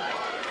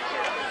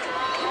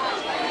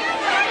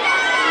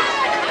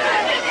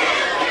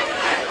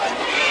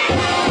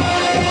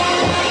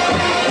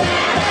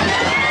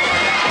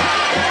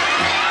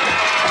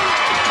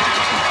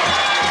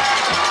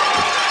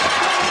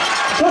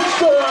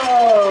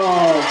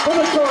 Touchdown for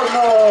the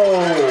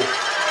Cardinals.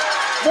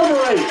 Number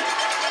 8,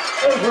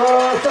 Ezra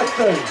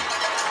Sexton.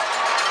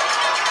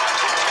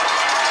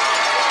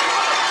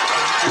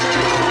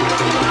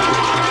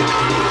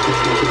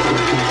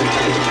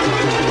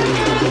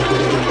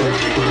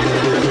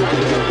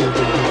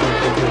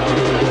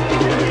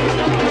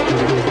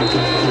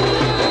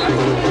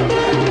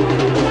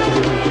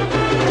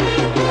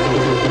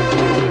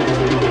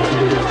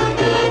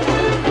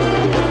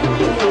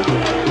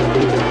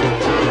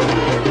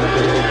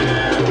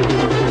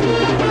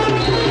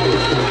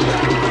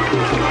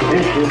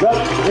 Is up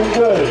and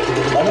good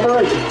by number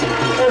 8,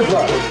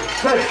 Ezra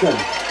Sexton.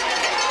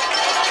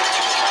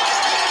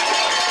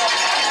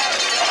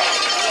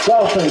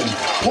 Dolphins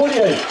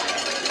 28,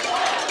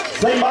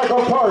 St.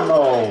 Michael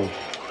Cardinals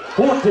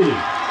 14.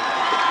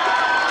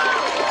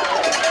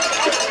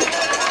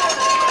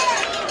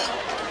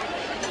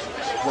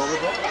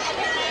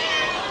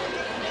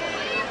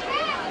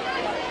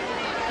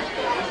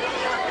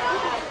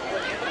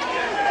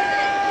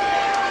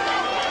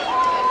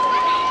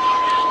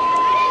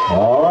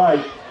 All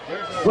right,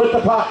 split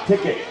the pot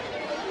ticket.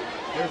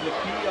 There's a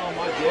key on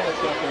my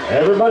desk out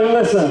there. Everybody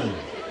listen.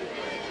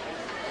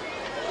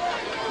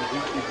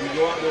 If you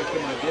go out there to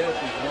my desk,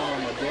 there's one on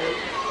my desk.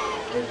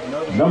 There's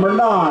another. Number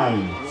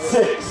 9,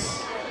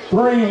 6,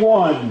 3,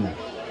 1,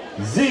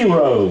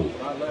 0,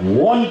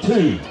 1,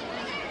 2.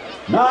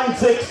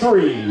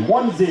 963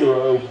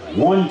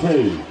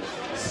 1012.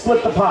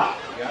 Split the pot.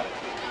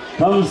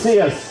 Come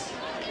see us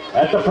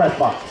at the press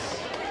box.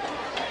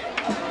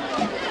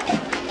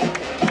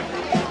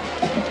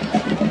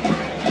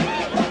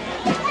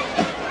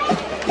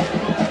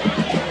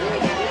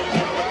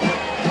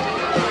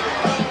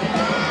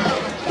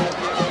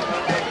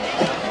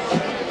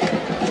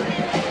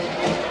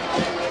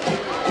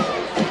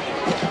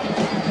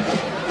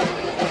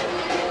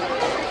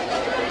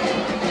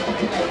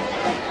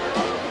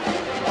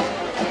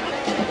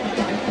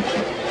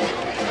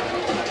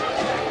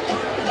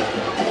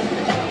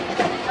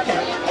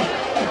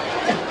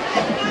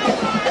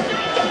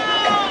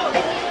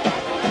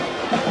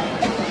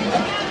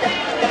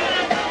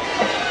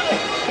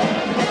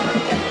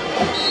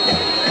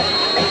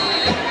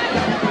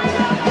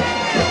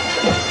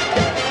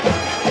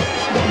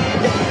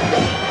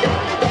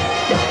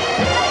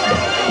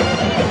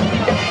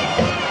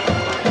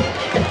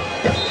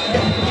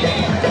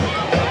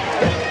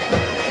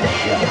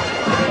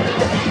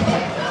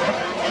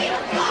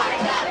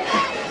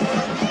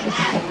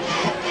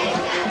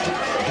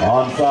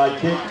 Onside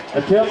kick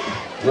attempt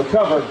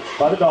recovered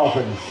by the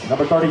Dolphins,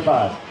 number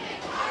 35.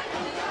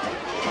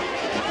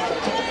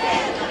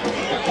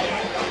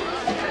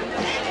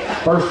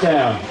 First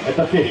down at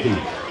the 50.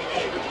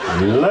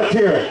 Let's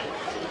hear it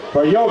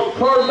for your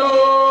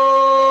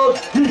Cardinals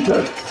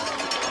defense.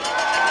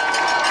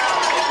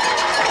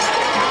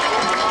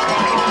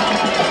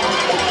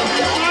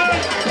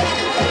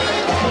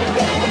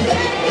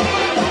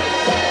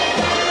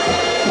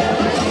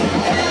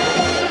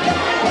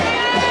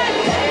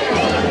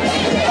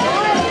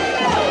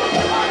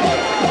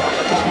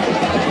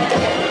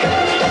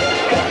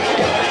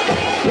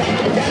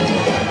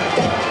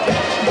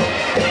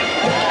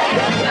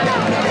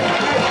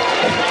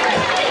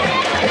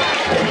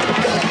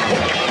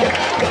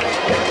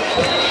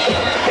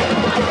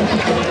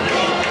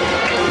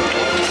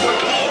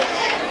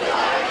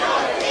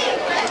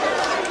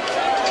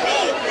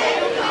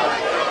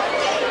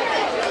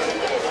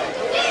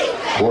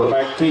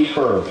 Quarterback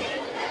keeper.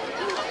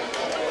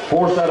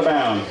 Forced out of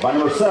bounds by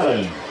number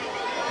 7,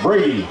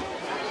 Brady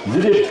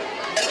Zidip.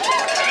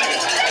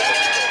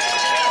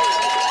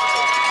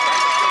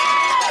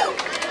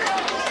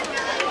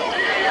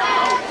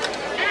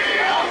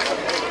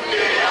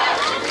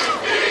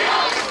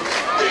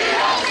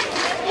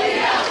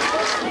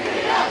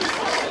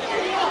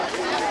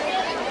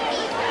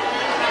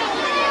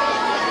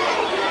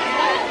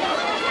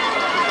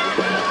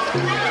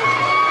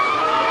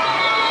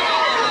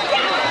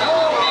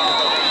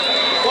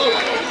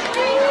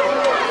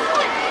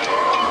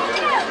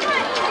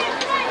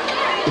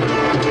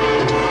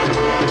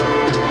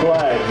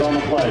 Flags on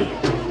the play.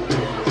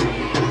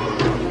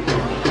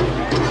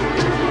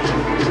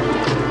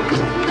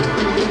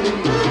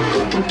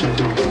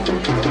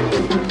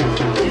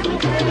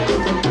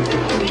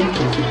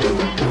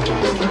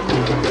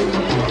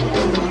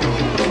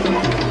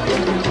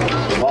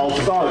 Ball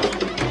start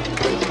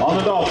on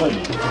the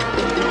Dolphins.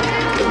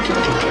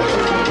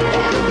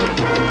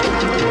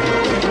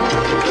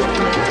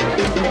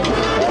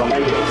 That'll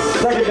make it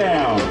second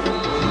down,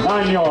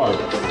 9 yards.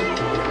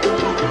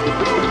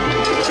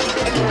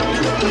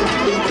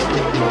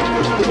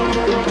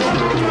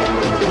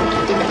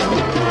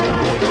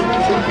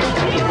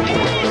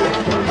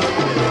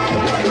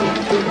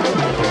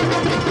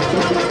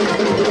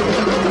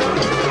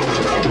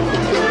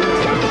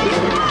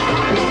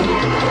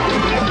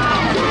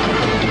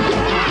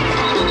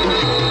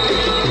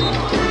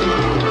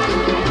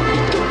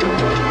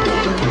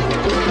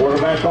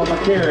 Quarterback on the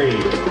carry,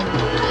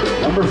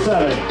 number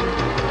 7.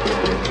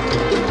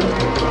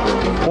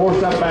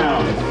 Forced out of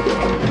bounds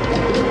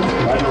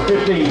by number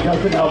 15,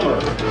 Justin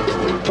Helper.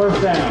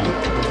 First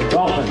down,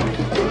 Dolphins.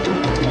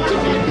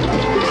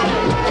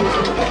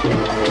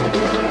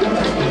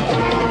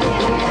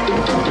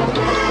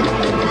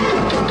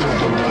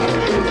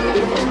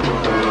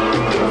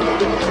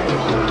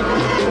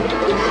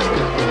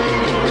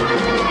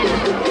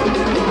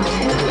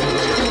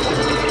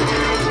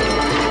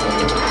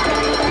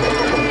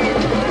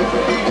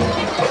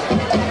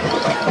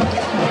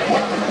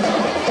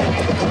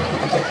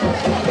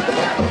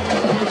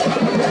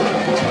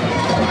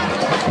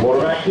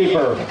 Quarterback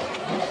keeper,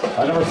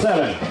 number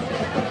 7.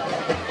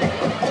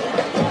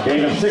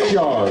 Gain of 6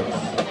 yards.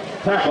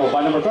 Tackled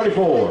by number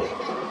 34,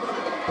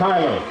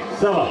 Tyler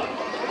Sella.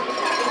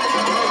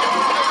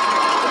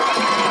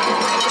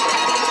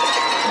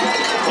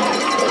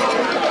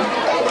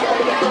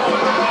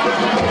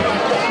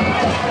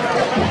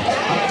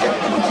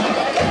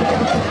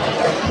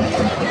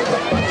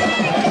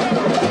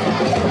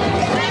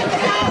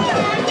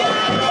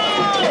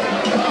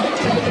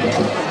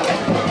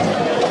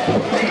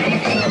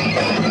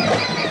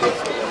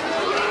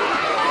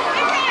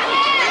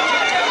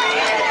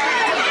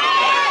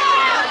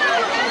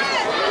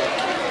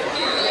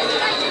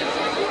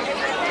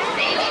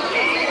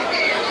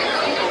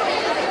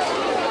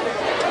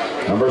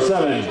 Number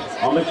 7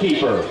 on the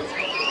keeper.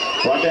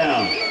 Brought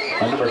down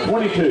by number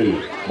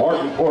 22,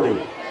 Martin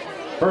Porty.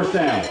 First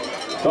down,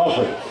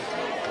 Dolphins.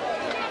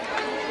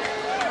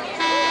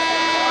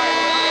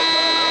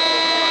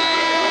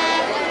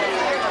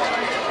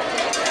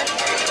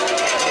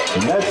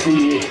 And that's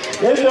the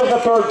end of the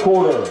third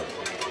quarter.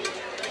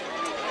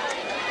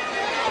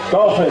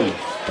 Dolphins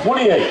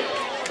 28,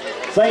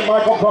 St.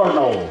 Michael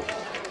Cardinals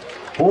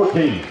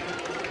 14.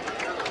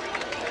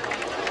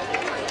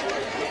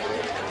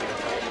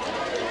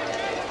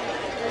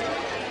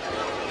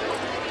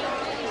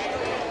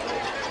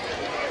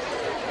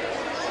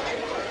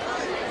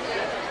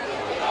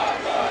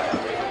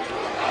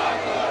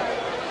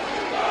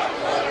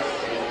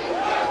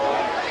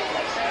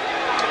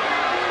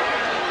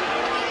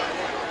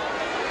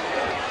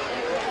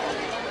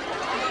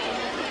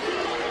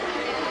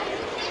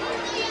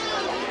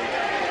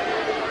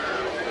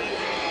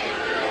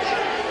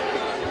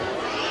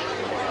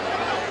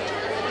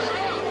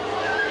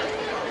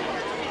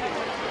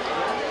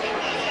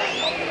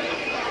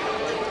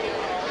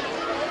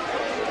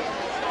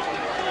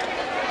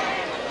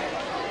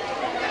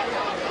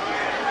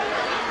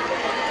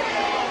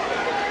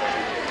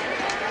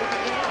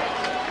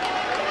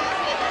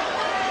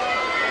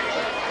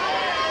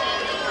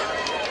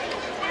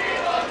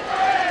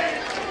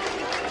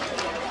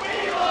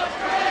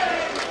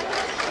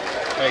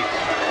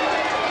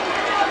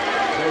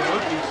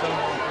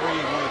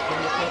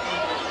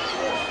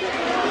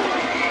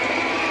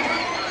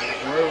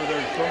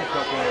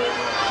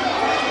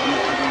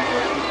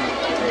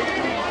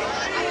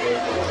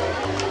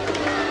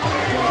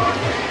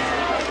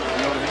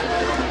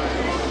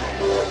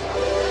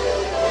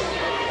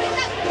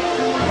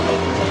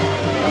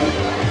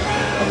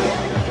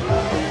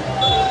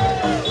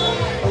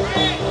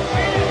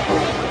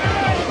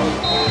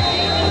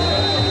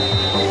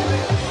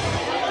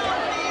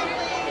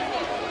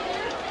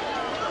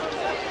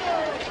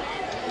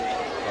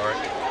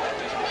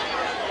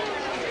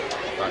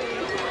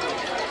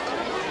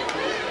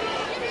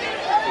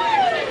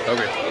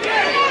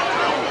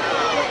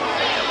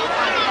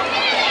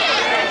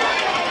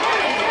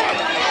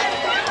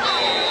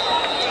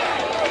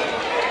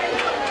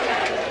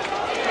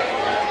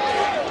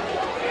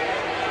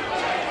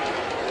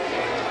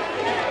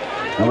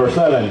 Number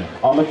 7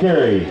 on the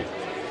carry.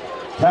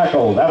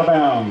 Tackled out of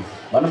bounds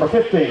by number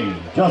 15,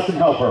 Justin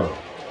Helper.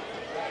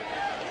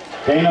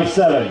 Gain of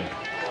 7.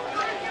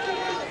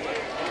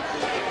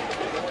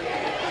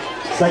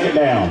 Second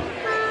down.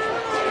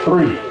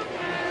 3.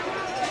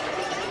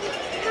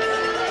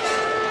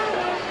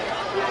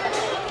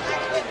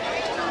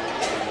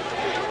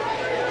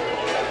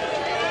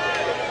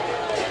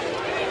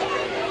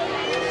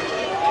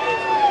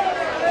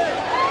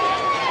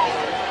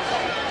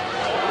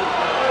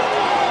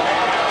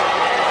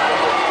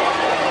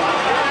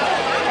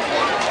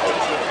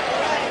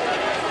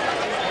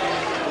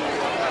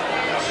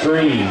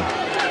 Screen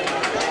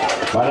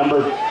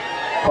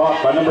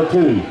caught by number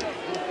 2.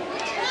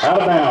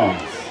 Out of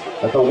bounds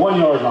at the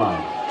 1-yard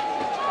line.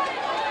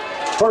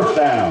 First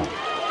down.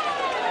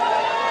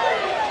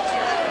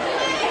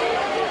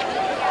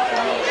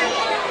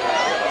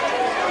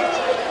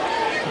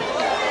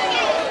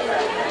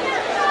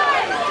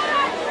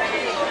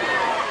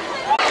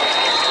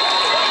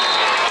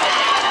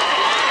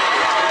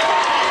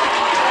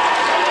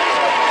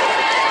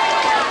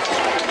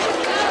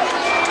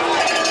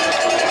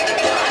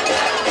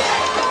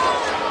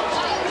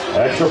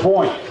 Extra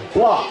point,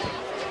 blocked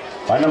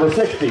by number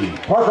 60,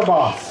 Parker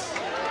Boss.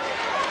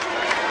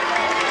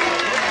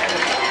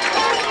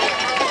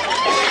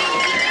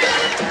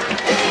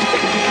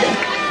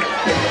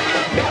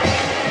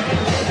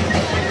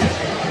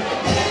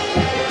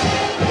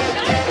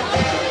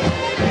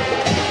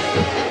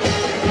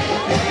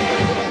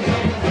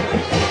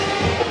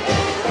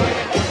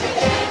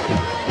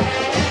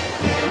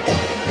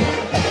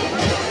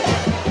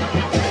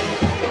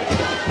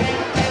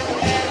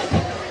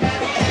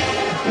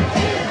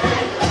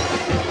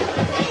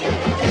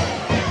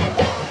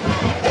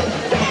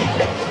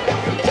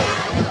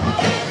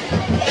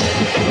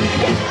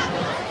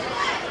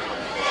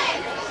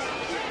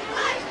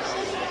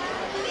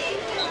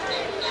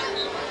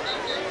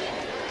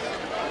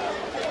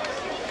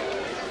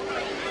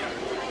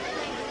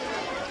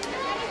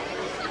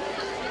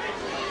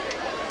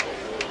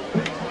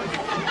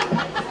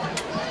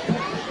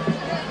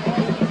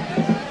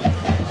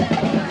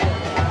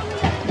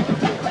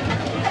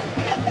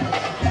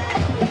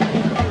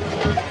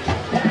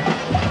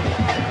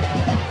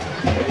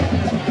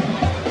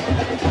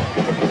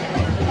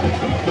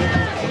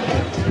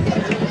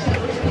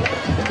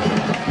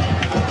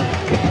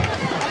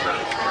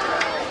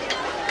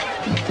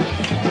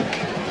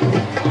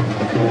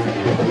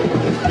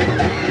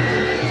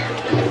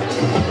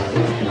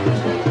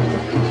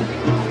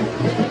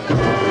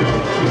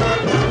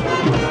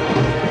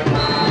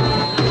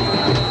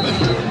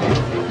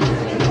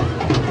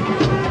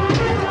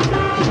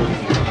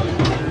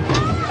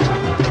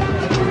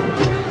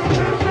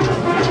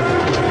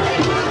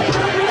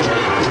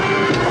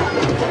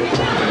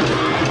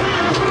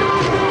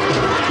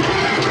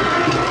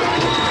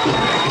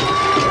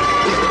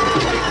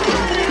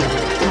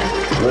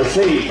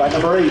 Received by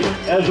number 8,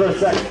 Ezra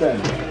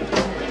Sexton.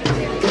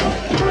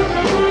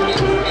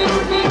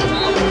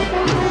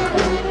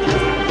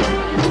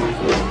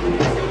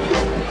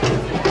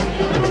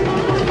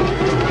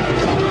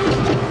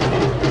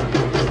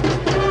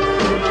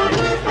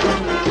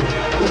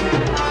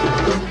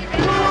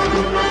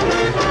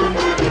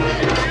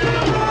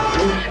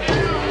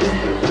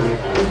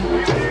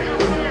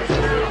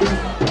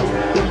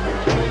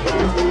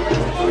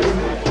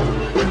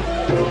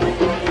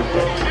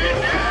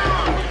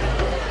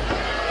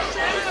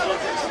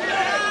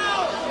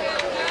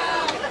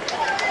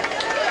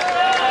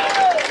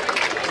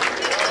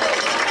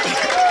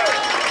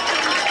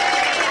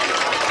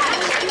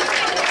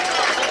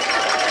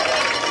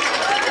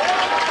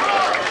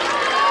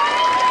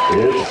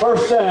 It's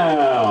first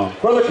down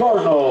for the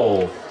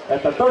Cardinals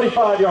at the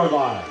 35-yard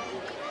line.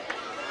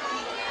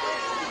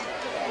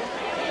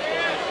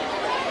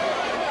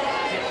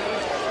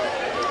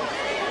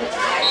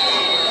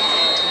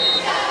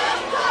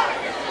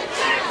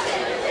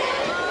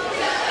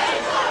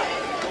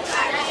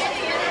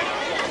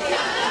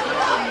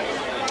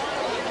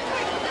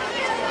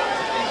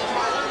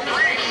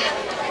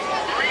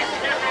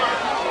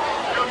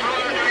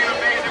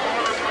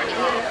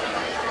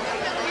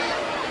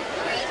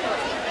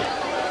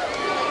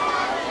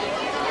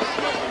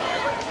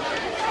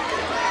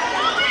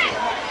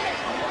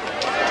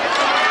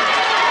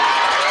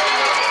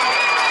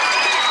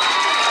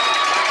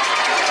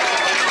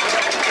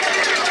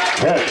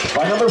 Catch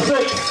by number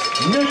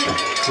 6, Nick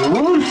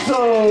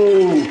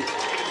Russo.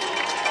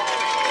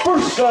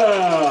 First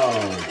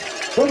down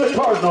for the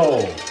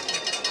Cardinals.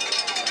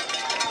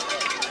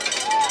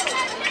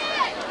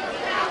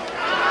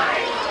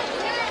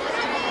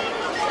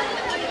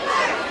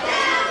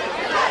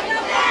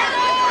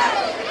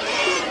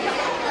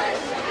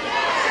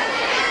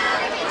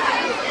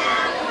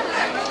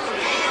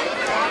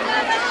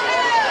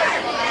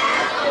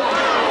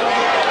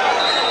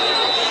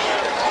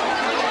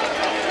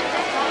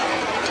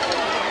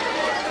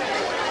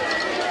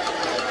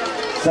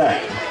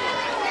 Sack.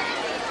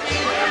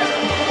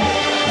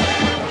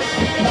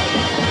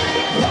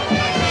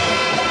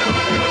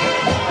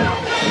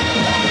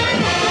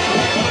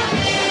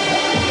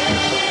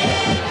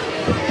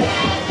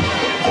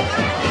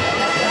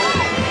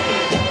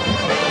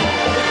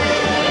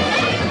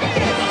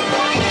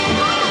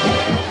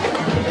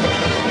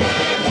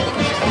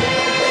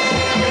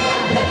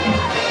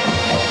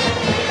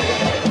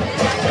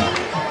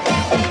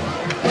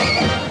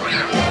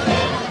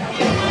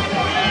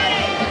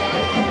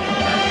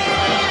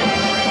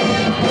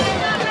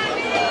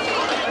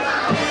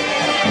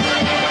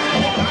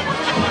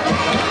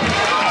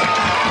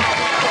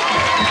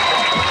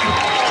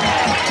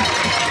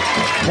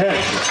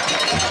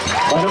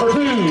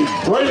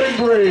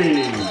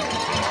 Green.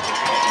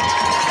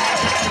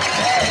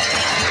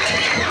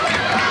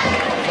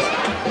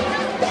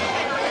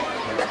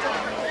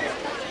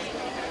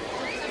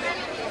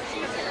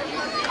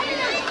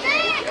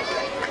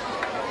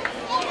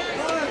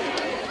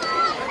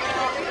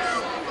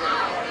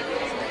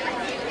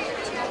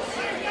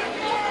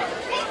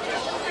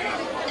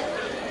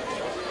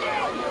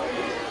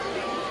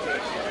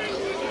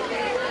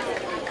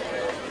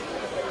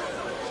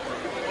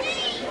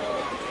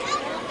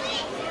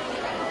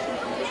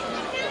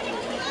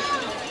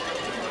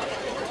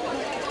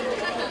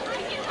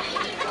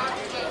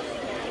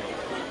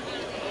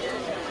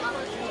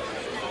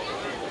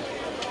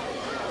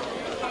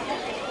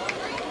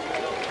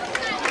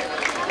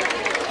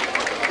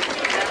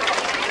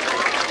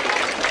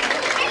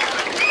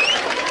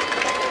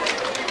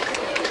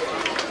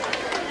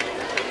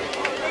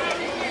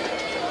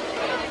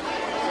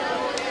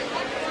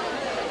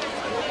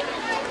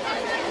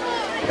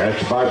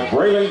 Catch by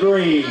Braylon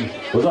Green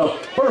was a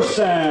first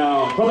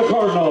down for the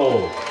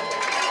Cardinals.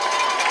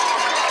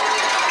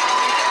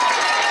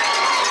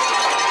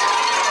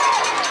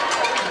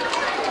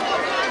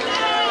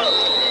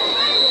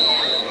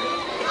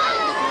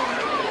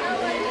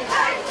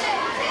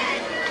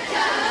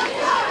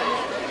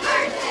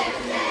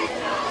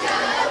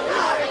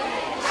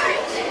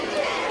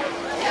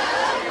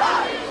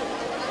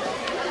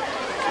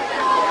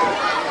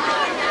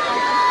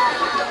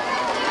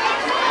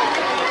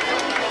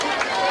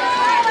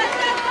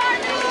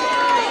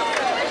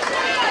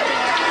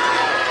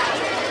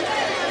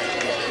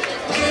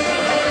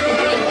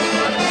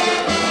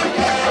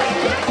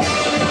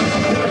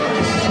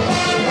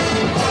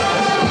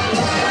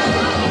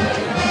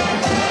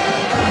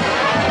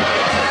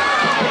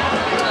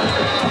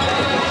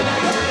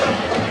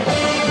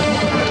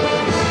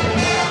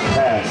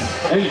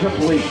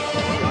 Incomplete.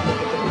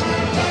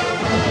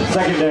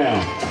 Second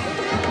down.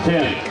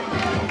 10.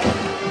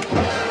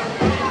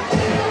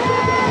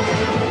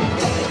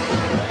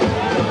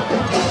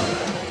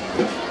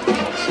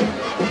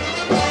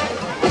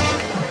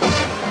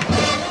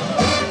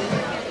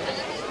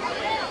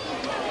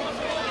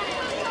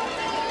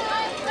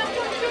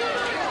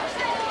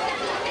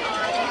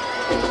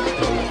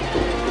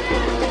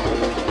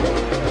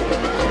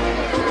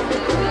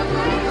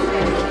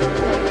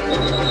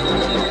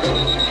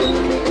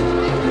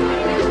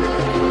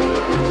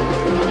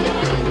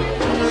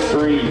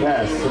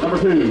 Pass to number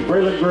 2,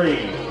 Braylon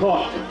Green,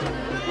 caught,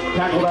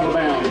 tackled out of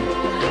bounds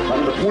by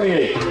number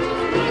 28.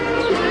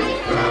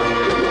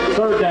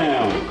 Third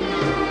down,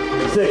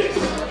 6.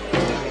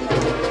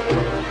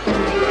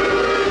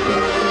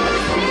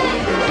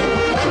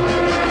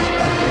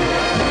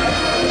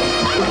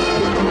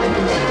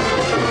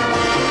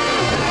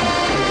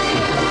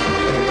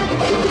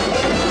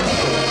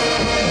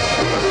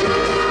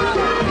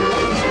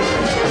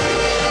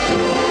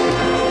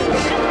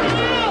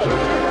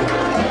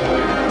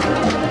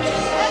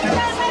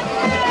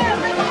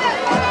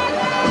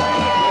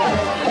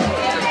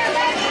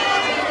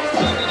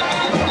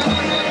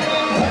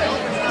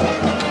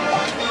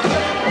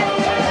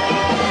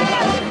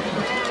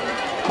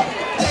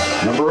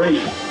 Number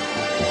 8,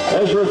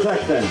 Ezra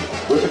Sexton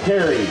with the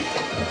carry.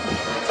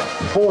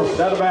 Forced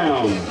out of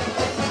bounds.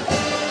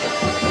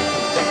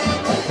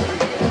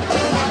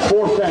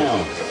 Fourth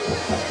down.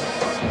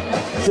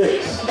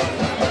 6.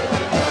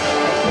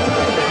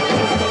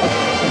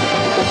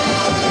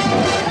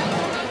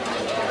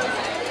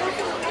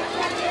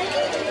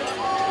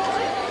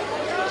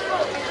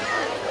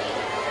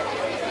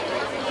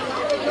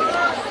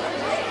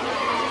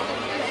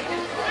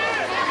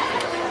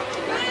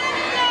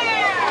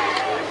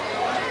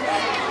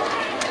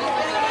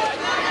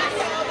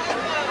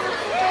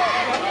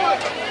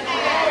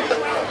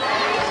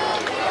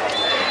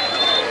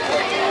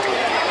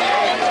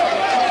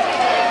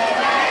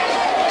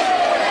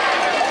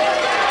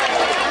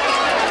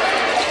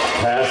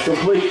 Pass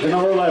complete to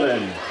number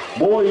 11,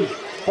 Moy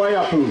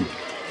Fayapu.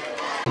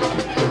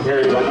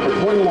 Carried by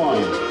number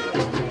 21.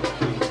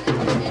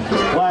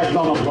 Flags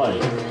on the play.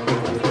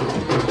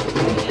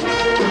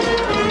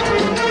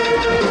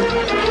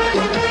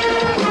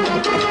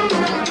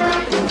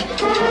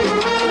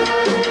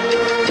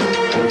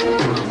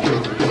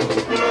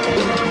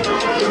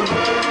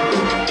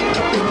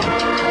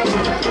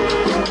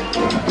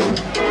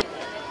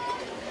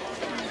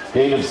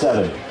 Gain of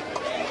 7.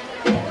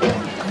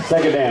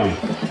 Second down.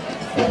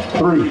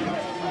 3.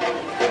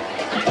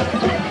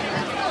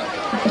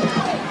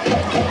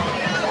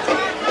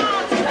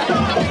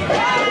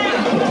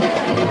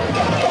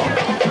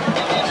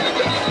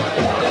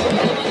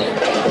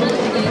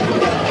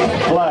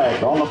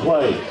 Flag on the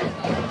play.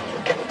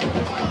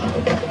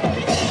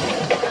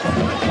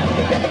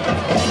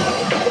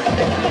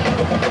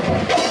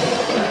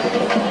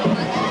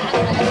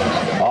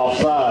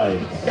 Offside.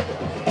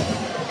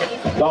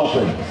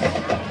 Dolphins.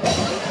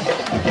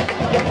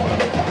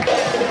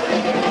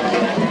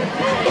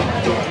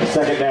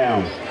 Second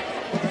down.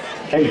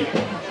 8.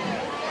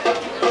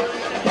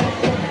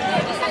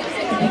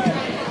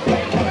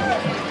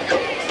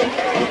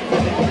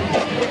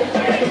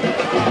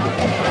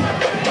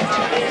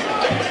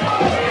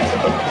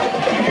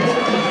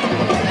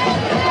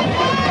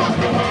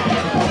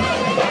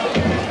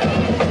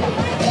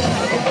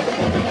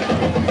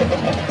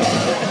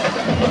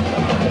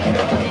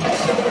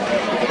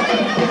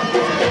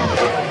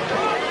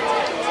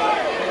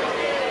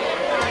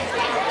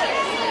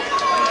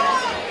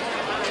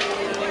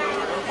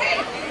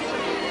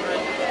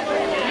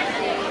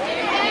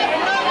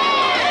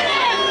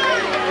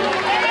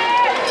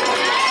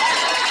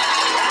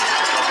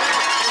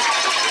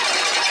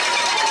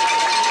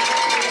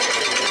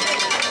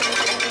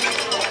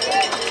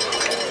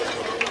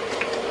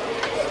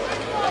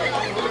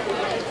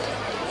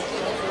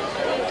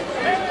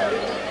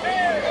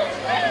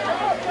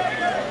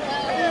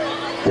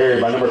 Carried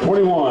by number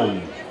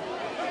 21.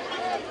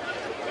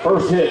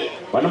 First hit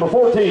by number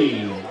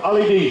 14,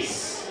 Ali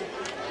Deese.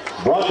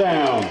 Brought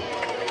down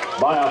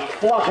by a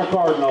flock of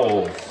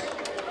Cardinals.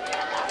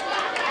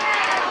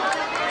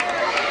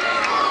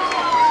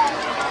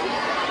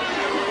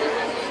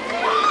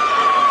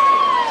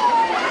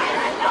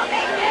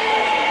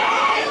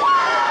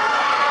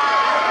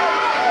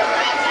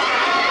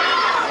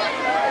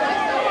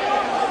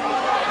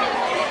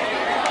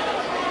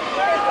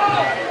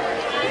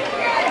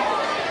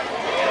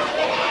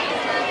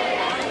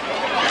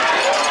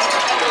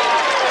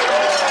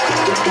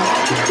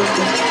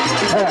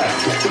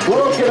 Pass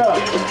broken up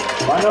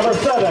by number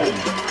 7,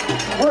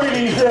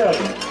 Brady Zip.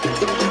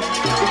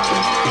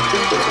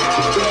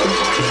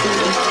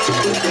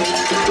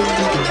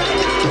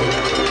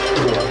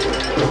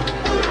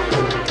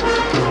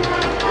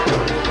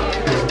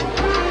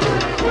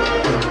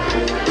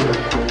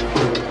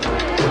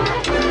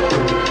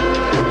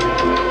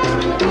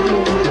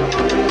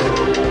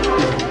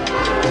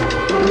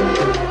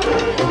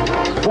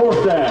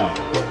 Fourth down.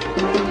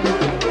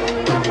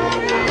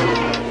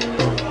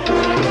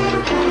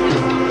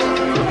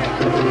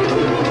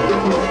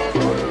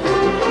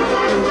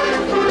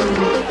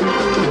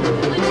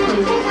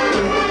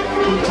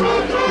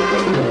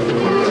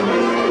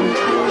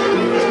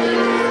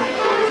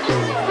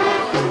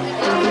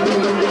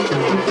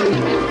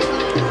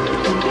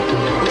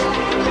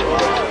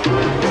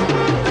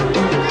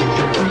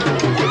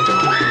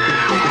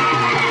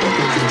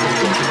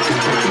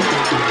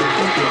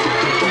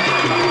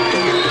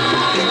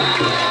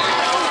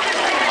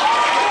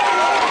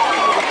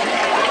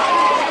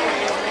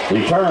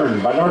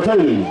 Returned by number 2,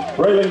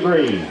 Braylon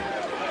Green.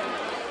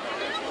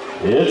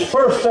 It's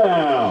first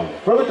down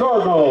for the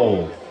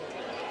Cardinals.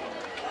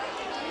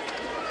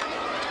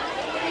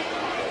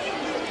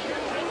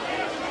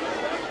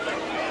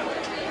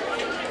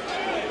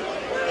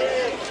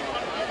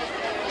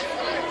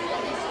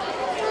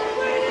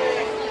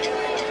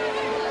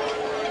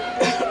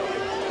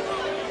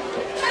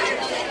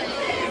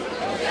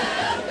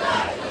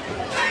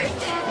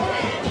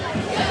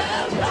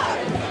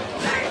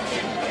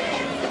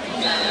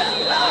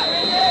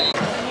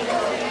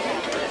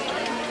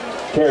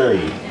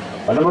 Carry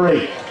by number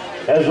 8,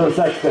 Ezra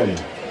Sexton.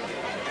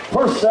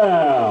 First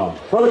down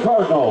for the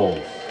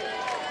Cardinals.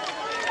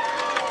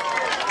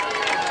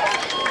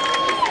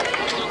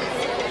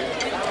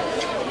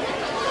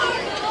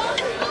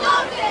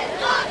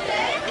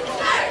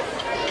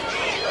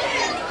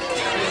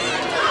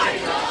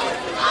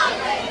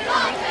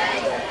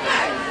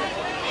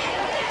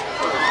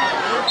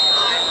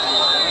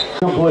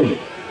 Complete.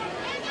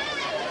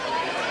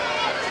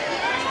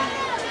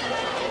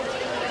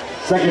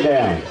 Second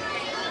down.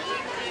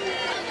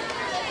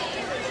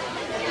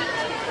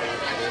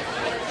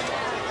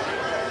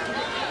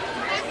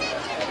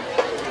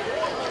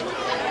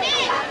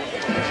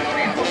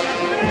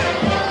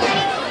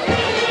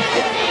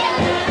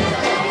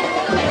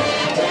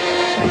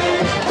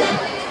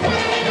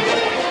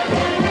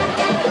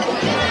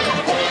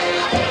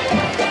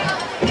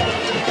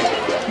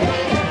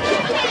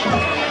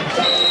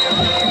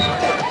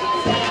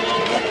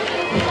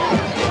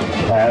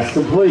 Pass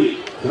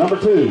complete to number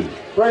 2,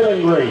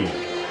 Braylon Green.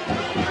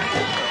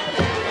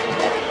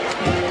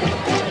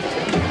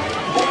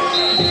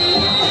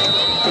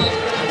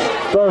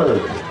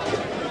 Third,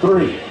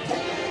 3.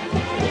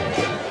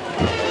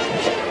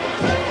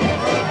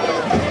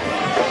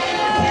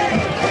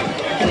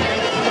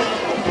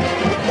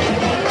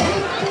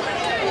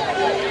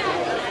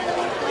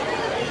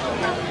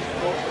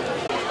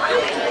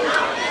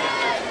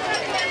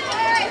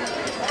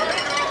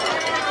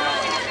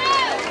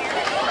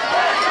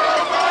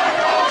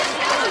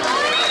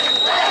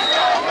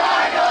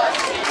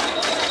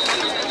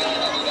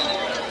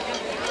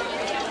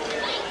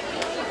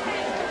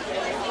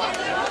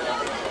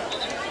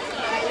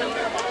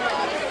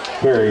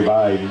 Carry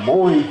by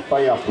Mori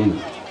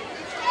Fayapu.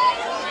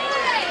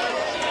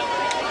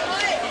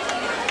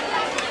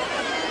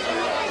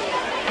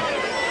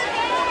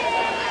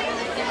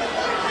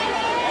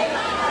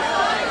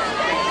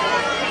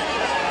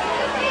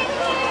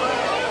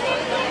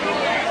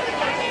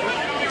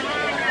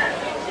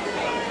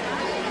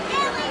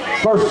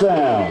 First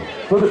down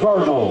for the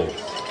Cardinals.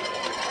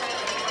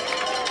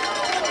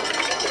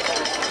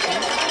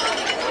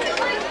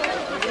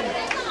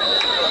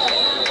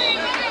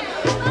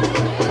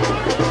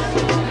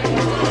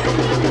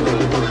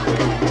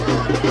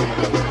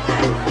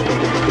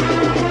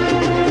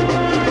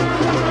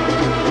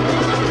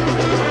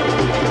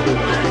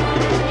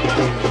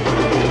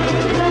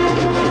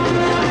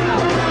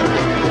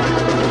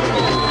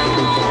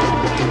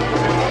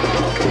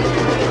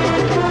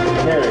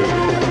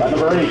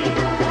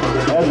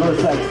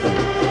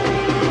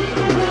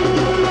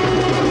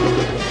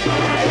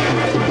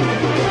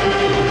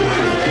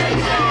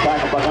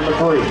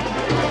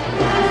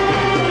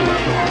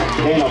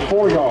 Gain of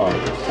 4 yards.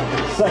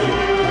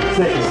 Second,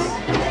 6.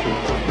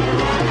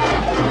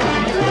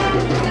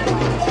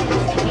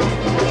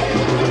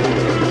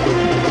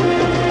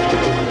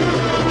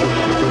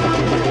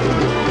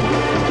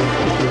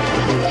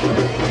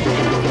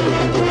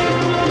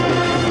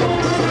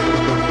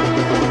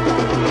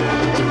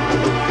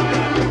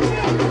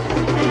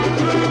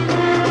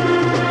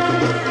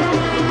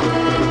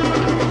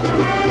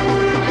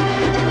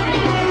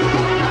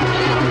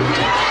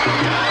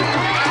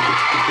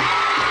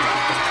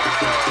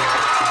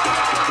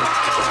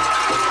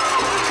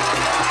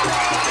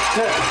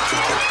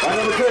 By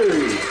number 2,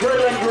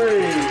 Braylon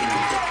Green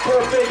for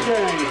a big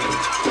game.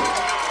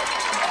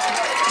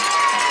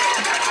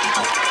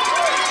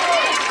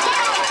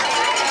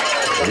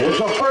 It's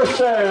a first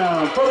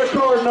down for the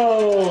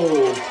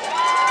Cardinals.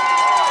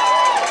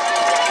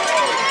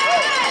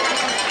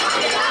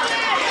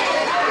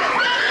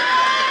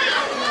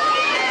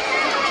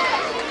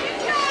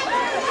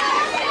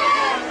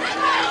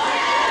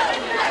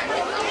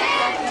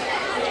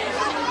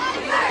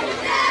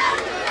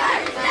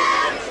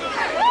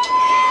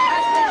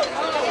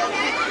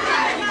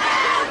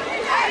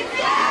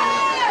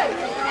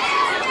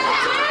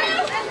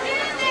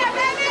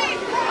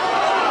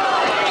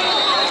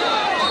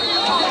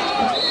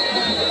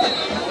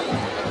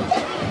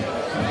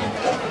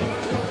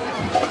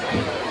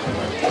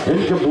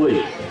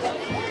 Incomplete.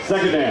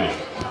 Second down.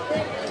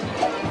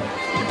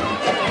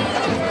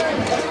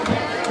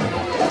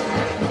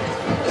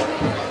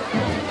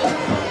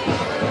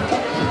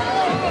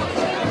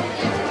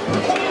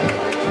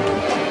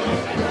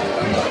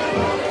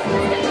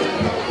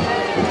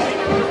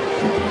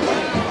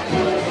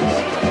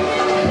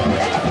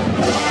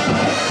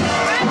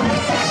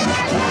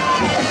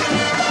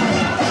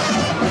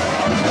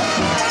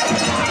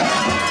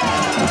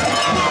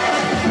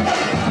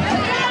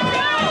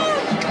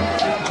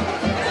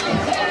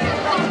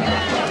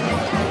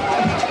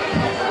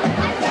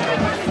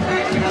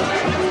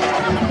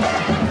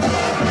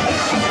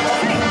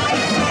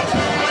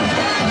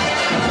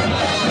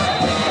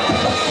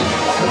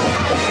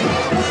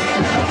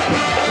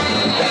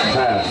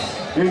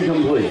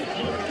 Incomplete.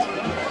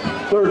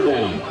 Third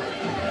down.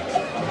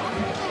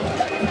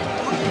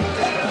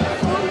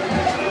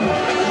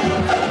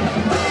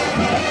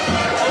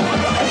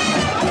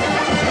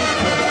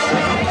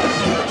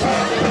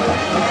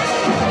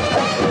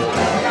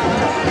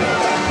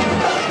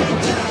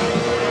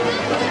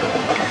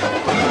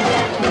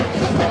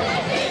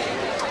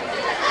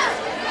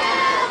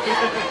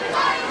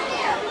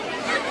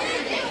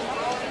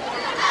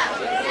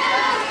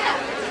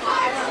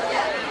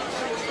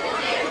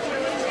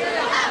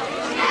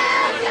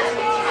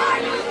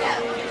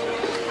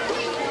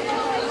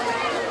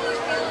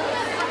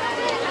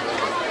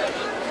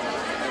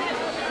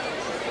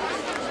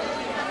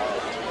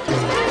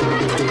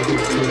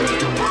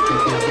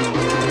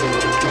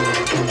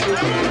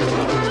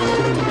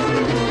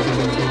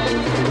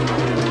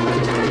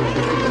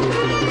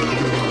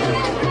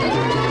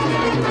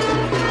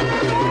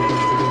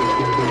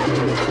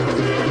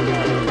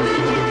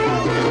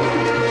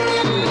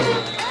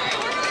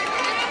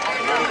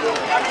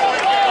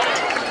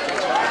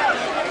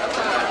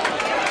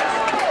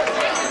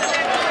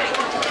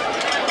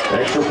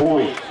 Extra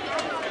point.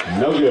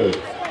 No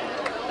good.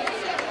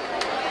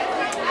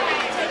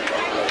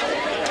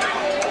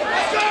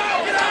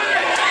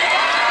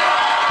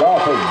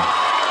 Dolphins,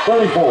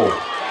 34.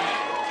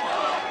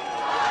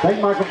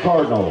 St. Michael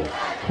Cardinals,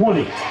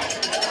 20.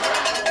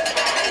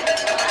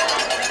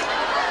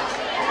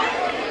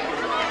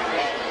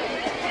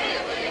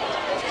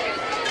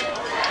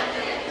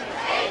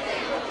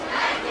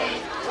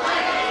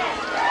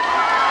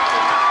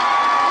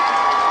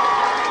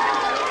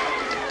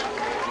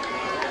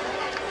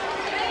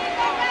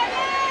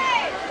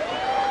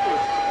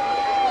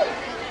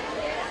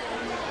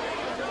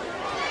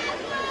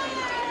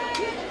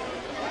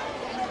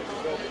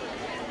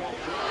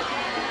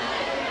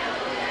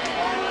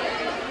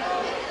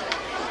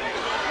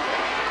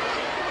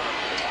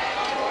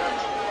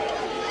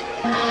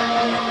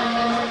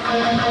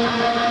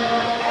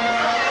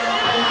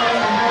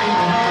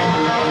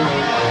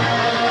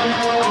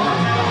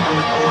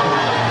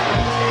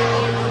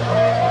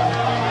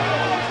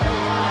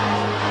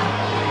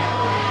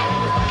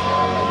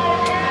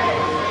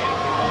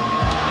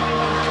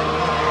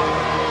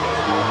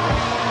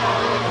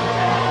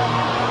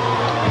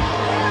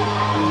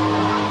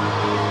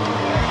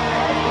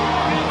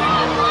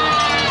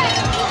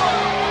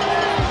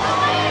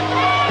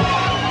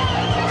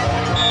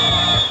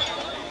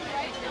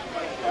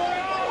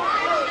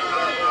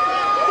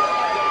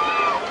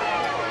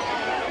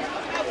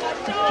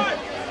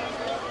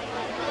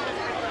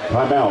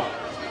 Timeout.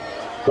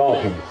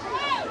 Dolphins.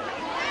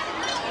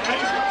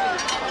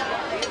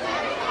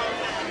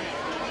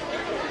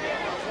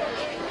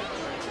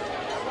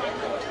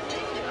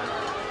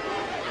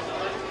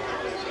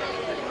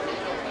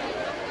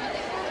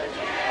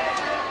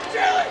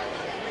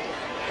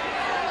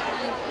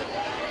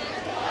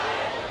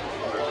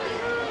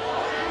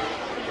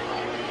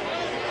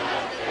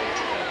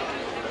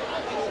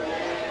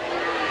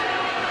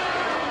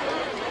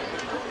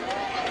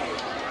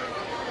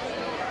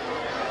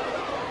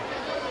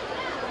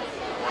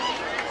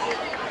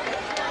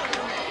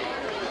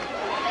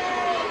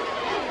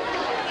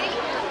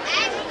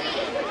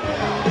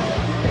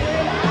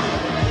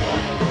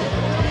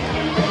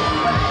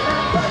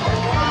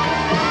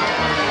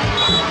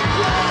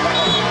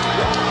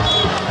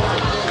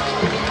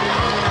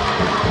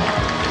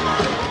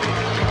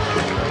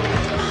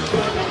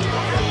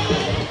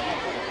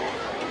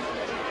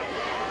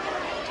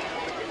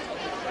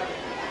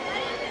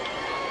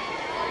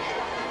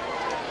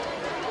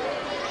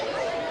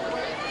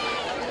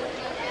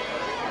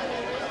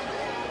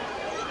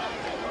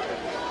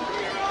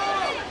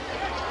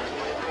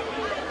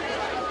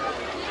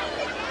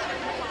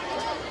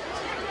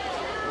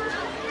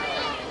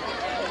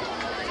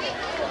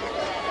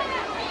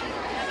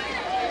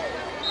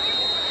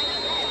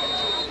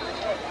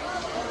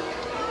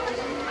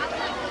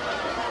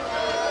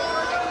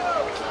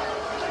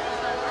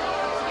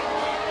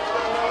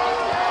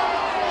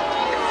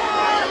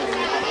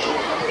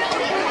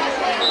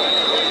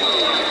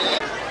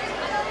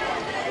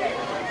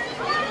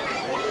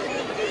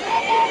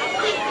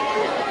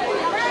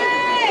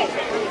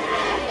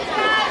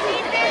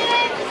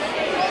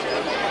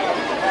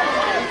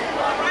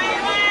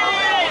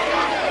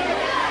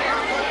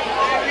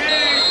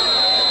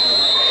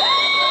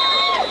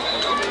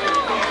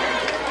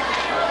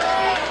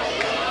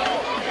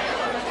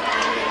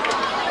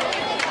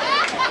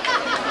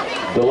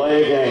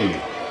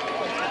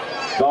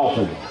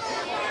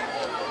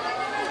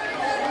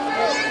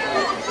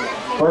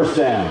 First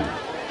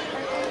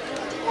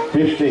down.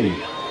 15.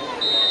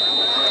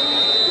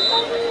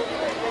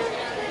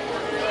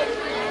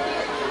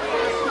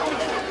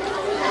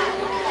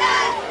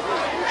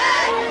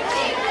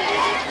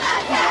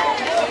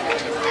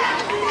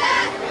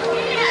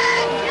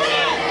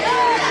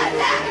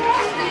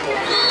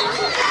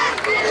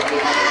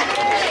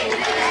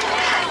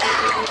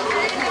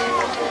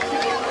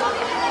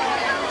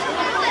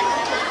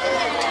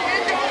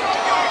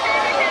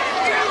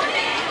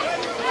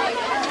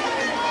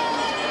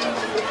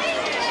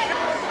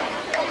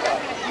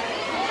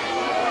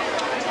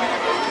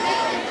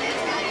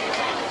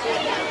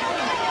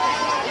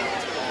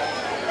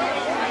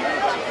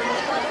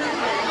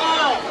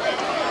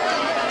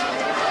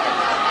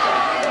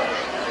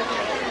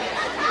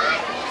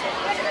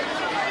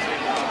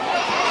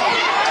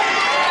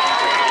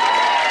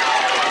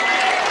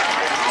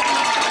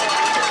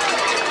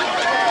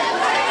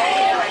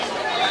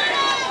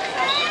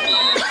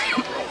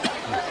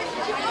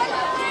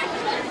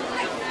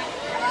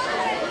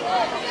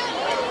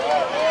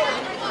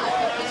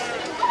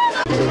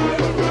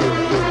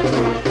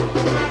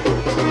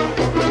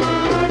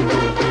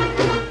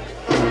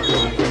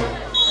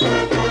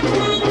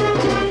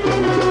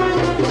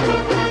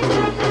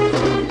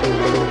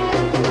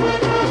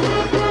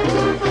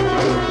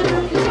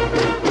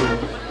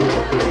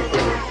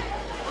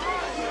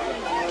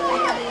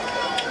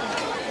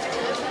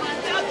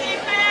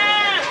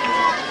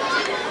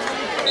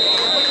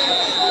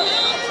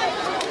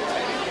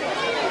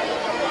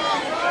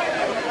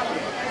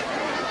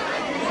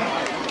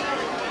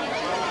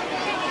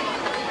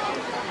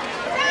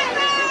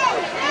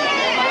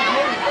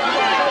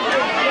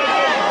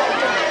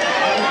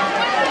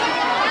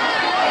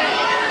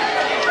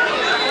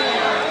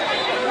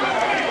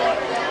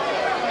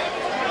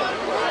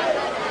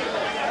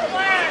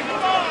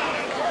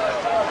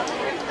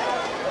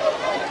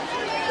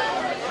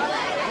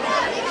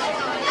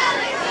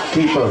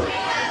 Keeper.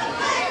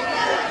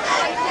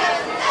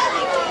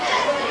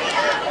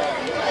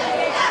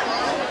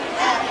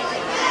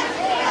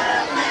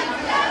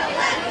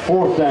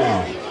 Fourth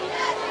down.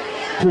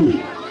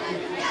 2.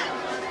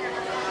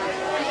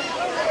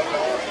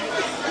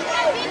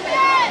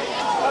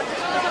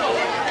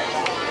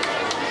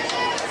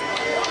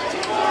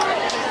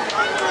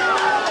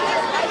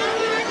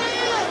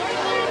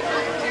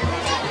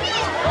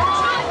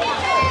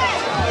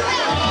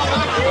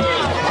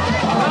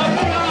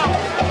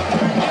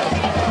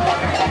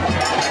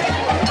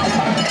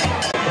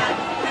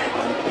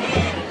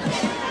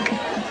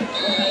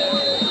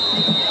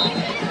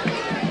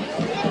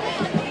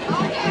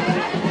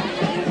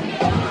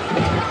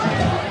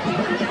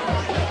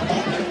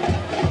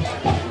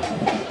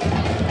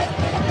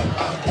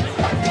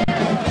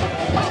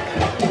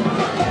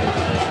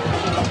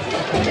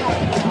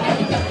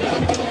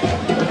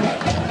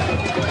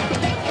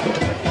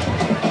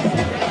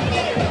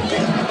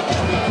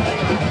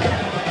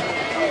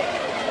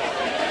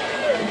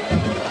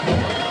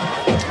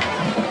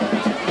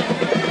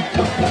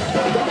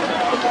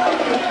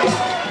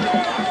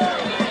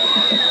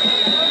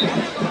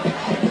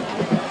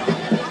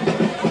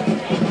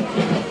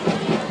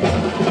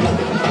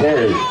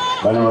 Carried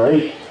by number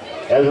 8,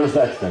 Ezra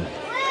Sexton.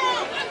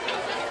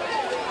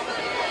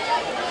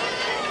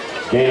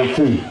 Gain of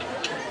 2.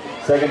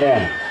 Second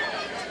down.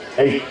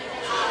 8.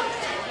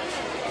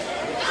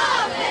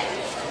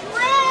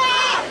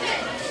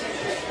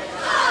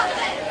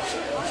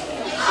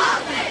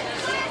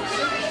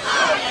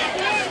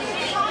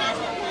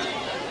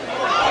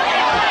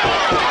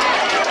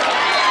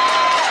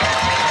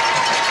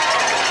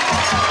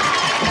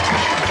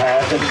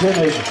 Pass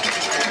intended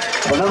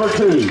for number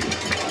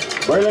 2.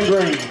 Braylon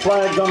Green,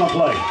 flags on the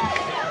play.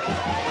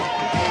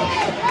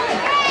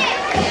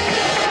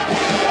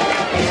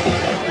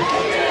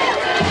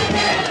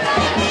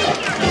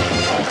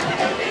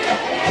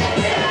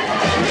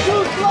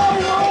 Too slow,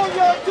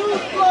 Warrior, too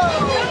slow.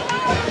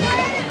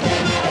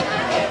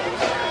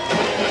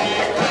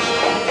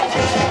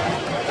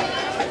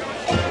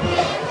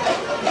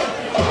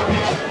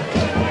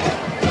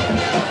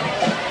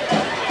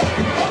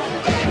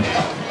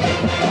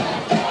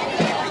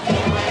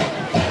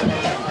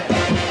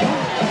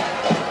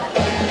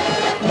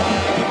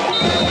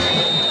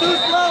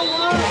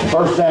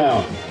 First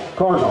down,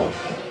 Cardinals.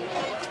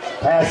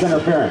 Pass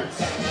interference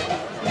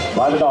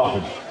by the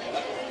Dolphins.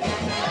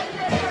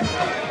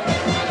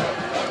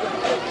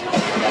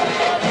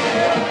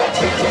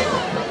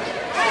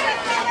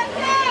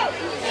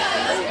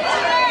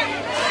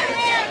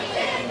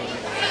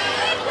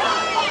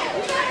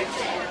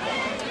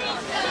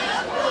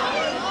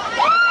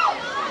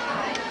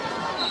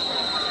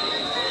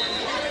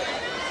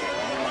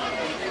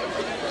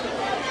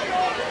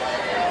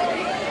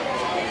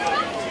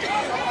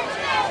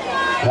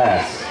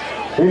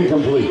 Pass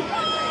incomplete.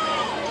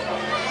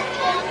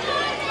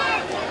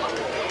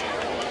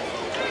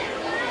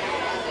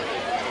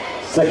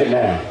 Second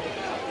down,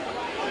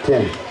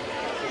 10.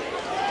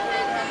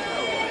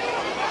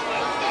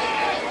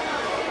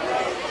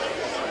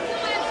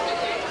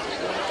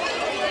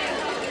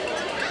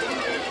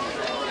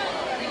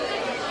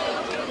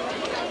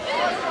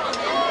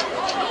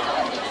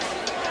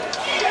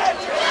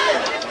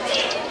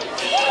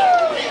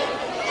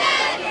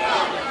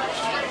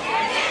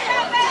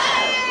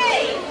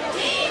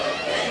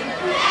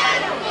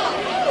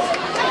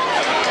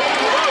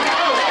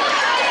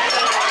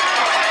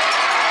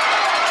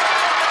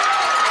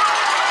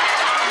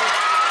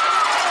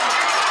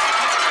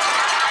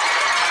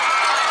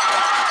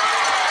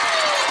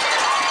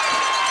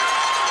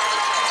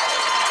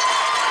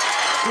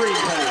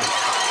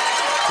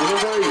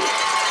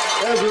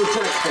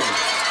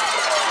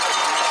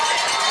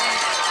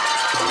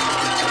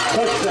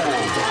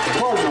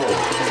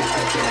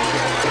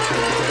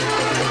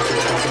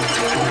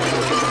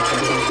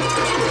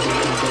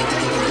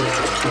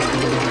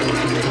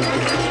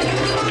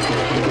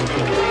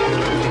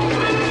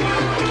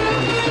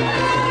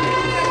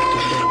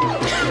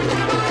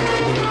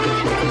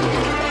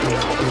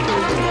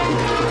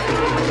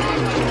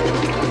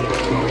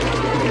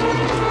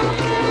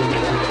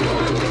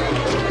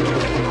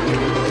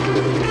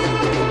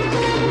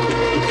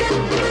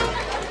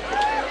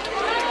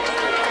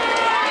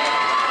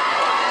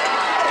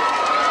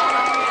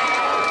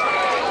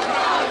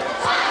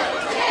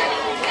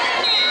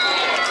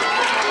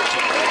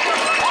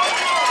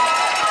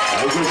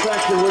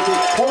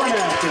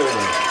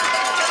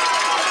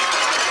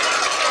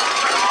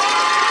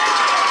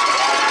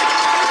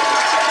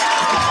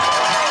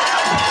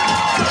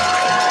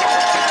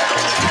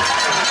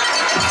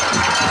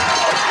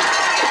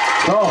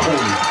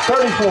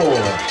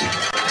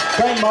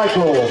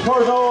 Michael,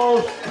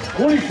 Cardinals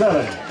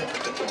 27.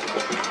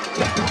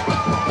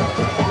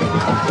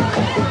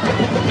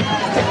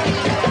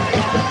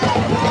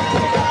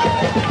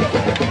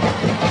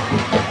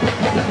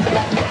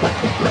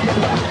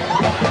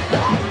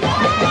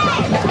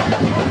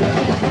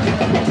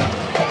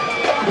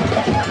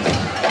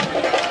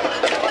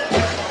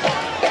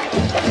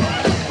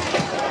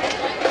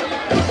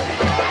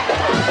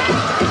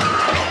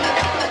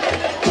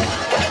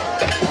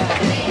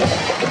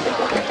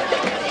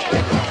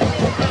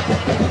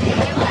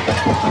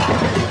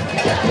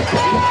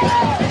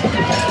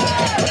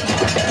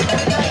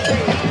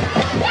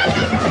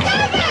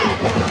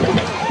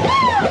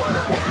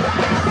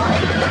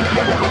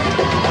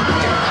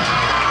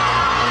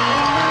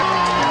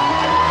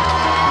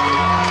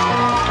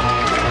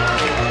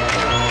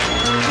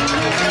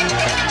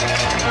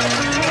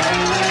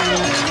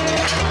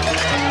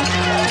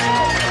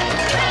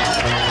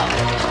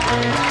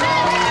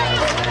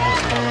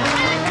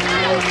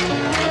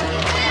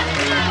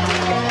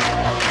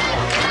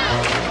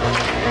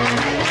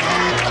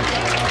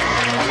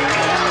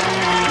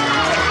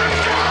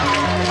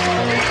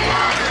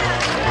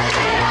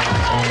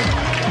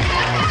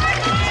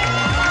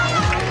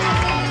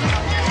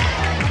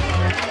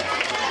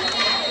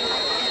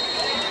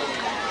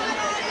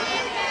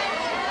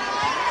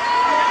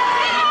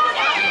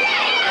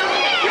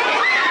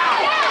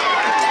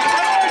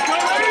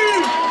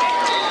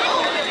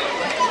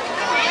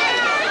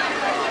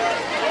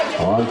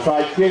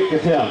 Onside kick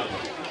attempt.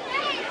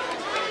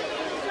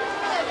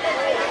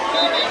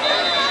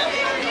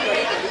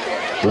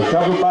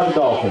 Recovered by the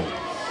Dolphins.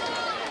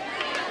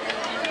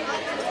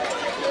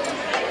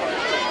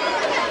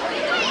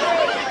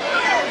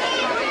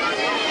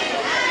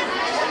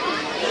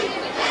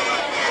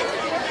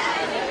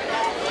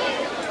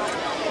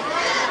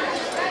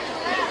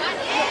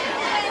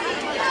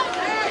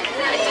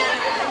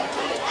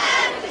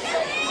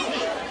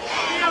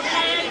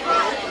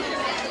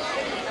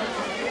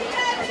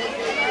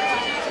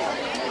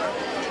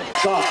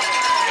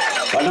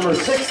 Stopped by number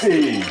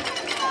 60,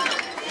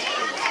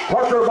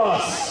 Parker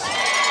Buss.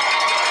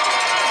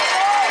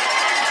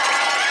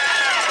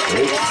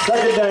 It's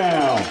second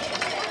down.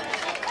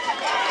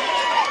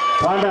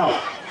 Timeout.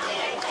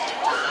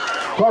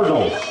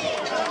 Cardinals.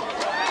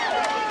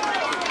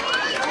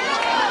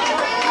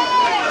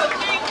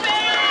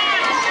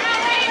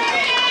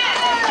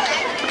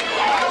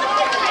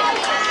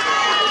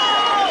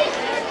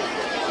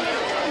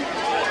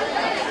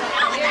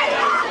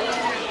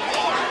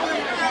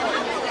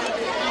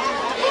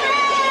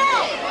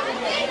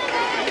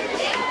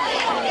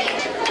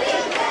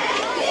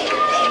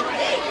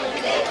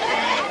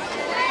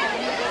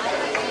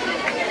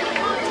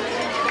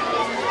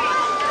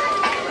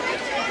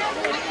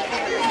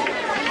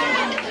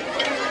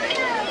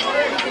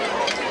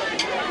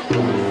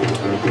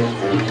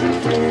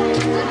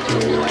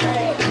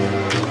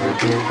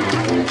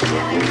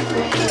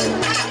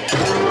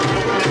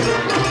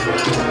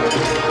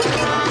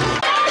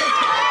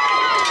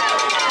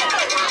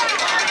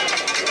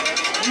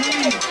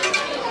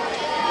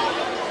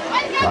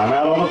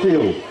 Timeout on the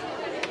field.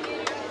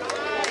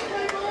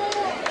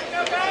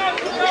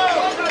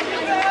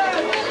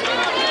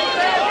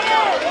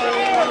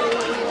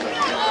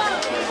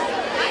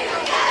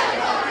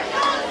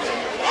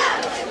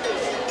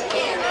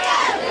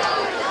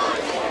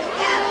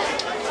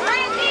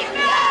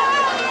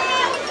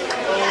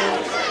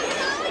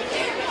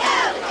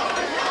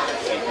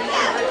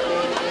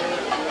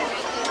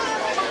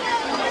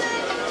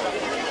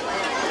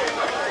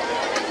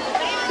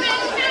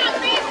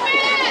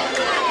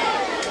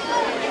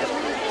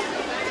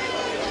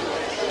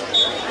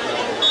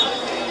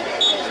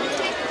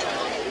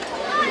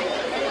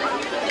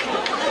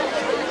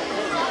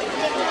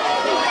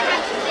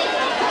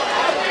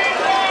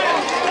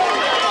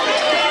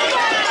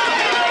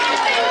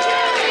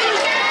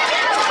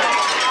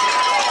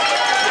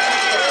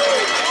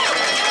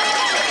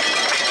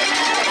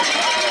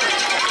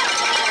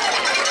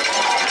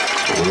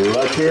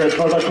 Let's hear it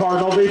for the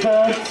Cardinal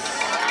defense.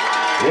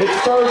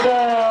 It's third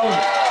down.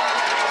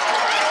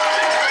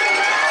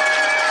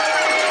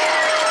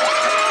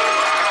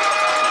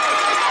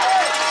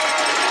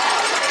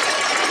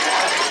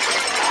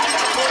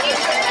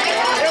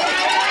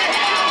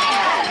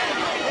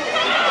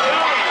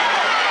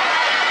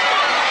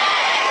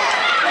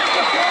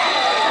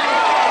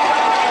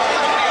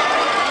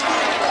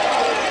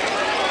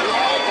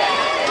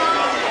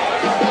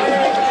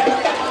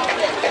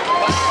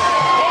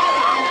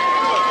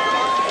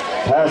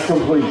 Pass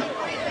complete.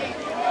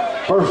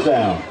 First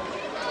down,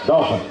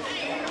 Dolphins.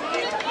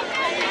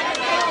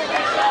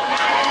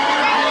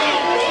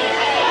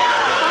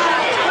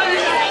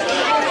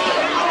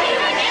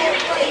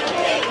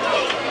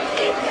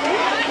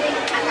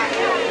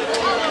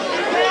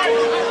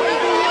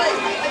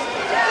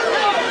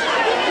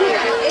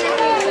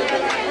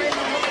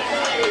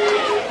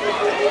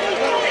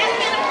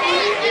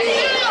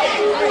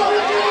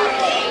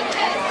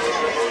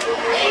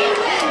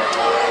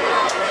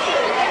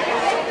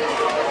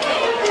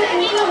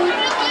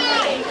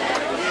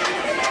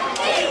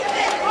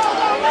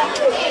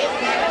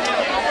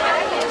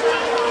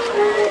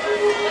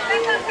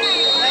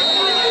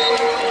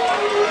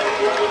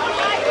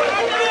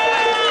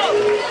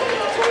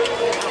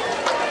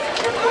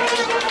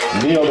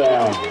 Kneel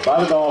down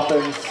by the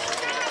Dolphins.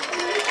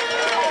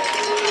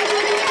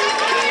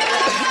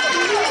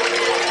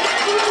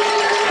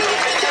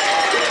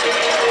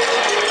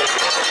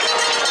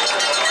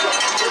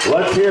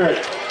 Let's hear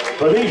it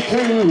for these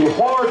two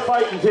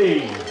hard-fighting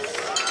teams.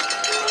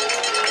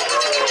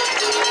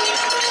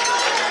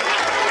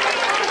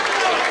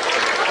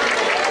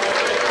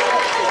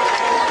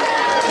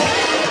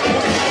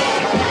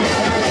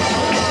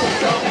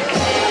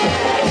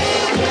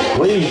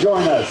 Please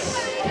join us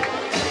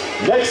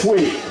next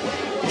week,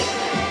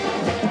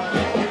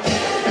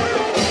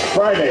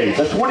 Friday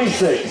the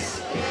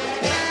 26th,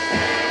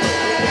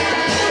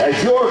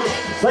 as York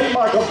St.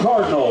 Michael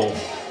Cardinals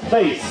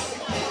face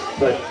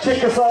the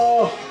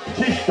Chickasaw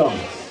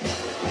Chieftains.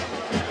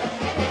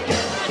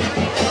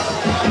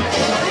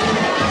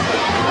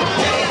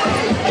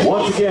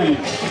 Once again,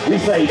 we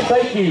say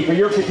thank you for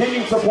your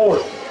continued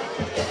support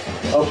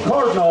of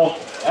Cardinal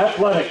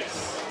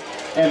Athletics.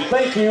 And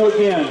thank you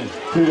again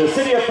to the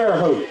City of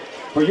Fairhope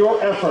for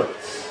your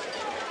efforts.